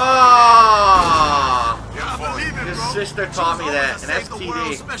sister. Ah! Yeah, I believe it, His bro. sister She taught was me always that, a an save the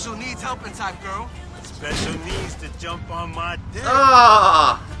world STD. special needs helping type girl. Special needs to jump on my dick.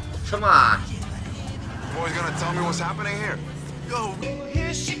 Ah! Come on. Boy's gonna tell me what's happening here. Go.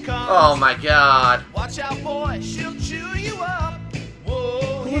 Here she comes. Oh my god. Watch out, boy. She'll chew you up.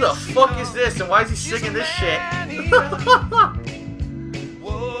 Whoa. Who the fuck is this and why is he singing this shit?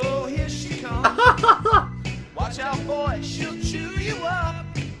 Whoa, here she comes. Watch out, boy. She'll chew you up.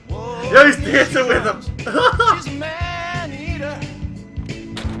 Whoa. Yo, he's dancing with him. She's a man-eater.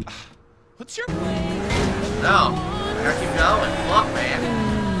 What's your... No. I gotta keep going. Fuck, man.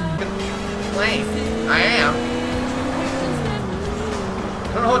 Lame. I am.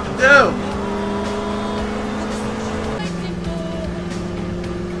 I don't know what to do.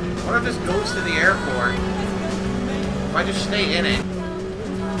 What if this goes to the airport? If I just stay in it?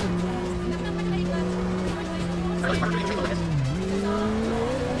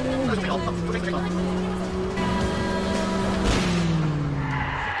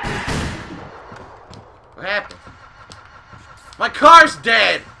 What happened? My car's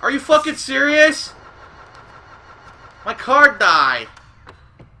dead! Are you fucking serious? My car died.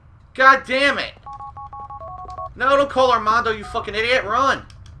 God damn it. No, don't call Armando, you fucking idiot. Run.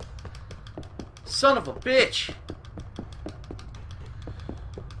 Son of a bitch.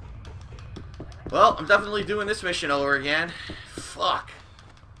 Well, I'm definitely doing this mission over again. Fuck.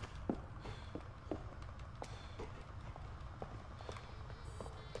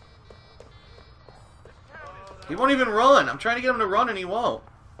 He won't even run. I'm trying to get him to run and he won't.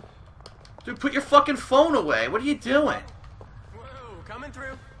 Dude, put your fucking phone away. What are you doing? Whoa, coming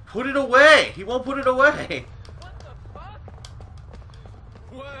through. Put it away. He won't put it away. What the fuck?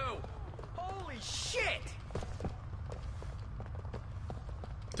 Whoa. Holy shit.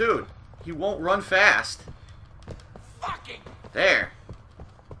 Dude, he won't run fast. Fucking. There.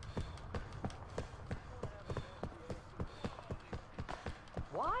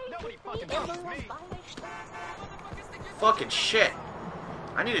 Why? Nobody fucking believes me. Fucking shit.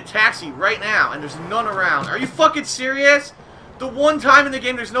 I need a taxi right now, and there's none around. Are you fucking serious? The one time in the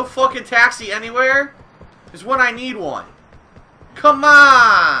game there's no fucking taxi anywhere is when I need one. Come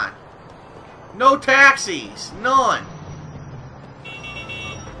on! No taxis. None.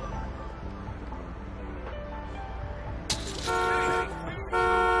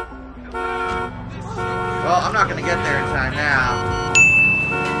 Well, I'm not gonna get there in time now.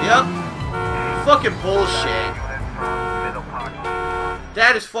 Yep. Fucking bullshit.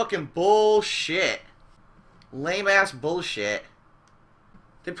 That is fucking bullshit. Lame ass bullshit.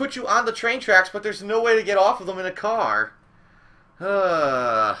 They put you on the train tracks, but there's no way to get off of them in a car.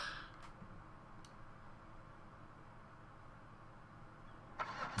 Oh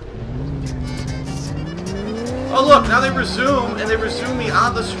look, now they resume, and they resume me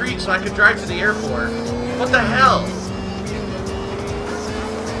on the street so I can drive to the airport. What the hell?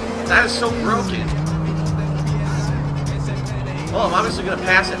 That is so broken. Oh, I'm obviously gonna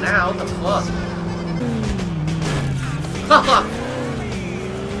pass it now. What the fuck?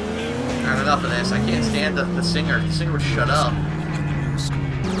 Alright, enough of this. I can't stand the singer. The singer would shut up.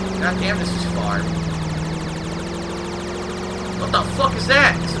 God damn, this is far. What the fuck is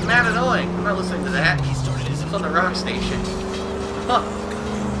that? This is mad annoying. I'm not listening to that. It's on the rock station. Huh.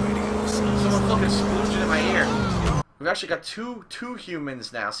 Someone fucking spooned it in my ear. We've actually got two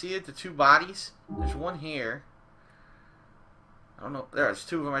humans now. See it? The two bodies? There's one here. I don't know. There's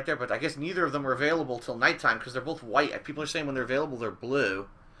two of them right there, but I guess neither of them are available till nighttime because they're both white. People are saying when they're available, they're blue.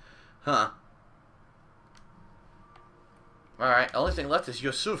 Huh. Alright, only thing left is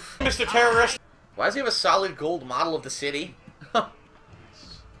Yusuf. Mr. Terrorist! Why does he have a solid gold model of the city?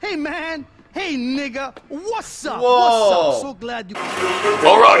 Hey, man! Hey, nigga! What's up? Whoa. What's up? So glad you...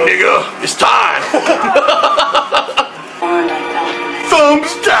 Alright, nigga, it's time!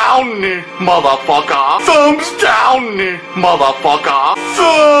 Thumbs down, motherfucker. Thumbs down, motherfucker.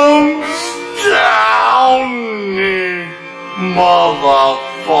 Thumbs down, motherfucker.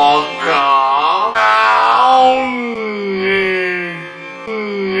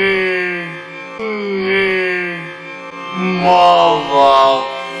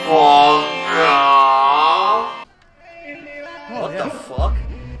 What the fuck?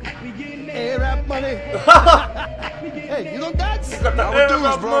 Hey, rap money! Hey, you don't dance? You got the air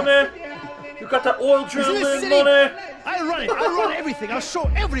money. You got the oil drilling money. I run it. I run everything. I'll show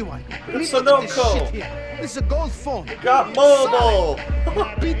everyone. It's Look a at this no-co. shit here. This is a gold phone. You got mobile.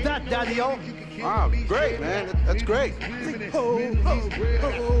 Beat that, daddy-o. Wow, great, man. That's great. What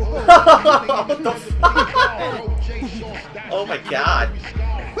the fuck? Oh my god.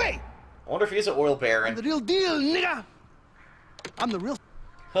 Wait. I wonder if he's an oil I'm baron. the real deal, nigga. I'm the real...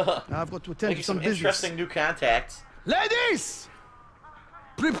 Now I've got to attend Making to some some business. interesting new contacts. Ladies!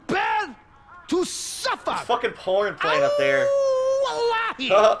 Prepare to suffer! There's fucking porn playing up there.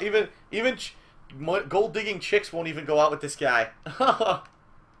 Even gold digging chicks won't even go out with this guy.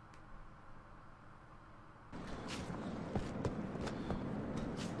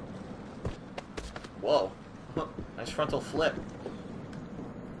 Whoa. Nice frontal flip.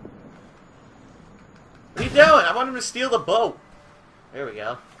 What are you doing? I want him to steal the boat. There we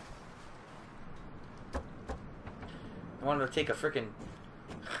go. I wanted to take a freaking...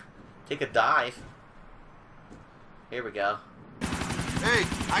 take a dive. Here we go. Hey,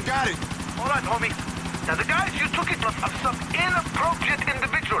 I got it. All right, homie. Now, the guys you took it from some inappropriate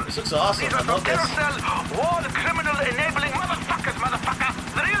individuals. This looks awesome. These are I love this. carousel, war criminal-enabling motherfuckers, motherfucker.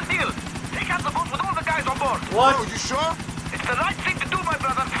 The real deal. Take out the boat with all the guys on board. What? Oh, you sure? It's the right thing to do, my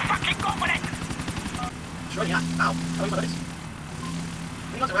brother. Fucking go with it. Sure, yeah. Ow. How many bullets?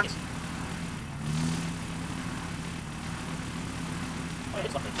 How many rockets? Oh, yeah,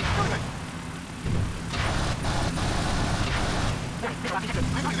 it's something.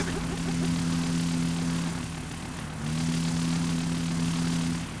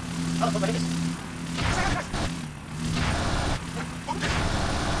 Oh, look, what is this?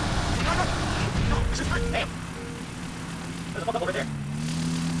 Damn. There's a fuck up over there.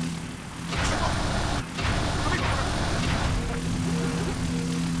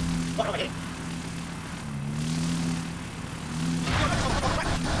 Fuck, am I hitting?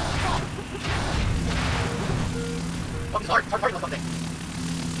 Fuck, it's hard. It's hard, fucking thing.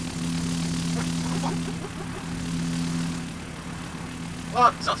 Oh,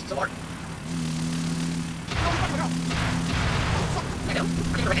 it sucks. So hard. I know. I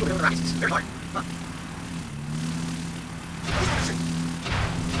can't remember the rockets. It's very hard. Huh.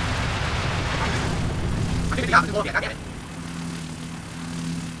 I think it's God damn it.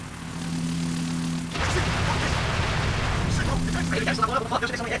 I think that's not what the fuck.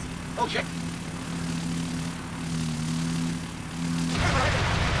 There's something else. Oh shit.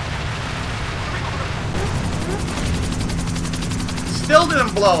 Still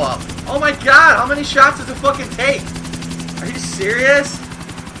didn't blow up. Oh my god, how many shots does it fucking take? Are you serious?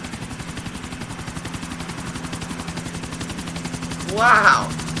 Wow.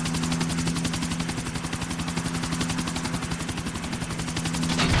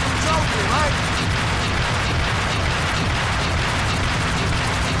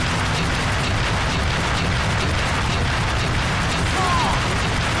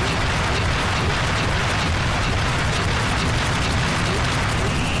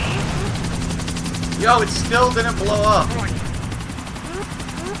 Yo, it still didn't blow up.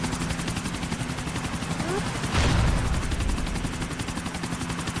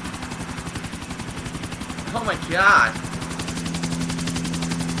 Oh my god.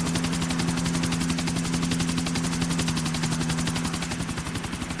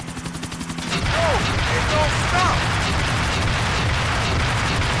 Oh, it don't stop.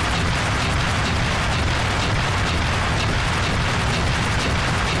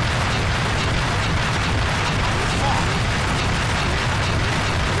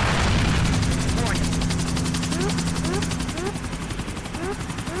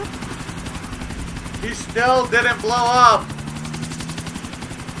 He still didn't blow up.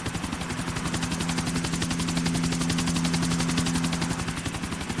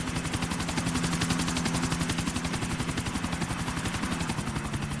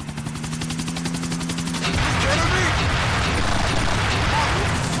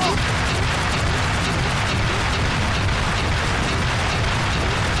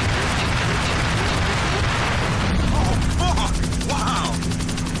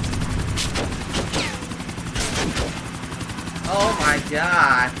 Oh my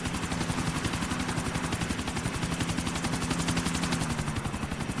god.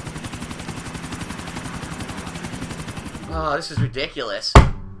 Oh, this is ridiculous.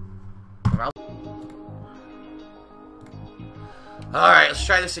 Alright, let's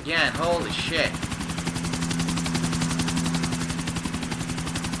try this again. Holy shit.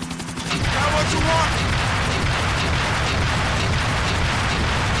 Got what you want.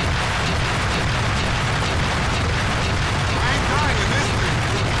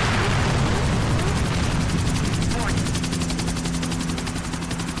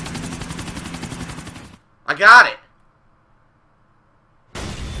 I got it.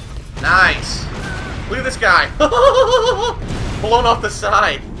 Nice. Look at this guy. Blown off the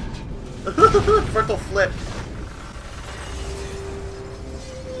side. Frontal flip.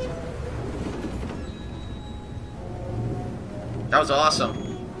 That was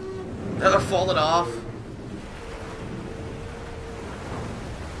awesome. Another falling off.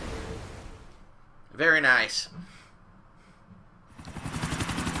 Very nice.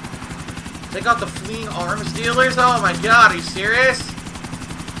 Take out the fleeing arms dealers? Oh my god, are you serious?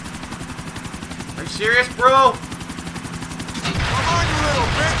 Are you serious, bro? Come on, you little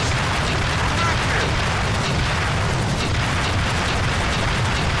bitch!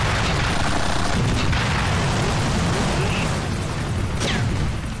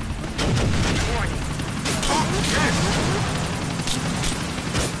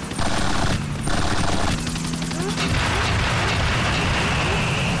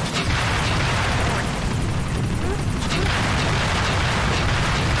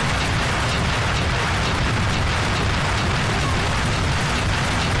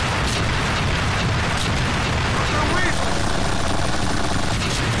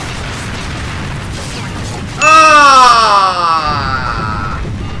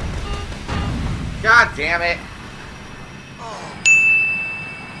 God damn it.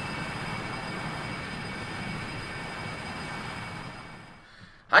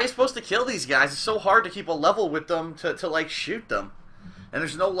 How are you supposed to kill these guys? It's so hard to keep a level with them to like, shoot them. And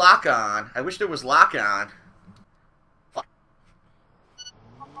there's no lock-on. I wish there was lock-on. Fuck.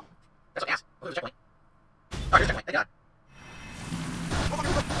 That's okay. Oh, there's a checkpoint. Oh, here's a checkpoint. Thank God.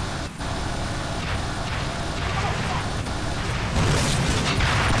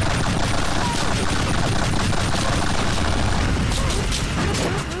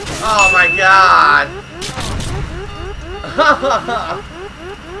 Oh my God!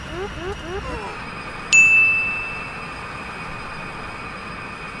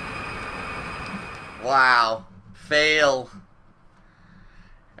 Wow. Fail.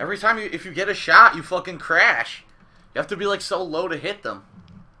 Every time if you get a shot, you fucking crash. You have to be like so low to hit them.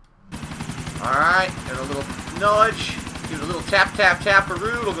 Alright, get a little nudge. Give it a little tap, tap,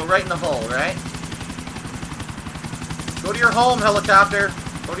 tap-a-roo. It'll go right in the hole, right? Go to your home, helicopter.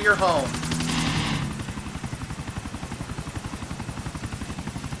 Go to your home.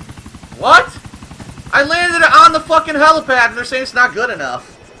 What? I landed it on the fucking helipad and they're saying it's not good enough.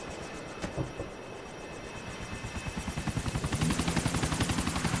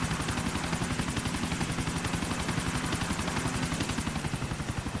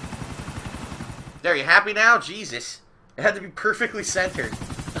 There, you happy now? Jesus. It had to be perfectly centered.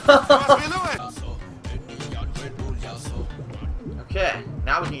 Okay,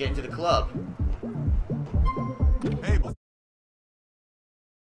 now we can get into the club. Hey,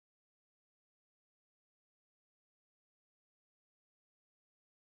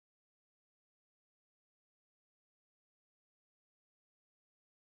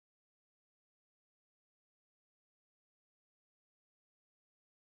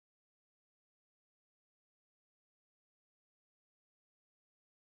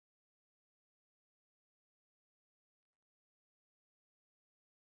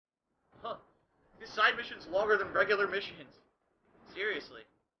 huh. This side mission's longer than regular missions. Seriously.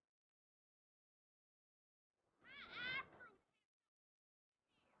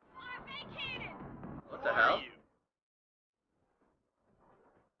 What the hell?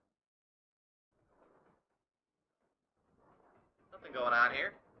 Nothing going on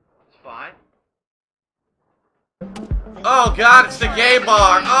here. It's fine. Oh God, it's the gay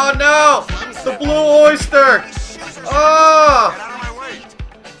bar. Oh no! The Blue Oyster! Oh!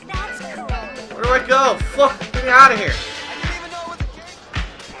 Where do I go? Fuck, get me out of here.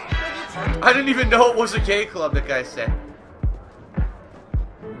 I didn't even know it was a gay club, the guy said.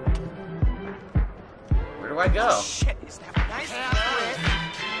 Where do I go?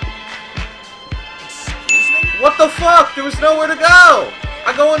 What the fuck? There was nowhere to go!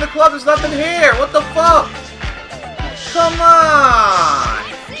 I go in the club, there's nothing here! What the fuck? Come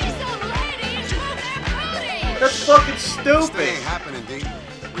on! That's fucking stupid! This ain't happening, D.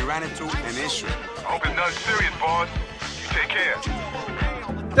 We ran into an issue. Hope it's nothing serious, boss. You take care.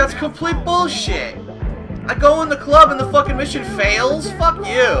 That's complete bullshit! I go in the club and the fucking mission fails? Fuck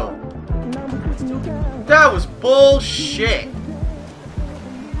you! That was bullshit!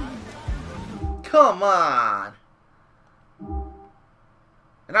 Come on!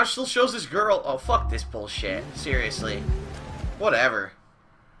 And now it still shows this girl. Oh, fuck this bullshit. Seriously. Whatever.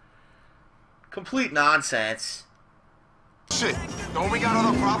 Complete nonsense. Shit, don't we got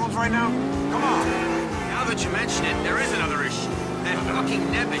other problems right now? Come on. Now that you mention it, there is another issue. That fucking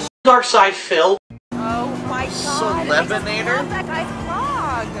Nebish. Dark Side Phil. Oh my God. Celebinator? That guy's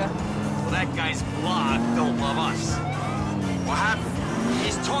blog. Well, that guy's blog don't love us. What happened?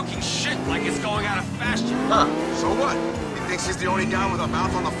 He's talking shit like it's going out of fashion. Huh. So what? He thinks he's the only guy with a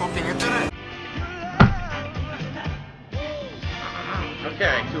mouth on the fucking internet?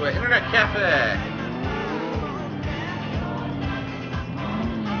 Okay, to an internet cafe.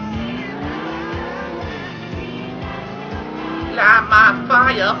 Light my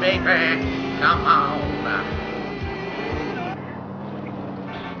fire, baby. Come on.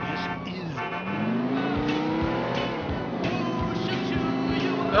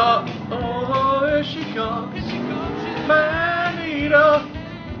 Oh, here she comes. Manita.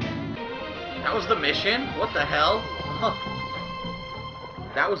 That was the mission? What the hell? Huh.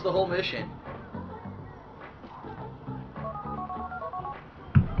 That was the whole mission.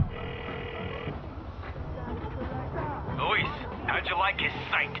 Luis, how'd you like his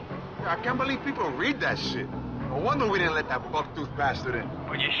sight? I can't believe people read that shit. No wonder we didn't let that buck-toothed bastard in.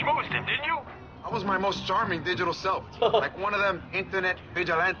 Well, you schmoozed him, didn't you? I was my most charming digital self. Like one of them internet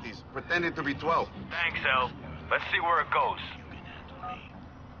vigilantes, pretending to be 12. Thanks, El. Let's see where it goes.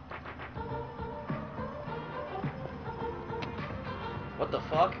 What the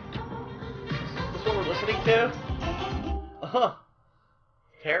fuck? This is what we're listening to?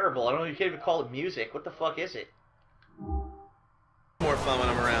 Terrible. I don't know if you can't even call it music. What the fuck is it? More fun when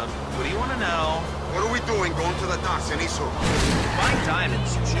I'm around. What do you want to know? What are we doing going to the docks in Iso? Buying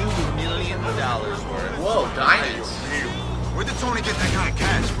diamonds, $2 million worth. Whoa, diamonds. Where did Tony get that kind of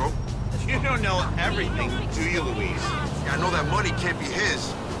cash, bro? You don't know everything, do you, Luis? Yeah, I know that money can't be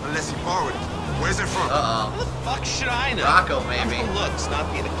his unless he borrowed it. Where's it from? Uh-oh. How the fuck should I know? Rocco, maybe. I'm the looks, not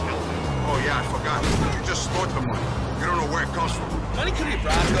the accountant. Oh, yeah, I forgot. You just stole the money. You don't know where it comes from. Money could be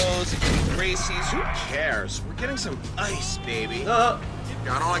Broncos, it could be Gracie's, who cares? We're getting some ice, baby. Yeah,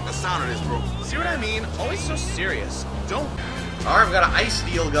 I don't like the sound of this, bro. See what I mean? Always so serious. Don't. Alright, we got an ice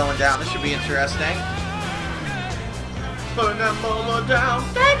deal going down. This should be interesting. Putting that momo down.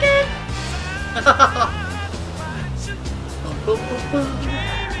 Take it!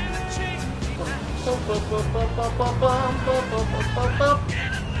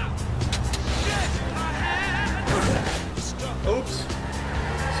 Oops.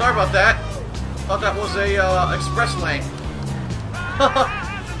 Sorry about that. Thought that was a express lane.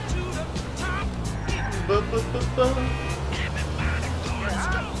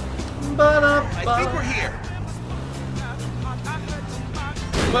 I think we're here.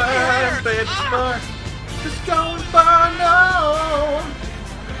 Just going far now.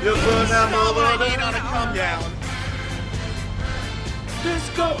 You put that mother need on a come down.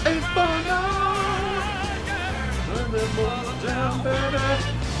 Disco Inferno. Run that mother down, baby.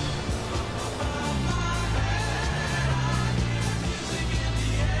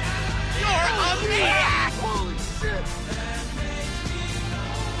 You're a maniac! Holy shit.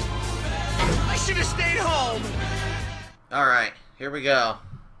 I should have stayed home. Alright, here we go.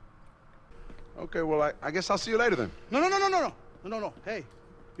 Okay, well, I guess I'll see you later then. No. Hey,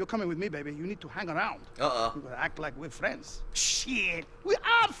 you're coming with me, baby. You need to hang around. Uh-oh. You gotta act like we're friends. Shit, we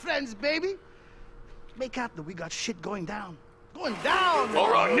are friends, baby. Make out that we got shit going down. Going down! All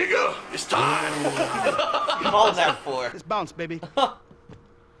right, nigga, it's time. Call that for? It's bounce, baby.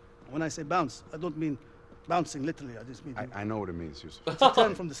 When I say bounce, I don't mean bouncing literally. I just mean... I know what it means, Yusuf. It's a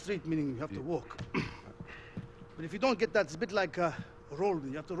turn from the street, meaning you have to walk. But if you don't get that, it's a bit like roll me.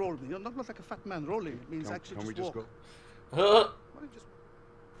 You have to roll me. You're not like a fat man rolling. It means actually Can we just just walk. go?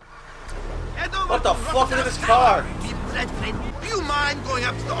 What the fuck? Look at this car. Do you mind going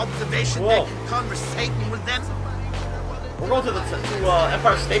up to the observation deck and conversating with them? We're going to the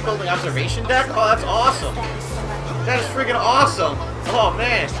Empire State Building observation deck? Oh, that's awesome. That is freaking awesome. Oh,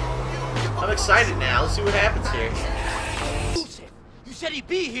 man. I'm excited now. Let's see what happens here. You said he'd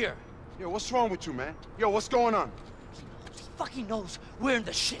be here. Yo, what's wrong with you, man? Yo, what's going on? He fucking knows we're in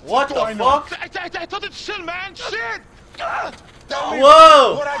the shit. What the fuck? I thought it's chill, man. Shit! Tell me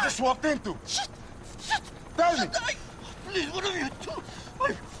Whoa! what I just walked into. Tell me. Please, what have you done?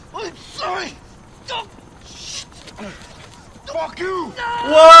 I'm sorry. Don't. Fuck you!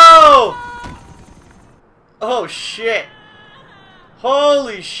 Whoa! Oh, shit.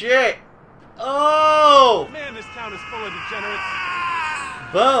 Holy shit. Oh! Man, this town is full of degenerates.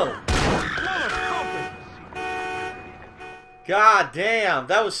 Boom. God damn,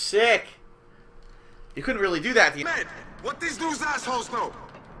 that was sick. You couldn't really do that. Man, what these news assholes know?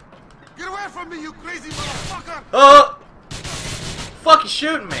 Get away from me, you crazy motherfucker! Oh! Fucking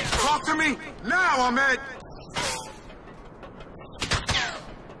shooting me. Talk to me now, Ahmed!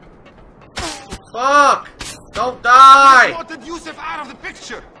 Fuck! Don't die! I wanted Yusuf out of the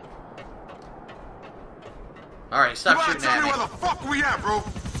picture! Alright, stop shooting tell at me me. where the fuck we at, bro?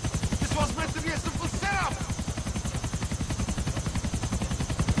 This was meant to be a simple setup!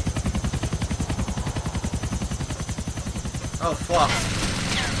 Oh, fuck.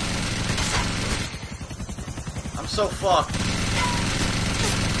 I'm so fucked.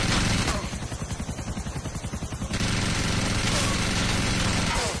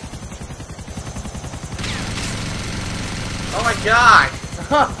 Oh my god!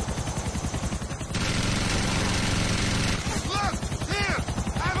 Look! Here!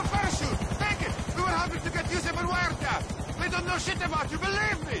 I have a parachute! Take it! We were helping to get Yusuf and wiretap! They don't know shit about you,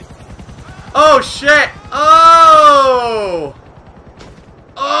 believe me! Oh shit! Oh!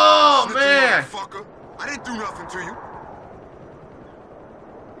 Oh man! Motherfucker! I didn't do nothing to you!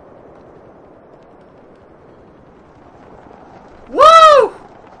 Woo!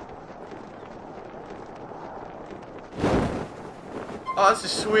 Oh, this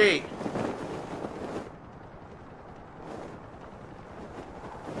is sweet.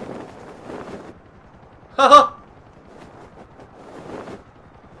 Haha!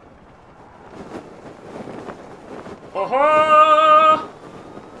 Haha!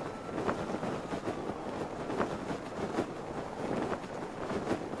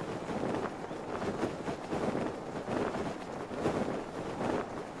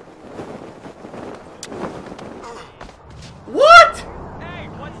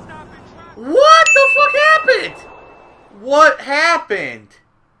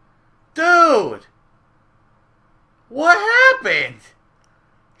 Dude! What happened?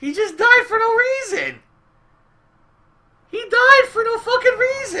 He just died for no reason. He died for no fucking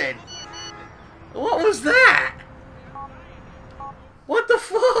reason. What was that? What the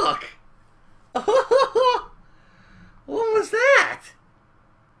fuck? What was that?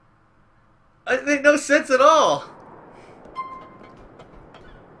 It made no sense at all.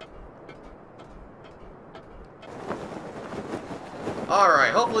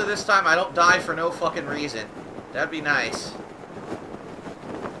 Alright, hopefully this time I don't die for no fucking reason. That'd be nice.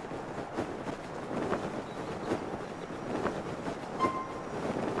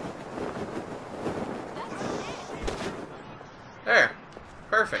 There.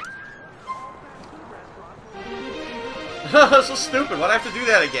 Perfect. That's so stupid. Why'd I have to do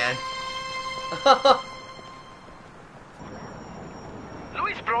that again?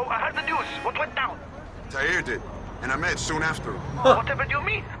 Luis, bro, I heard the news. What went down? Tahir did, and Ahmed soon after. Whatever do you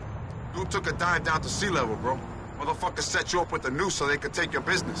mean? You took a dive down to sea level, bro. Motherfuckers set you up with the noose so they could take your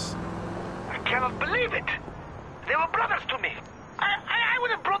business. I cannot believe it. They were brothers to me. I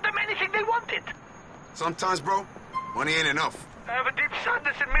would have brought them anything they wanted. Sometimes, bro, money ain't enough. I have a deep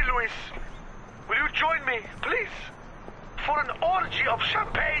sadness in me, Luis. Will you join me, please? For an orgy of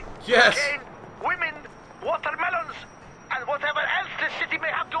champagne, yes, cocaine, women, watermelons, and whatever else this city may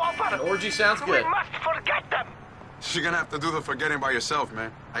have to offer. An orgy sounds good. We must forget them. You're gonna have to do the forgetting by yourself,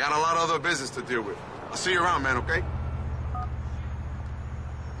 man. I got a lot of other business to deal with. I'll see you around, man, okay?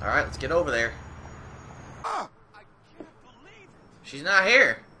 Alright, let's get over there. She's not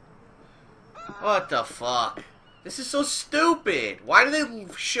here. What the fuck? This is so stupid. Why do they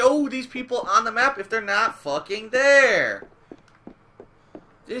show these people on the map if they're not fucking there?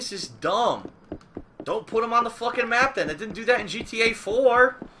 This is dumb. Don't put them on the fucking map then. It didn't do that in GTA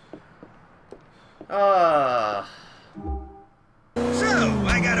 4. So,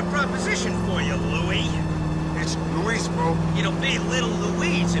 I got a proposition for you, Louis. It's Luis, bro. It'll be little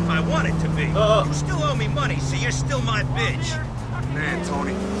Louise if I want it to be. You still owe me money, so you're still my bitch. Man,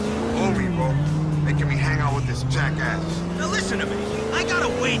 Tony, you owe me, bro. Making me hang out with this jackass. Now listen to me. I got a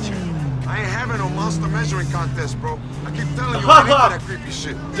wager. I ain't having no monster measuring contest, bro. I keep telling you I ain't into that creepy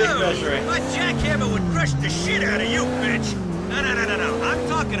shit. Dick measuring. My jackhammer would crush the shit out of you, bitch. No. I'm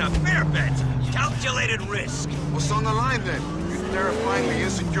talking a fair bet. Calculated risk. What's on the line then? You terrifyingly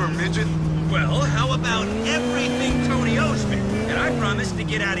insecure midget? Well, how about everything Tony owes me? And I promise to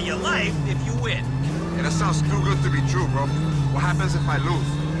get out of your life if you win. Yeah, that sounds too good to be true, bro. What happens if I lose?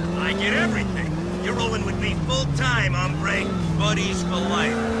 I get everything. You're rolling with me full-time, hombre. Buddies for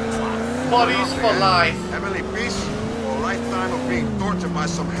life. Buddies for life. Heavenly peace or a lifetime of being tortured by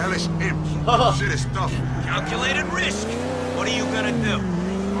some hellish imp. Shit is tough. Calculated risk. What are you gonna do?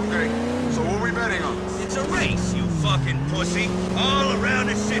 Okay, so what are we betting on? It's a race, you fucking pussy. All around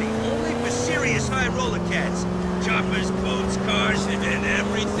the city. Only for serious high roller cats. Choppers, boats, cars, and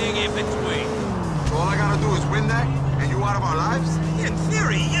everything in between. So all I gotta do is win that? And you out of our lives? In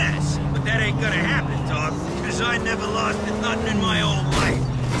theory, yes. But that ain't gonna happen, dog. Because I never lost at nothing in my old life.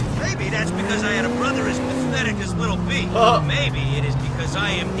 Maybe that's because I had a brother as pathetic as Little B. Maybe it is because I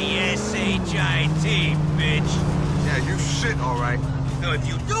am the SHIT, bitch. Yeah, you shit, alright. Now, if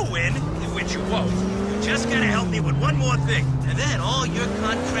you do win, which you won't, you just gotta help me with one more thing. And then all your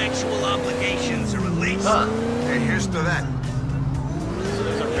contractual obligations are released. Hey, here's to that. So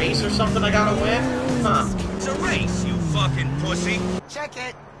there's a race or something I gotta win? It's a race, you fucking pussy. Check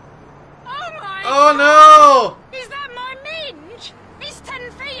it. Oh my Oh no! Is that my minge? He's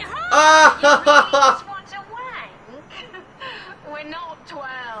 10 feet high! Ah! You just want to wank? We're not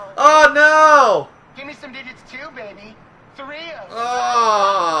 12. Oh no! Give me some digits too, baby. 3 of them.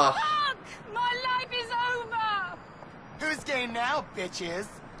 Oh! Fuck! My life is over! Who's game now, bitches?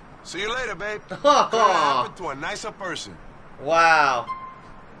 See you later, babe. Could happen to a nicer person. Wow.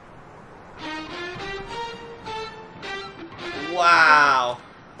 Wow.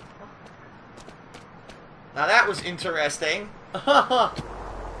 Now that was interesting.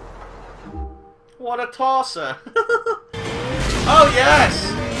 What a tosser. Oh,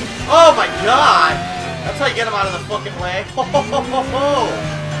 yes! Oh, my God! That's how you get him out of the fucking way.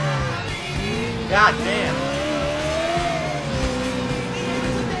 God damn.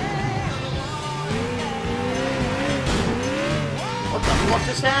 What the fuck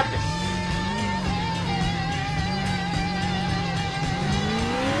just happened?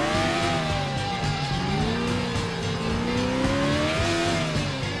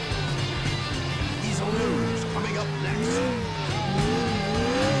 Coming up next.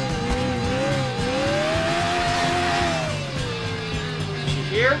 Is she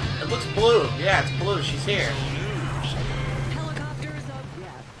here? It looks blue. Yeah, it's blue. She's here. Helicopters up.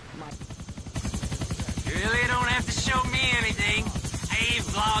 Yeah.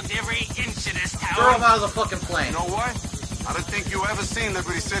 vlogged every inch of this town. Throw him out of the fucking plane. You know what? I don't think you ever seen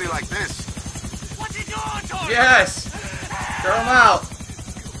Liberty City like this. What's he doing, Tony? Yes! Throw him out.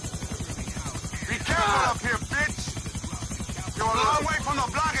 Be careful up here, bitch. You're a long way from the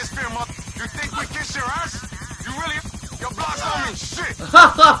blogosphere, mother. You think we kiss your ass? You really... Your blogs don't mean shit.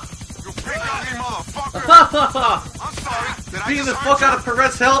 You big ugly motherfucker. I'm sorry. Did I Beating just the fuck out of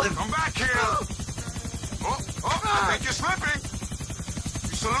Perez Hilton. Come back here. Oh, I think you're slipping.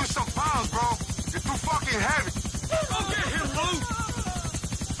 You should lose some pounds, bro. You're too fucking heavy. Go get him, Lou.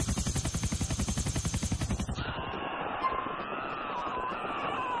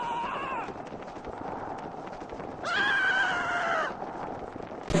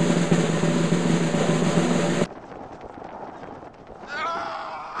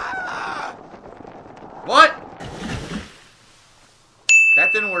 What?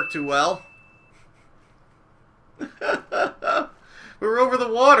 That didn't work too well. We were over the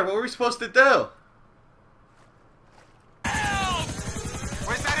water. What were we supposed to do?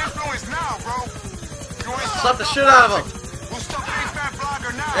 Where's that influence now, bro? You ain't Slap the shit out of him. Who's the big fat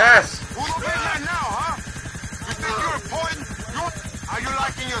blogger now? Yes. Who's the big man now, huh? You think you're important? Are you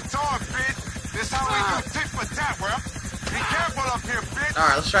liking your dog, bitch? This how we do tit for tat, bro. Be careful up here, bitch.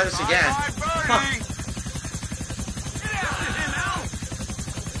 Alright, let's try this again. Bye,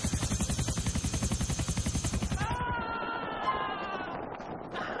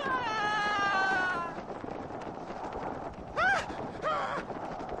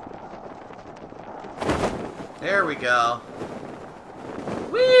 There we go.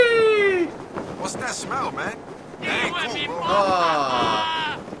 Whee! What's that smell, man? That ain't cool, bro.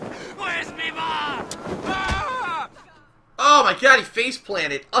 Oh. Where's me mom? Oh my god, he face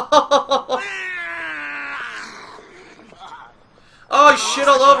planted. Oh, he shit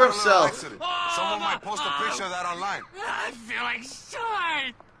all over himself. Someone might post a picture of that online. I feel like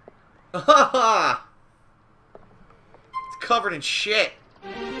shit. It's covered in shit.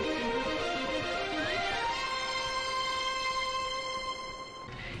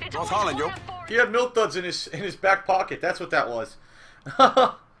 What's Holland, yo? He had milk duds in his back pocket. That's what that was.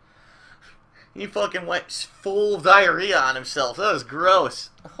 He fucking went full diarrhea on himself. That was gross.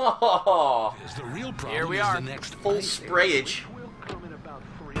 Oh. The real problem Here we are. is the next Full sprayage.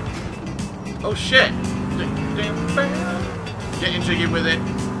 Oh shit. Getting jiggy with it.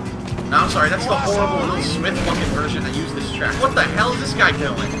 No, I'm sorry. That's the horrible Will Smith fucking version that used this track. What the hell is this guy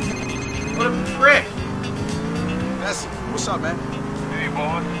doing? What a prick. That's what's up, man? Hey,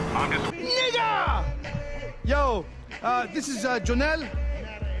 boss. I'm just... Nigga! Yo, this is Jonelle.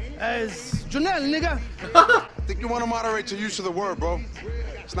 As Jonelle, nigga. I think you want to moderate your use of the word, bro.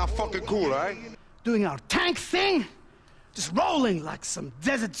 It's not fucking cool, alright? Doing our tank thing. Just rolling like some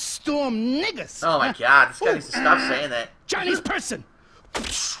Desert Storm niggas. Oh my god, this guy needs to stop saying that. Chinese person.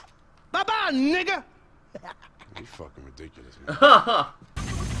 Bye-bye, nigga. You fucking ridiculous, man.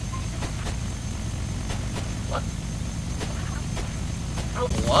 What? Oh,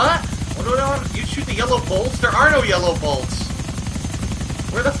 what? You shoot the yellow bolts? There are no yellow bolts.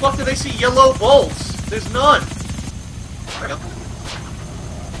 Where the fuck do they see yellow bolts? There's none. There we go.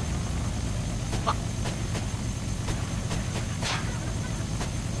 Fuck.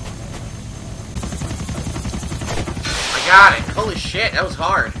 I got it. Holy shit, that was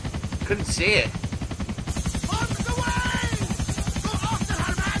hard. Couldn't see it.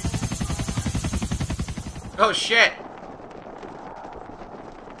 Oh shit.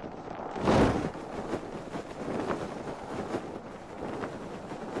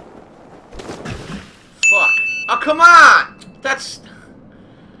 Fuck. Oh, come on! That's...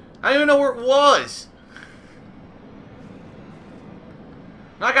 I don't even know where it was.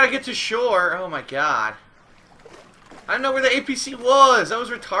 Now I gotta get to shore. Oh my god. I don't know where the APC was. That was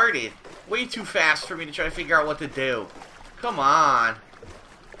retarded. Way too fast for me to try to figure out what to do. Come on.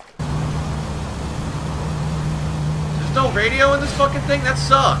 There's no radio in this fucking thing? That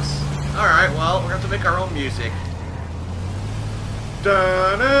sucks. Alright, well, we're gonna have to make our own music.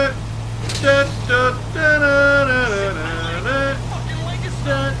 Dun-dun.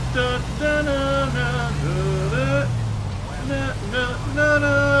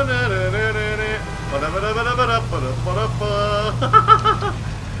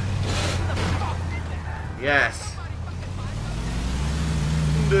 Yes.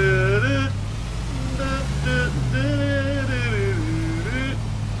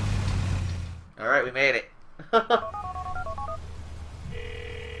 Alright, we made it.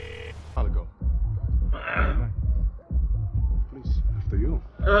 How'd it go? Please, after you.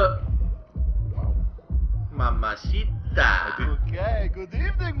 Wow. Mamacita. Okay, good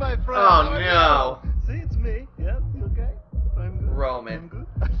evening, my friend. Oh no. See, it's me. Yeah, you okay? I'm good. Roman. I'm good.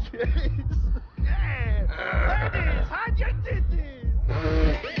 Ladies, hide your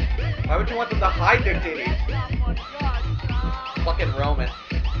titties! Why would you want them to hide their titties? Fucking Roman.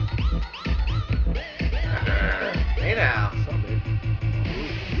 Hey now.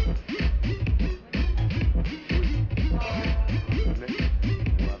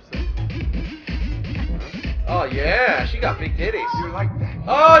 Oh yeah, she got big titties. You like that?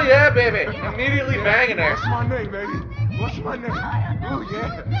 Oh yeah, baby. Immediately banging her. What's my name, baby? What's my name? Oh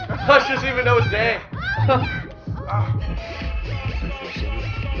yeah. Hush doesn't even know his name.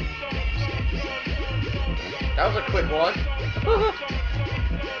 That was a quick one.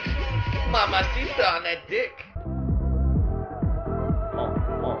 Mamacita on that dick.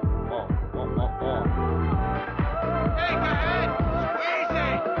 Hey, go ahead! Squeeze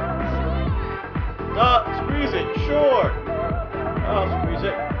it! Squeeze it, sure. I'll squeeze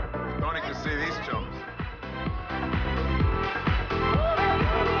it. Tony can see these chumps.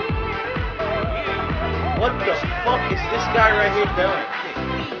 What the fuck is this guy right here doing?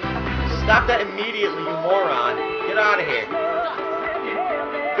 Stop that immediately, you moron. Get out of here.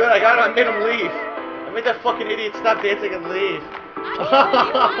 Good, I made him leave. I made that fucking idiot stop dancing and leave.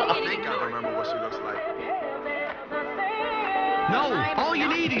 I think I remember what she looks like. No, all you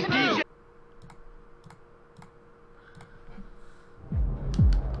need is DJ.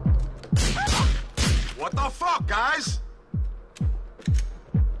 What the fuck, guys?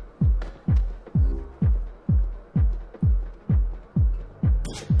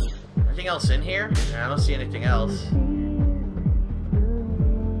 Anything else in here? Nah, I don't see anything else.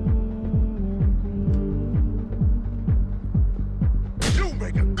 You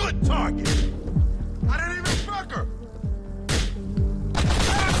make a good target. I didn't even fuck her.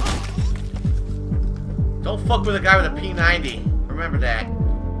 Don't fuck with a guy with a P90. Remember that.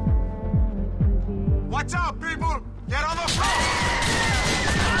 Watch out, people! Get on the floor!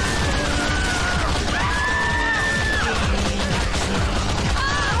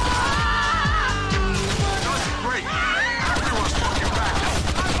 Great. Everyone's fucking back.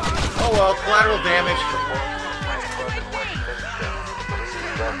 Oh well, collateral damage.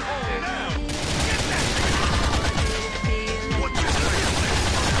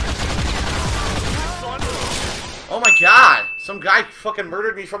 Oh my god! Some guy fucking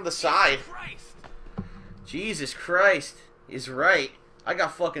murdered me from the side. Jesus Christ. He's right. I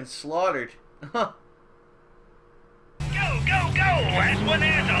got fucking slaughtered. Go, go, go! Last one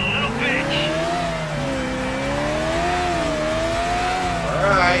is a little bitch!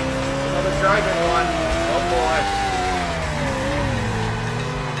 Alright. Another driving one. Oh boy.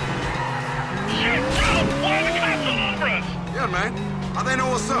 Shit, bro! Why are the cops all over us? Yeah, man. How they know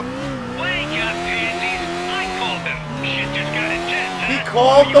what's up? Wake up, pansies. I called them. Shit just got intense, huh? He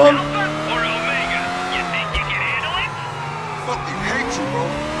called them? Alpha or Omega? You think you can handle it? Fucking hate you, bro.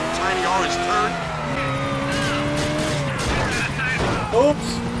 Tiny orange turd. Oops.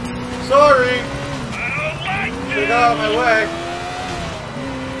 Sorry. Get out of my way.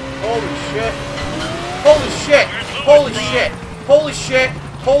 Holy shit. Holy shit. Holy shit. Holy shit.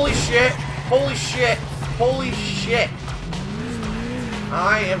 Holy shit. Holy shit. Holy shit.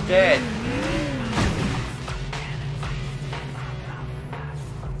 I am dead.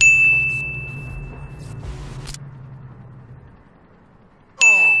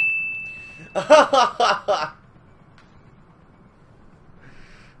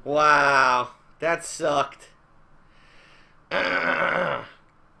 Wow, that sucked. I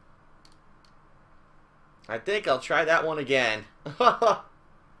think I'll try that one again.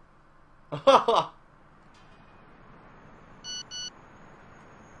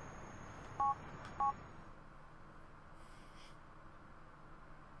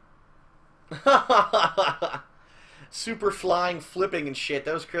 Super flying, flipping and shit.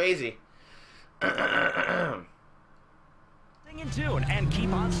 That was crazy. Sing in tune and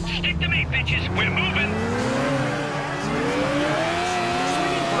keep on. Stick to me, bitches. We're moving.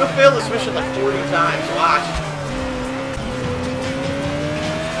 I'm gonna fail this mission like 40 times. Watch.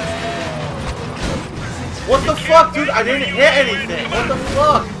 What the fuck, dude? I didn't hit anything. What the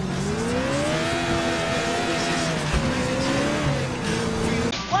fuck?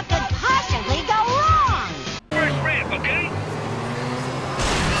 What could possibly go wrong? First ramp, okay?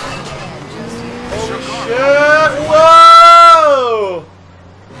 Holy shit! Whoa!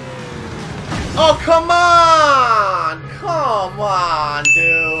 Oh, come on! Come on,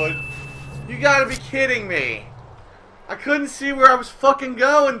 dude. You gotta be kidding me. I couldn't see where I was fucking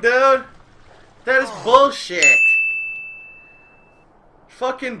going, dude. That is bullshit.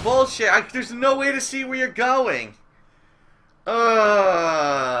 Fucking bullshit. There's no way to see where you're going. Come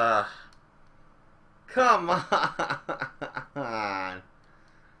on.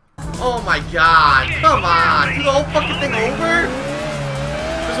 my god. Come on. Do the whole fucking thing over?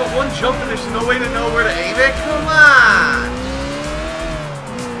 There's a one jump and there's no way to know where to aim it? Come on.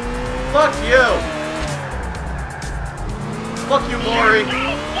 Fuck you. Fuck you, Maury.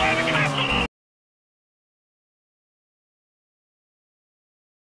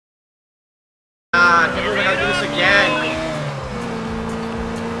 God, I gotta do this again.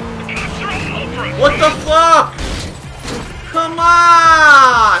 What the fuck? Come on!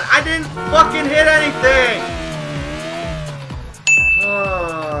 I didn't fucking hit anything!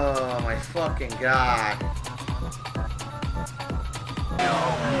 Oh my fucking god.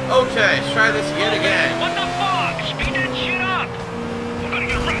 Okay, let's try this yet again. What the fuck? Speed that shit up! We're gonna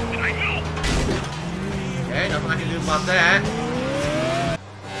get arrested, I know! Okay, nothing I can do about that.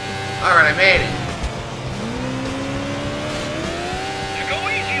 Alright, I made it. You go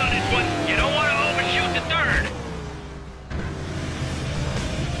easy on this one. You don't want to overshoot the third.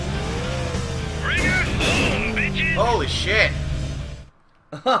 Bring her home, bitches! Holy shit.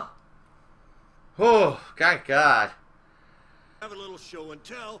 Oh, God. Have a little show and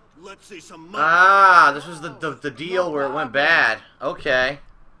tell. Let's see some money. Ah, this was the deal where it went bad. Okay.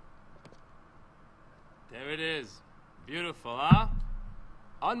 There it is. Beautiful, huh?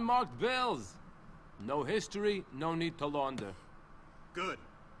 Unmarked bills. No history, no need to launder. Good.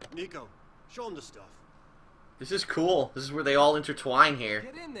 Nico, show him the stuff. This is cool. This is where they all intertwine here.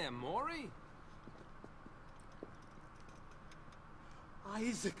 Get in there, Maury.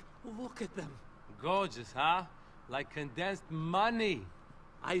 Isaac, look at them. Gorgeous, huh? Like condensed money.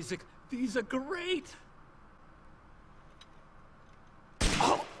 Isaac, these are great.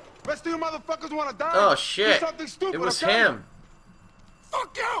 Rest of you motherfuckers wanna die? Oh shit. Do something stupid, It was okay? him.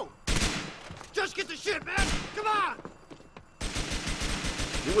 Fuck you! Just get the shit, man! Come on!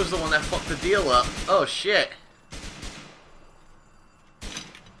 He was the one that fucked the deal up. Oh shit.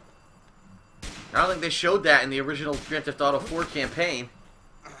 I don't think they showed that in the original Grand Theft Auto 4 campaign.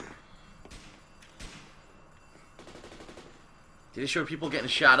 They just showed people getting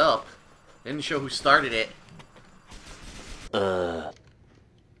shot up. They didn't show who started it. There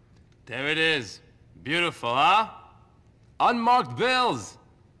it is. Beautiful, huh? Unmarked bills.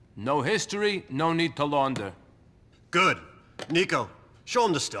 No history, no need to launder. Good. Nico, show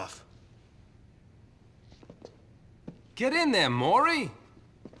him the stuff. Get in there, Maury.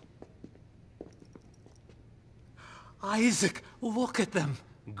 Isaac, look at them.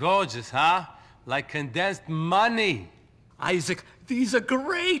 Gorgeous, huh? Like condensed money. Isaac, these are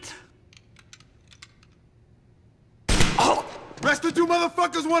great. Rest of you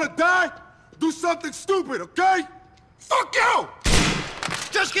motherfuckers wanna die? Do something stupid, okay? Fuck you!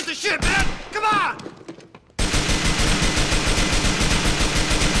 Just get the shit, man! Come on!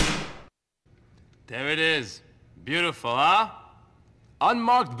 There it is. Beautiful, huh?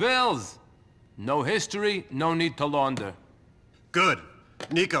 Unmarked bills. No history, no need to launder. Good.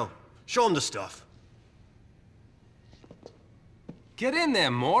 Nico, show him the stuff. Get in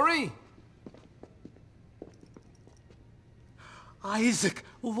there, Maury. Isaac,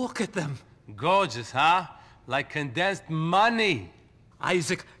 look at them. Gorgeous, huh? Like condensed money.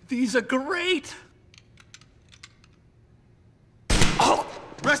 Isaac, these are great.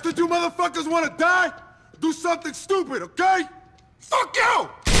 Rest of you motherfuckers wanna die? Do something stupid, okay? Fuck you!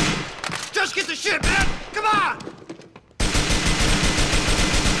 Just get the shit, man! Come on!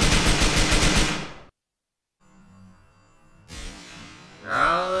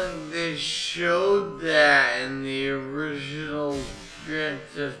 I don't think they showed that in the original Grand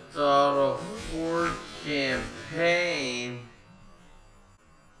Theft Auto 4 campaign.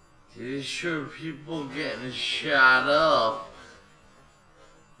 They just showed people getting shot up.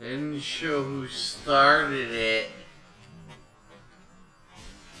 They didn't show who started it.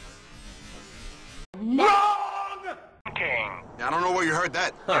 Wrong! King. I don't know where you heard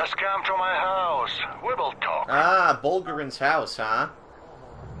that. Just come to my house. We will talk. Ah, Bulgarin's house, huh?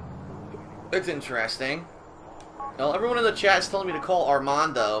 It's interesting. Well, everyone in the chat is telling me to call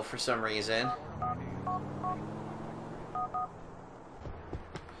Armando for some reason.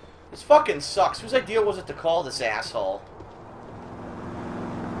 This fucking sucks. Whose idea was it to call this asshole?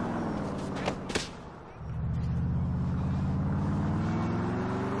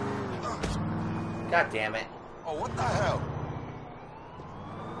 God damn it. Oh, what the hell?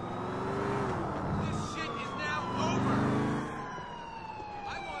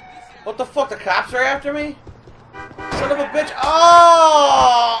 What the fuck? The cops are after me? Son of a bitch!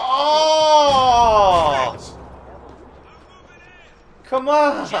 Oh! Oh! Come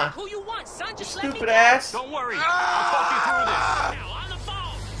on! Jack, who you want, son? You Just stupid ass! Don't worry, I'll talk you through this. Now, on the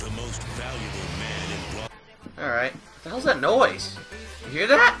phone. The most valuable man in Alright. What the hell's that noise? You hear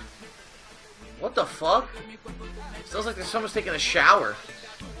that? What the fuck? Sounds like someone's taking a shower.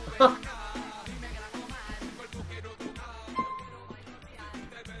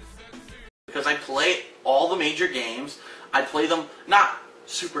 Because I play all the major games. I play them not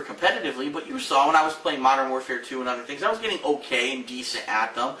super competitively, but you saw when I was playing Modern Warfare 2 and other things, I was getting okay and decent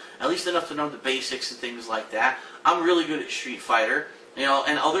at them, at least enough to know the basics and things like that. I'm really good at Street Fighter, you know,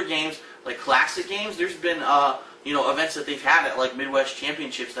 and other games, like classic games, there's been, you know, events that they've had at, like, Midwest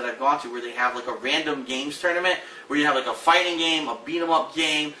Championships that I've gone to where they have, like, a random games tournament where you have, like, a fighting game, a beat-em-up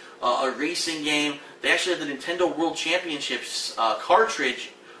game, a racing game. They actually had the Nintendo World Championships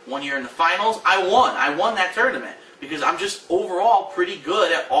cartridge one year in the finals. I won that tournament. Because I'm just overall pretty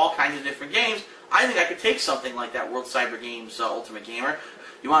good at all kinds of different games. I think I could take something like that World Cyber Games Ultimate Gamer.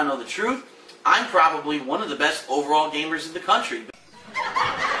 You want to know the truth? I'm probably one of the best overall gamers in the country.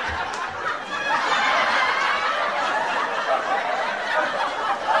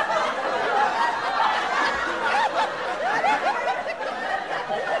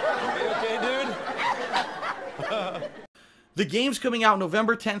 The game's coming out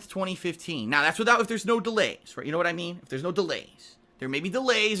November 10th, 2015. Now, that's without if there's no delays, right? You know what I mean? If there's no delays. There may be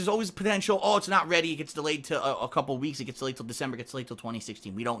delays. There's always potential. Oh, it's not ready. It gets delayed to a couple weeks. It gets delayed till December. It gets delayed till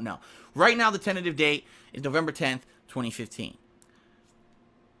 2016. We don't know. Right now, the tentative date is November 10th, 2015.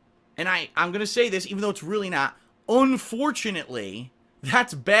 And I'm going to say this, even though it's really not. Unfortunately,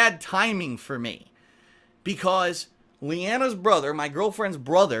 that's bad timing for me. Because Leanna's brother, my girlfriend's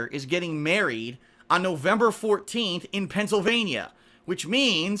brother, is getting married on November 14th in Pennsylvania, which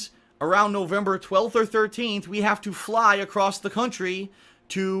means around November 12th or 13th, we have to fly across the country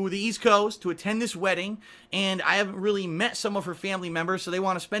to the East Coast to attend this wedding, and I haven't really met some of her family members, so they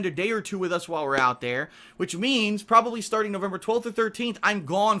want to spend a day or two with us while we're out there, which means probably starting November 12th or 13th, I'm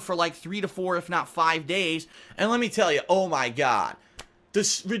gone for like 3 to 4, if not 5 days, and let me tell you, oh my god,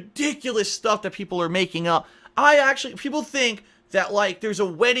 this ridiculous stuff that people are making up. People think that, like, there's a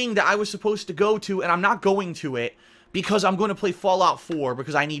wedding that I was supposed to go to, and I'm not going to it because I'm going to play Fallout 4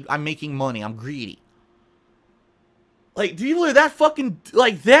 because I'm making money. I'm greedy. Like, people are that fucking,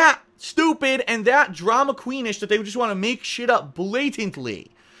 like, that stupid and that drama queenish that they just want to make shit up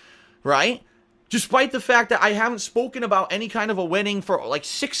blatantly. Right? Despite the fact that I haven't spoken about any kind of a wedding for, like,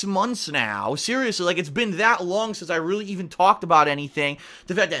 6 months now. Seriously, like, it's been that long since I really even talked about anything.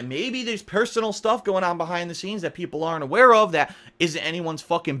 The fact that maybe there's personal stuff going on behind the scenes that people aren't aware of that isn't anyone's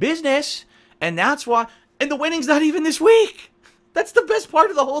fucking business. And that's why... And the wedding's not even this week! That's the best part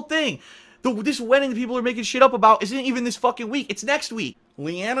of the whole thing. This wedding that people are making shit up about isn't even this fucking week. It's next week.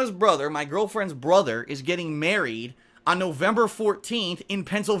 Leanna's brother, my girlfriend's brother, is getting married on November 14th in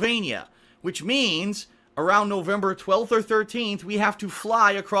Pennsylvania. Which means around November 12th or 13th, we have to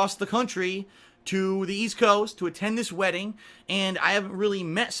fly across the country to the East Coast to attend this wedding. And I haven't really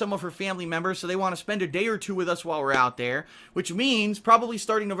met some of her family members, so they want to spend a day or two with us while we're out there. Which means probably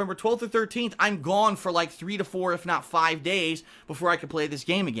starting November 12th or 13th, I'm gone for like 3 to 4, if not 5 days before I can play this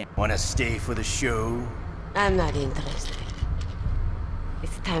game again. Wanna stay for the show? I'm not interested.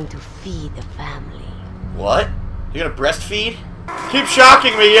 It's time to feed the family. What? You're gonna breastfeed? Keep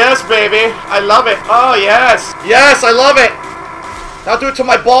shocking me, yes, baby. I love it. Oh, yes. Yes, I love it. Now do it to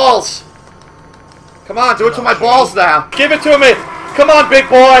my balls. Come on, do it to my balls now. Give it to me. Come on, big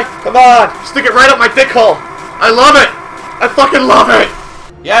boy. Come on. Stick it right up my dick hole. I love it. I fucking love it.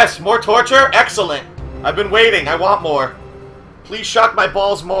 Yes, more torture? Excellent. I've been waiting. I want more. Please shock my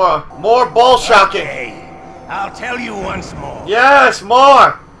balls more. More ball shocking. Okay. I'll tell you once more. Yes,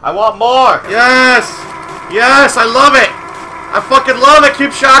 more. I want more. Yes. Yes, I love it. I fucking love it.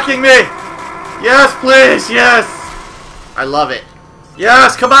 Keep shocking me. Yes, please. Yes. I love it.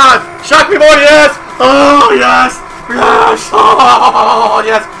 Yes, come on. Shock me more. Yes. Oh, yes. Yes. Oh,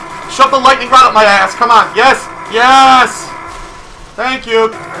 yes. Shove the lightning rod up my ass. Come on. Yes. Yes. Thank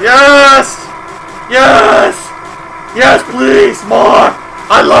you. Yes. Yes. Yes, please. More.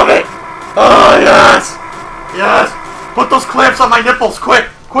 I love it. Oh, yes. Yes. Put those clamps on my nipples. Quick.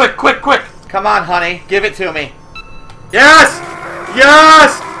 Quick, quick, quick. Come on, honey. Give it to me. Yes!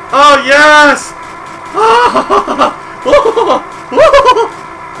 Yes! Oh, yes!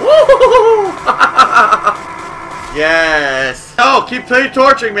 Yes! Oh, keep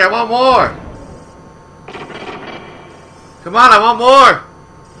torturing me. I want more. Come on, I want more.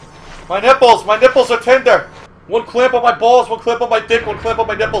 My nipples are tender. One clamp on my balls, one clamp on my dick, one clamp on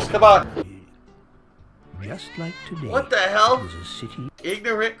my nipples. Come on. Just like today. What the hell? There's a city.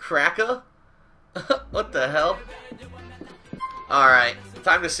 Ignorant cracker? What the hell? Alright,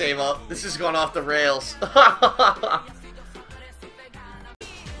 time to save up. This is going off the rails.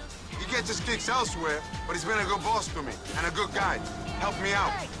 He gets his kicks elsewhere, but he's been a good boss to me and a good guy. Help me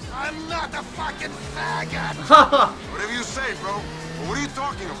out. I'm not a fucking faggot! Whatever you say, bro. But what are you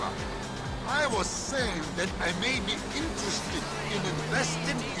talking about? I was saying that I may be interested in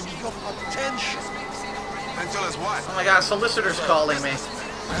investing in your potential. Potential is what? Oh my god, solicitor's calling me.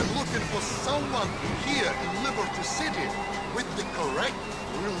 I'm looking for someone here in Liberty City with the correct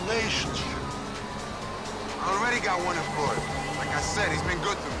relationship. I already got one in Florida. Like I said, he's been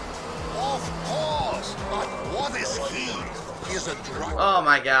good to me. Of course, but what is he? He's a drug. Oh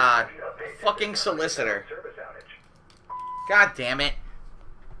my god. Fucking solicitor. God damn it.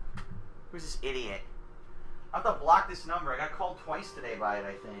 Who's this idiot? I have to block this number. I got called twice today by it,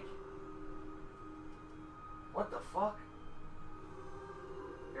 I think. What the fuck?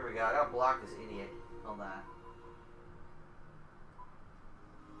 Here we go. I gotta block this idiot. Hold on.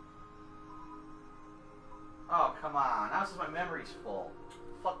 Oh, come on. Now since my memory's full.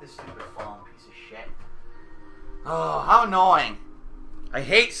 Fuck this stupid phone, piece of shit. Oh, how annoying. I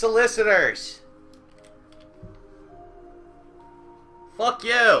hate solicitors. Fuck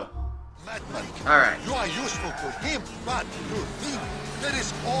you. Madman, alright. You are useful to him, but you think that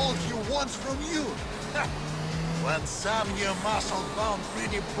is all he wants from you. When some new muscle-bound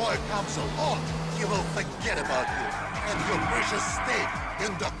pretty boy comes along, he will forget about you and your precious stake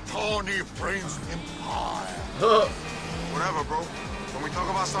in the Tony Prince Empire. Whatever, bro. Can we talk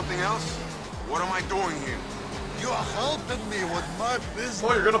about something else? What am I doing here? You are helping me with my business.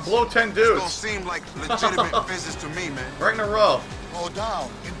 Oh, you're gonna blow 10 dudes. This don't seem like legitimate business to me, man. Right in a row. Go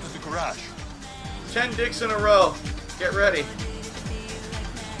down into the garage. 10 dicks in a row. Get ready.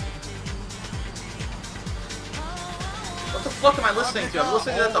 What the fuck am I listening to? I'm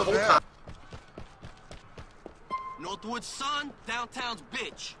listening to that the whole time. Northwood son, downtown's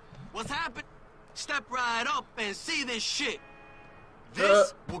bitch. What's happened? Step right up and see this shit.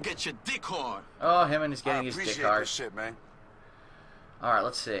 This will get your dick hard. Oh, him and he's getting his dick hard. This shit, man. Alright,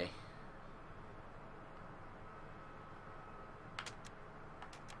 let's see.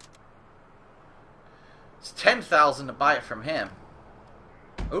 It's 10,000 to buy it from him.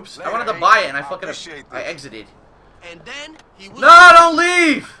 Oops, I wanted to buy it and I exited. And then he was No, don't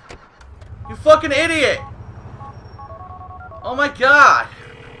leave! You fucking idiot! Oh my god!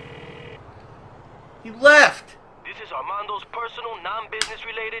 He left! This is Armando's personal, non-business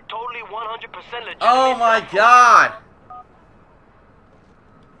related, totally 100% legitimate. Oh my god!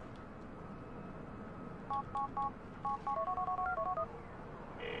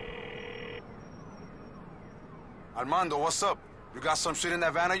 Armando, what's up? You got some shit in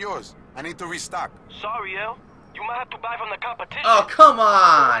that van of yours? I need to restock. Sorry, El. You might have to buy from the competition. Oh, come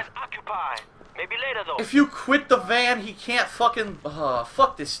on! Occupied. Maybe later, though. If you quit the van, he can't fucking...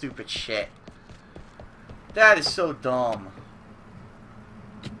 fuck this stupid shit. That is so dumb.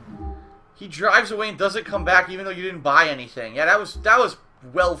 He drives away and doesn't come back even though you didn't buy anything. Yeah, that was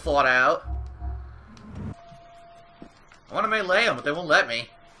well thought out. I want to melee him, but they won't let me.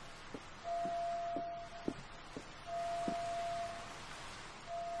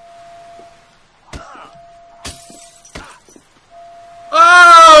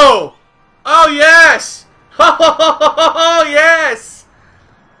 Oh! Oh, yes! Oh, yes!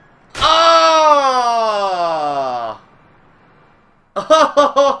 Oh!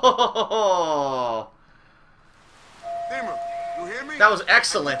 Oh! Dimmer, you hear me? That was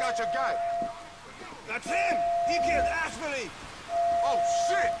excellent. I got your guy. That's him! He killed Ashley! Oh,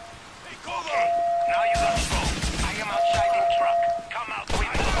 shit! Hey, go Okay, now you got smoke. I am outside in truck. Come out quick.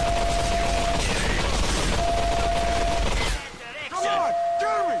 Come on!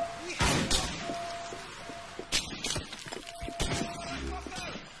 Jeremy!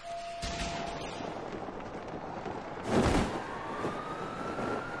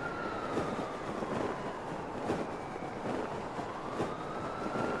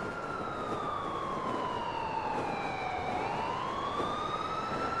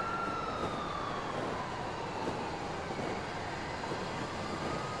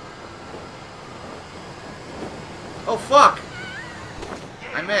 Oh, fuck!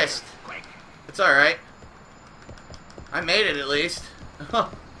 I missed. It's alright. I made it, at least.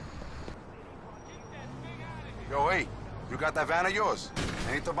 Yo, hey, you got that van of yours?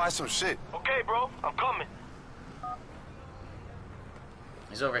 I need to buy some shit. Okay, bro. I'm coming.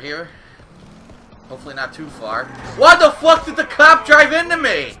 He's over here. Hopefully not too far. What the fuck did the cop drive into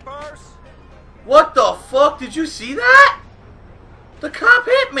me? What the fuck? Did you see that? The cop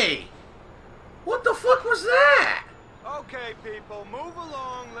hit me. What the fuck was that? Okay, people, move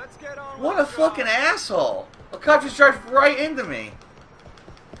along. Let's get on. What a fucking asshole. The cop just drove right into me.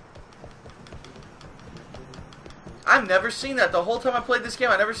 I've never seen that. The whole time I played this game,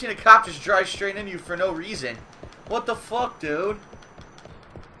 I've never seen a cop just drive straight into you for no reason. What the fuck, dude?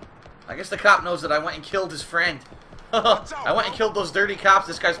 I guess the cop knows that I went and killed his friend. I went and killed those dirty cops.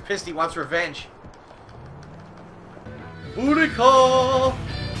 This guy's pissed. He wants revenge. Booty call!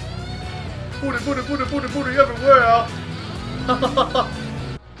 Booty, booty, booty, booty, booty everywhere!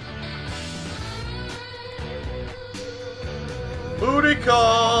 Booty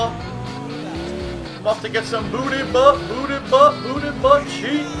call! I'm off to get some booty butt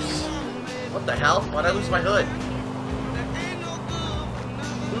cheeks! What the hell? Why'd I lose my hood?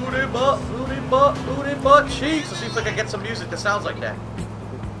 Booty butt cheeks! It seems like I get some music that sounds like that.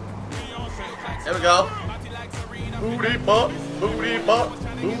 There we go. Booty butt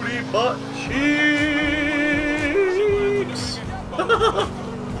cheeks!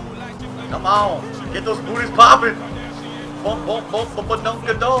 Come on, get those booties popping! Bump, bump, bump, bump,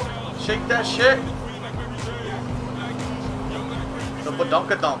 badunka-dunk. Shake that shit. The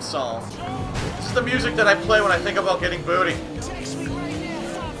badunka-dunk song. This is the music that I play when I think about getting booty.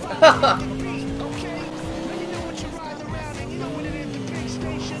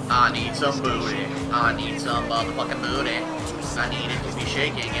 I need some booty. I need some motherfucking booty. I need it to be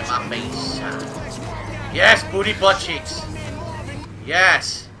shaking in my face. Yes, booty butt cheeks.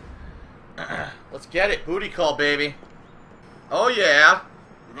 Yes. Let's get it. Booty call, baby. Oh, yeah.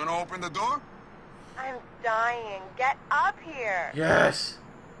 You gonna open the door? I'm dying. Get up here. Yes.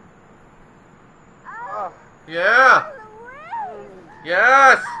 Yeah.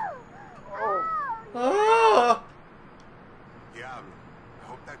 Yes. Oh. Yeah. I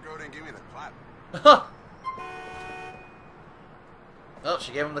hope that girl didn't give me the clap. Oh,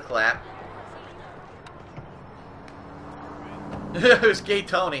 she gave him the clap. It was Gay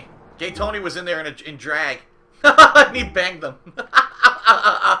Tony. Gay Tony was in there in drag. And he banged them.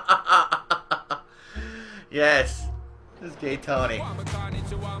 Yes. This is Gay Tony.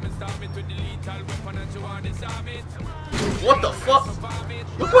 What the fuck?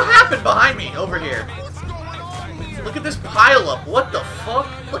 Look what happened behind me over here. Look at this pileup. What the fuck?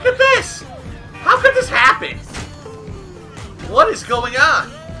 Look at this. How could this happen? What is going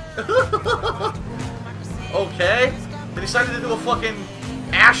on? Okay. They decided to do a fucking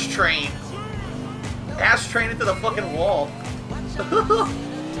ash train. Ash train into the fucking wall.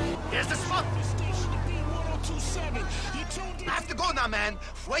 Here's the spot. I have to go now, man.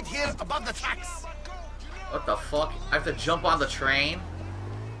 Right here above the tracks. What the fuck? I have to jump on the train?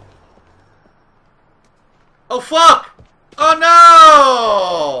 Oh fuck! Oh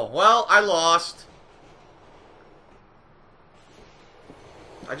no! Well, I lost.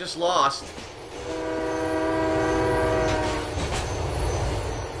 I just lost.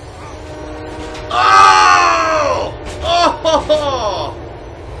 Oh! Oh!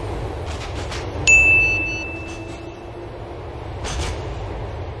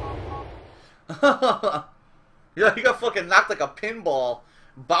 Yeah, he got fucking knocked like a pinball.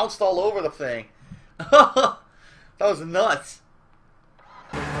 Bounced all over the thing. That was nuts.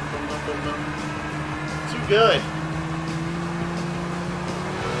 Too good.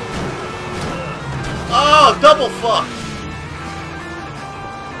 Oh, double fuck.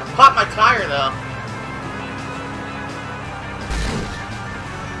 I popped my tire though.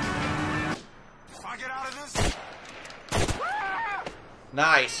 I'll get out of this.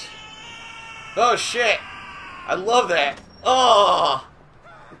 Nice. Oh shit. I love that. Oh.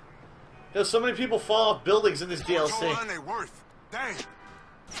 There's so many people fall off buildings in this DLC. They worth. Dang.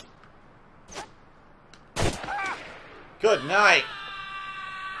 Good night.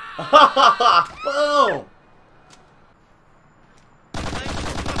 Boom.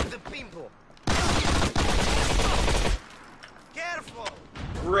 Careful.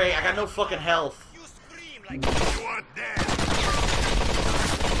 Great, I got no fucking health. You scream like you are dead.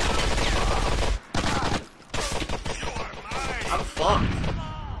 I'm fucked.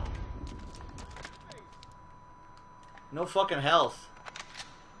 No fucking health.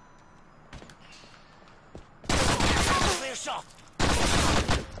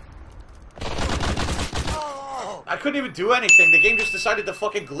 I couldn't even do anything. The game just decided to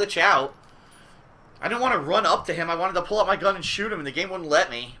fucking glitch out. I didn't want to run up to him. I wanted to pull out my gun and shoot him, and the game wouldn't let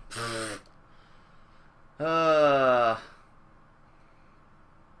me. This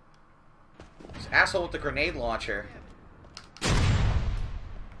asshole with the grenade launcher.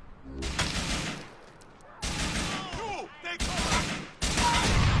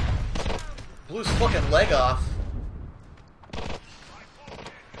 Blew his fucking leg off.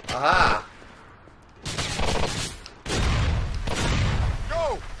 Aha.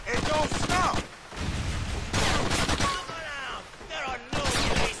 Go and don't stop. There are no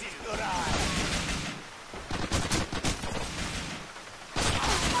places to hide.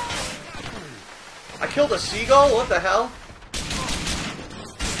 I killed a seagull? What the hell?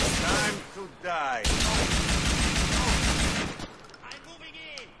 Time die.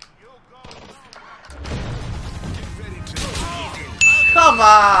 Come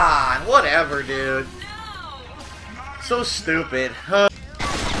on! Whatever, dude. So stupid.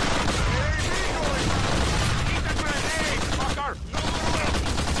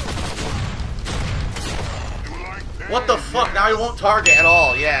 What the fuck? Now he won't target at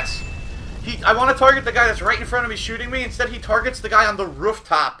all. Yes. I want to target the guy that's right in front of me shooting me. Instead, he targets the guy on the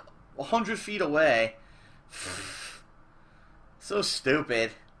rooftop 100 feet away. So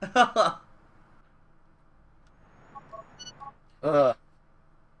stupid. What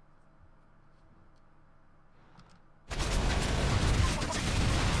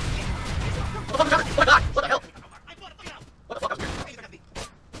the hell? What the fuck?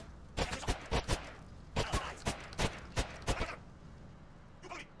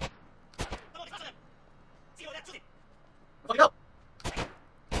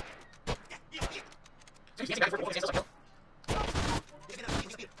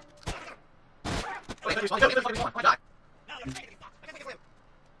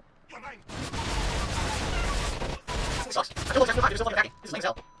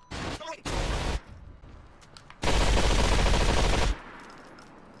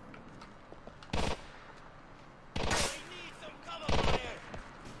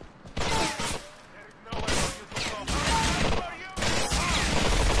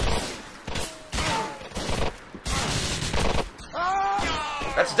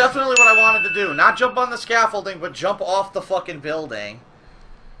 That's definitely what I wanted to do. Not jump on the scaffolding, but jump off the fucking building.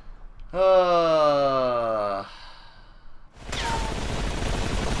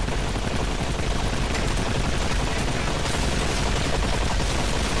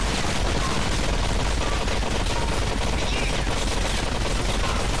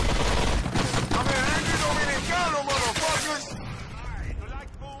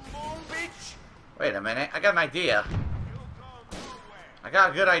 Wait a minute, I got an idea. I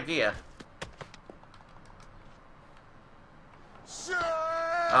got a good idea.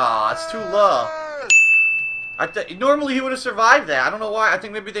 Oh, it's too low. Normally he would have survived that. I don't know why. I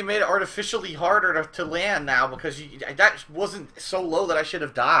think maybe they made it artificially harder to land now because that wasn't so low that I should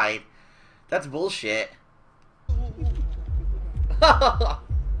have died. That's bullshit.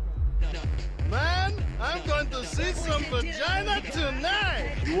 Man, I'm going to see some vagina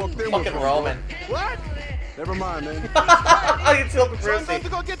tonight. You walked in fucking with Roman. What? Never mind, man. I can tell the So I'm going to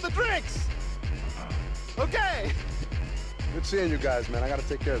go get the drinks. Okay. Good seeing you guys, man. I gotta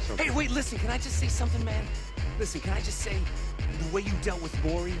take care of something. Hey, wait, listen, can I just say something, man? Listen, can I just say, the way you dealt with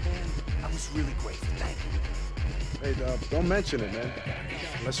Maury, man, I was really grateful. Thank you. Hey, don't mention it, man.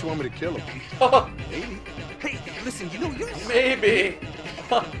 Unless you want me to kill him. Maybe. Hey, listen, you know, you're... Maybe.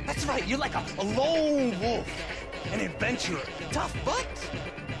 That's right, you're like a lone wolf. An adventurer. Tough, but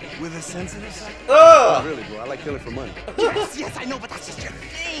with a sensitive side. Oh, really, bro? I like killing for money. Yes, yes, I know, but that's just your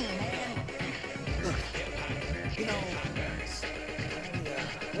thing, man. Look, you know...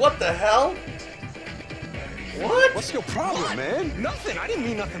 What the hell? What? What's your problem, man? Nothing. I didn't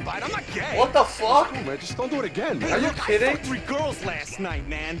mean nothing by it. I'm not gay. What the fuck? Cool, man. Just don't do it again, man. Hey, Are you look, kidding? I fucked 3 girls last night,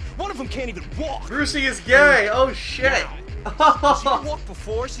 man. One of them can't even walk. Brucey is gay. Oh shit. She could walk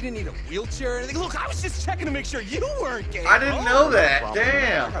before. She didn't need a wheelchair or anything. Look, I was just checking to make sure you weren't gay. I didn't know that. No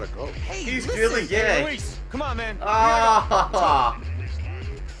Damn. I gotta go. Hey, He's listen, really gay. Luis, come on, man. Ah.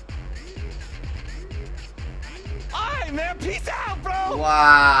 Alright, man. Peace out, bro.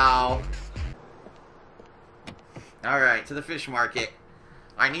 Wow. Alright, to the fish market.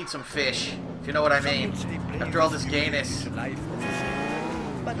 I need some fish, if you know what I mean. After all this gayness.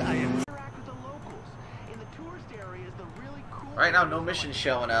 Right now, no mission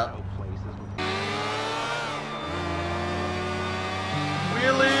showing up.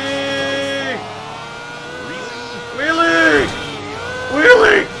 Wheelie! Wheelie!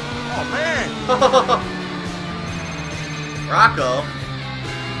 Wheelie! Oh, man! Rocco.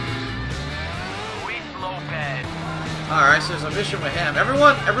 Alright, so there's a mission with him.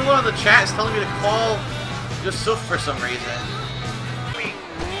 Everyone on the chat is telling me to call Yusuf for some reason.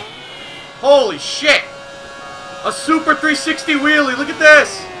 Holy shit! A super 360 wheelie, look at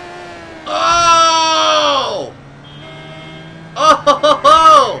this! Oh!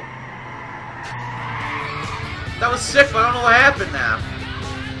 Oh! That was sick, but I don't know what happened now.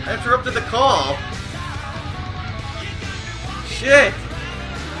 I interrupted the call. Shit!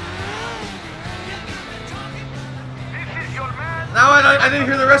 Now I didn't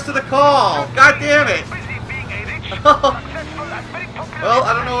hear the rest of the call. God damn it! Well,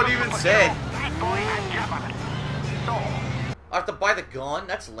 I don't know what he even said. I have to buy the gun?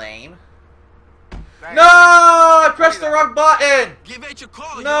 That's lame. No! I pressed the wrong button! Give it your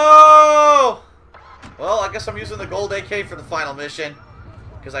call. No! Well, I guess I'm using the gold AK for the final mission.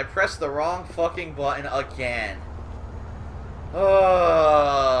 Because I pressed the wrong fucking button again.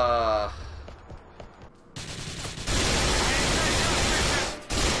 How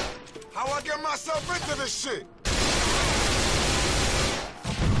I get myself into this shit?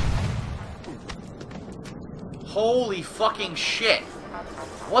 Holy fucking shit.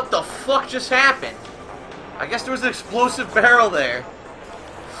 What the fuck just happened? I guess there was an explosive barrel there.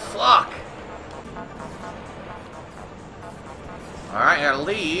 Fuck. Alright, I gotta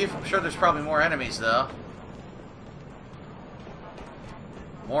leave. I'm sure there's probably more enemies, though.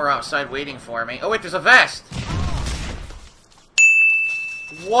 More outside waiting for me. Oh, wait, there's a vest!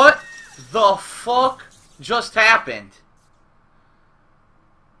 What the fuck just happened?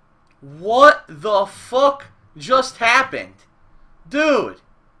 What the fuck just happened? Dude,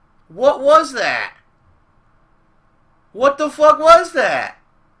 what was that? What the fuck was that?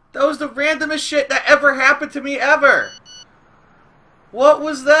 That was the randomest shit that ever happened to me ever. What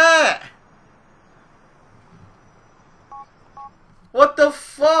was that? What the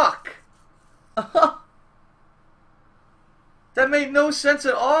fuck? That made no sense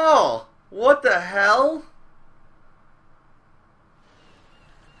at all. What the hell?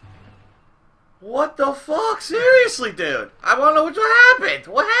 What the fuck? Seriously, dude. I want to know what happened.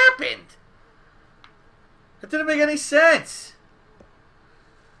 What happened? That didn't make any sense.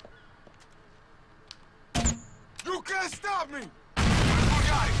 You can't stop me!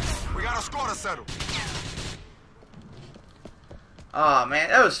 We got a score to settle. Aw, man,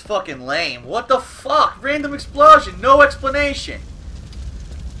 that was fucking lame. What the fuck? Random explosion, no explanation.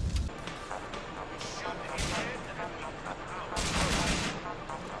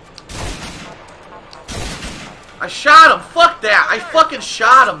 I shot him! Fuck that! I fucking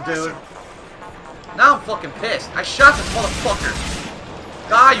shot him, dude! Now I'm fucking pissed. I shot this motherfucker!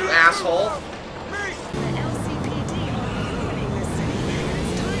 Die, you asshole!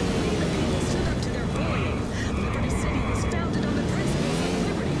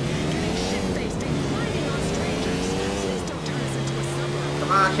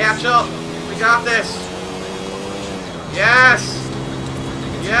 Come on, catch up! We got this! Yes!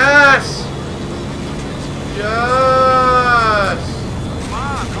 Yes! Yes! Come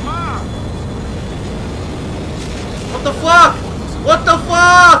on, come on! What the fuck? What the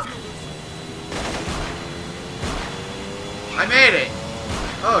fuck? I made it.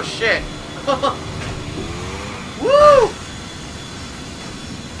 Oh shit. Woo!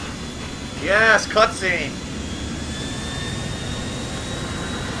 Yes, cutscene.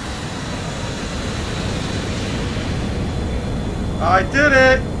 I did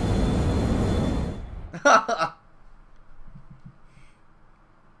it.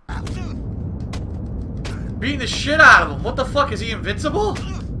 Beating the shit out of him. What the fuck? Is he invincible?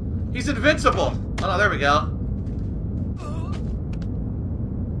 He's invincible. Oh no, there we go.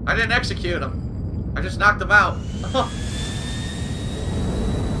 I didn't execute him. I just knocked him out.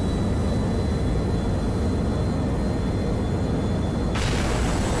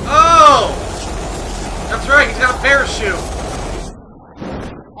 Oh! That's right, he's got a parachute.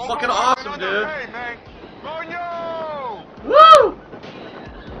 Fucking awesome, dude. Woo!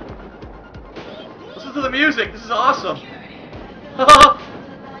 Listen to the music. This is awesome.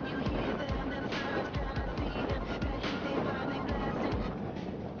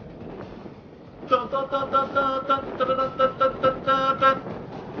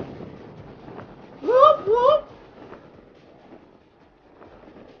 Whoop whoop.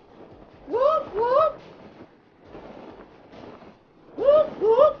 Whoop whoop. Whoop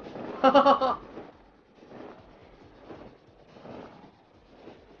whoop.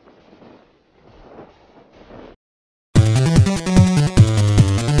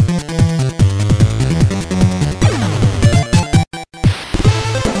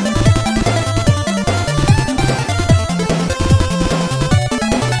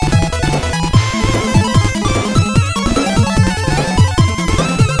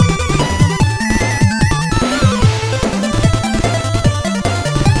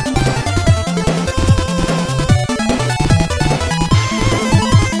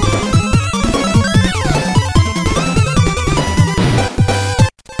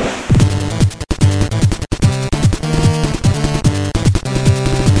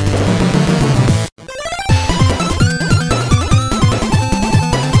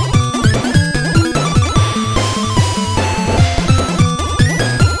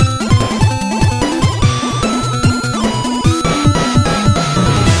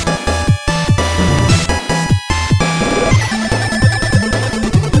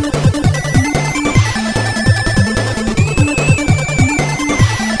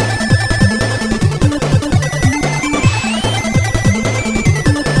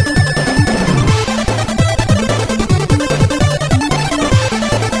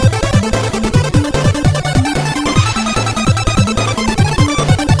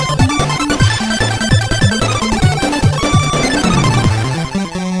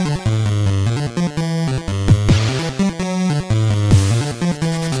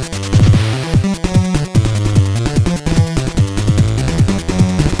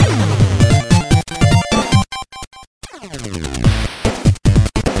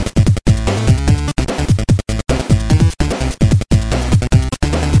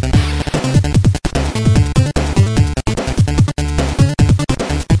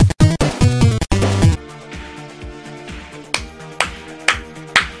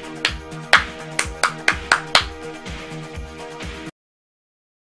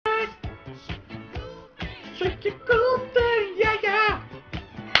 Shake your cool thing, yeah, yeah.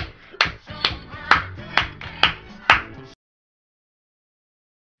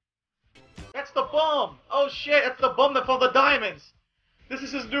 That's the bum. Oh shit, that's the bum that found the diamonds. This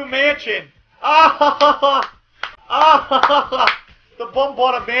is his new mansion. Ah, ah, the bum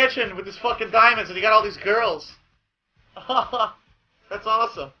bought a mansion with his fucking diamonds, and he got all these girls. That's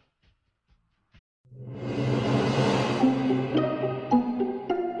awesome.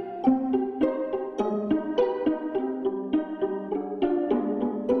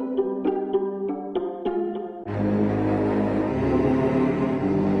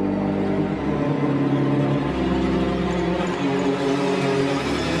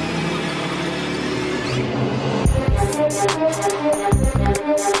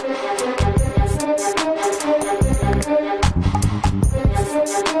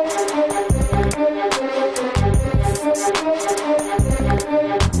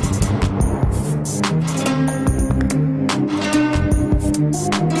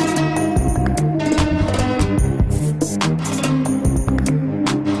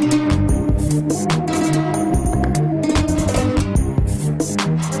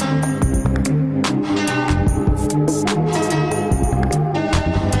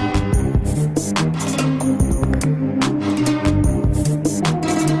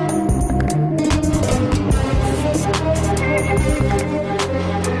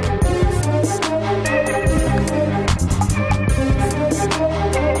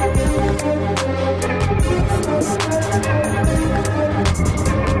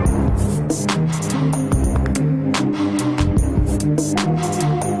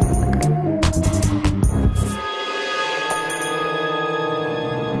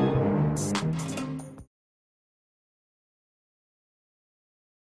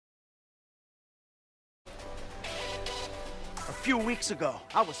 A few weeks ago,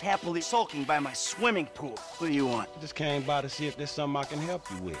 I was happily sulking by my swimming pool. What do you want? Just came by to see if there's something I can help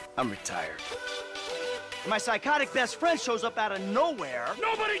you with. I'm retired. My psychotic best friend shows up out of nowhere.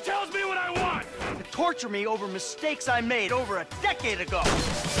 Nobody tells me what I want! To torture me over mistakes I made over a decade ago.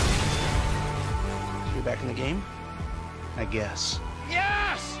 You're back in the game? I guess.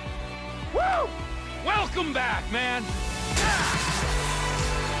 Yes! Woo! Welcome back, man!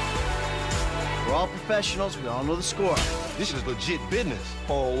 We're all professionals. We all know the score. This is legit business.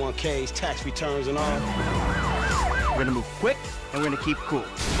 401ks, tax returns, and all. We're gonna move quick, and we're gonna keep cool.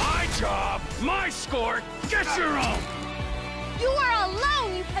 My job, my score, get your own! You are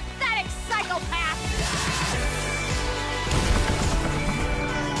alone, you pathetic psychopath!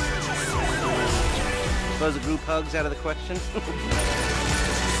 Suppose a group hug's out of the question?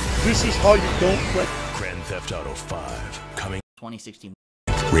 This is how you don't play. Grand Theft Auto 5, coming 2016.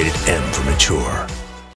 Rated M for mature.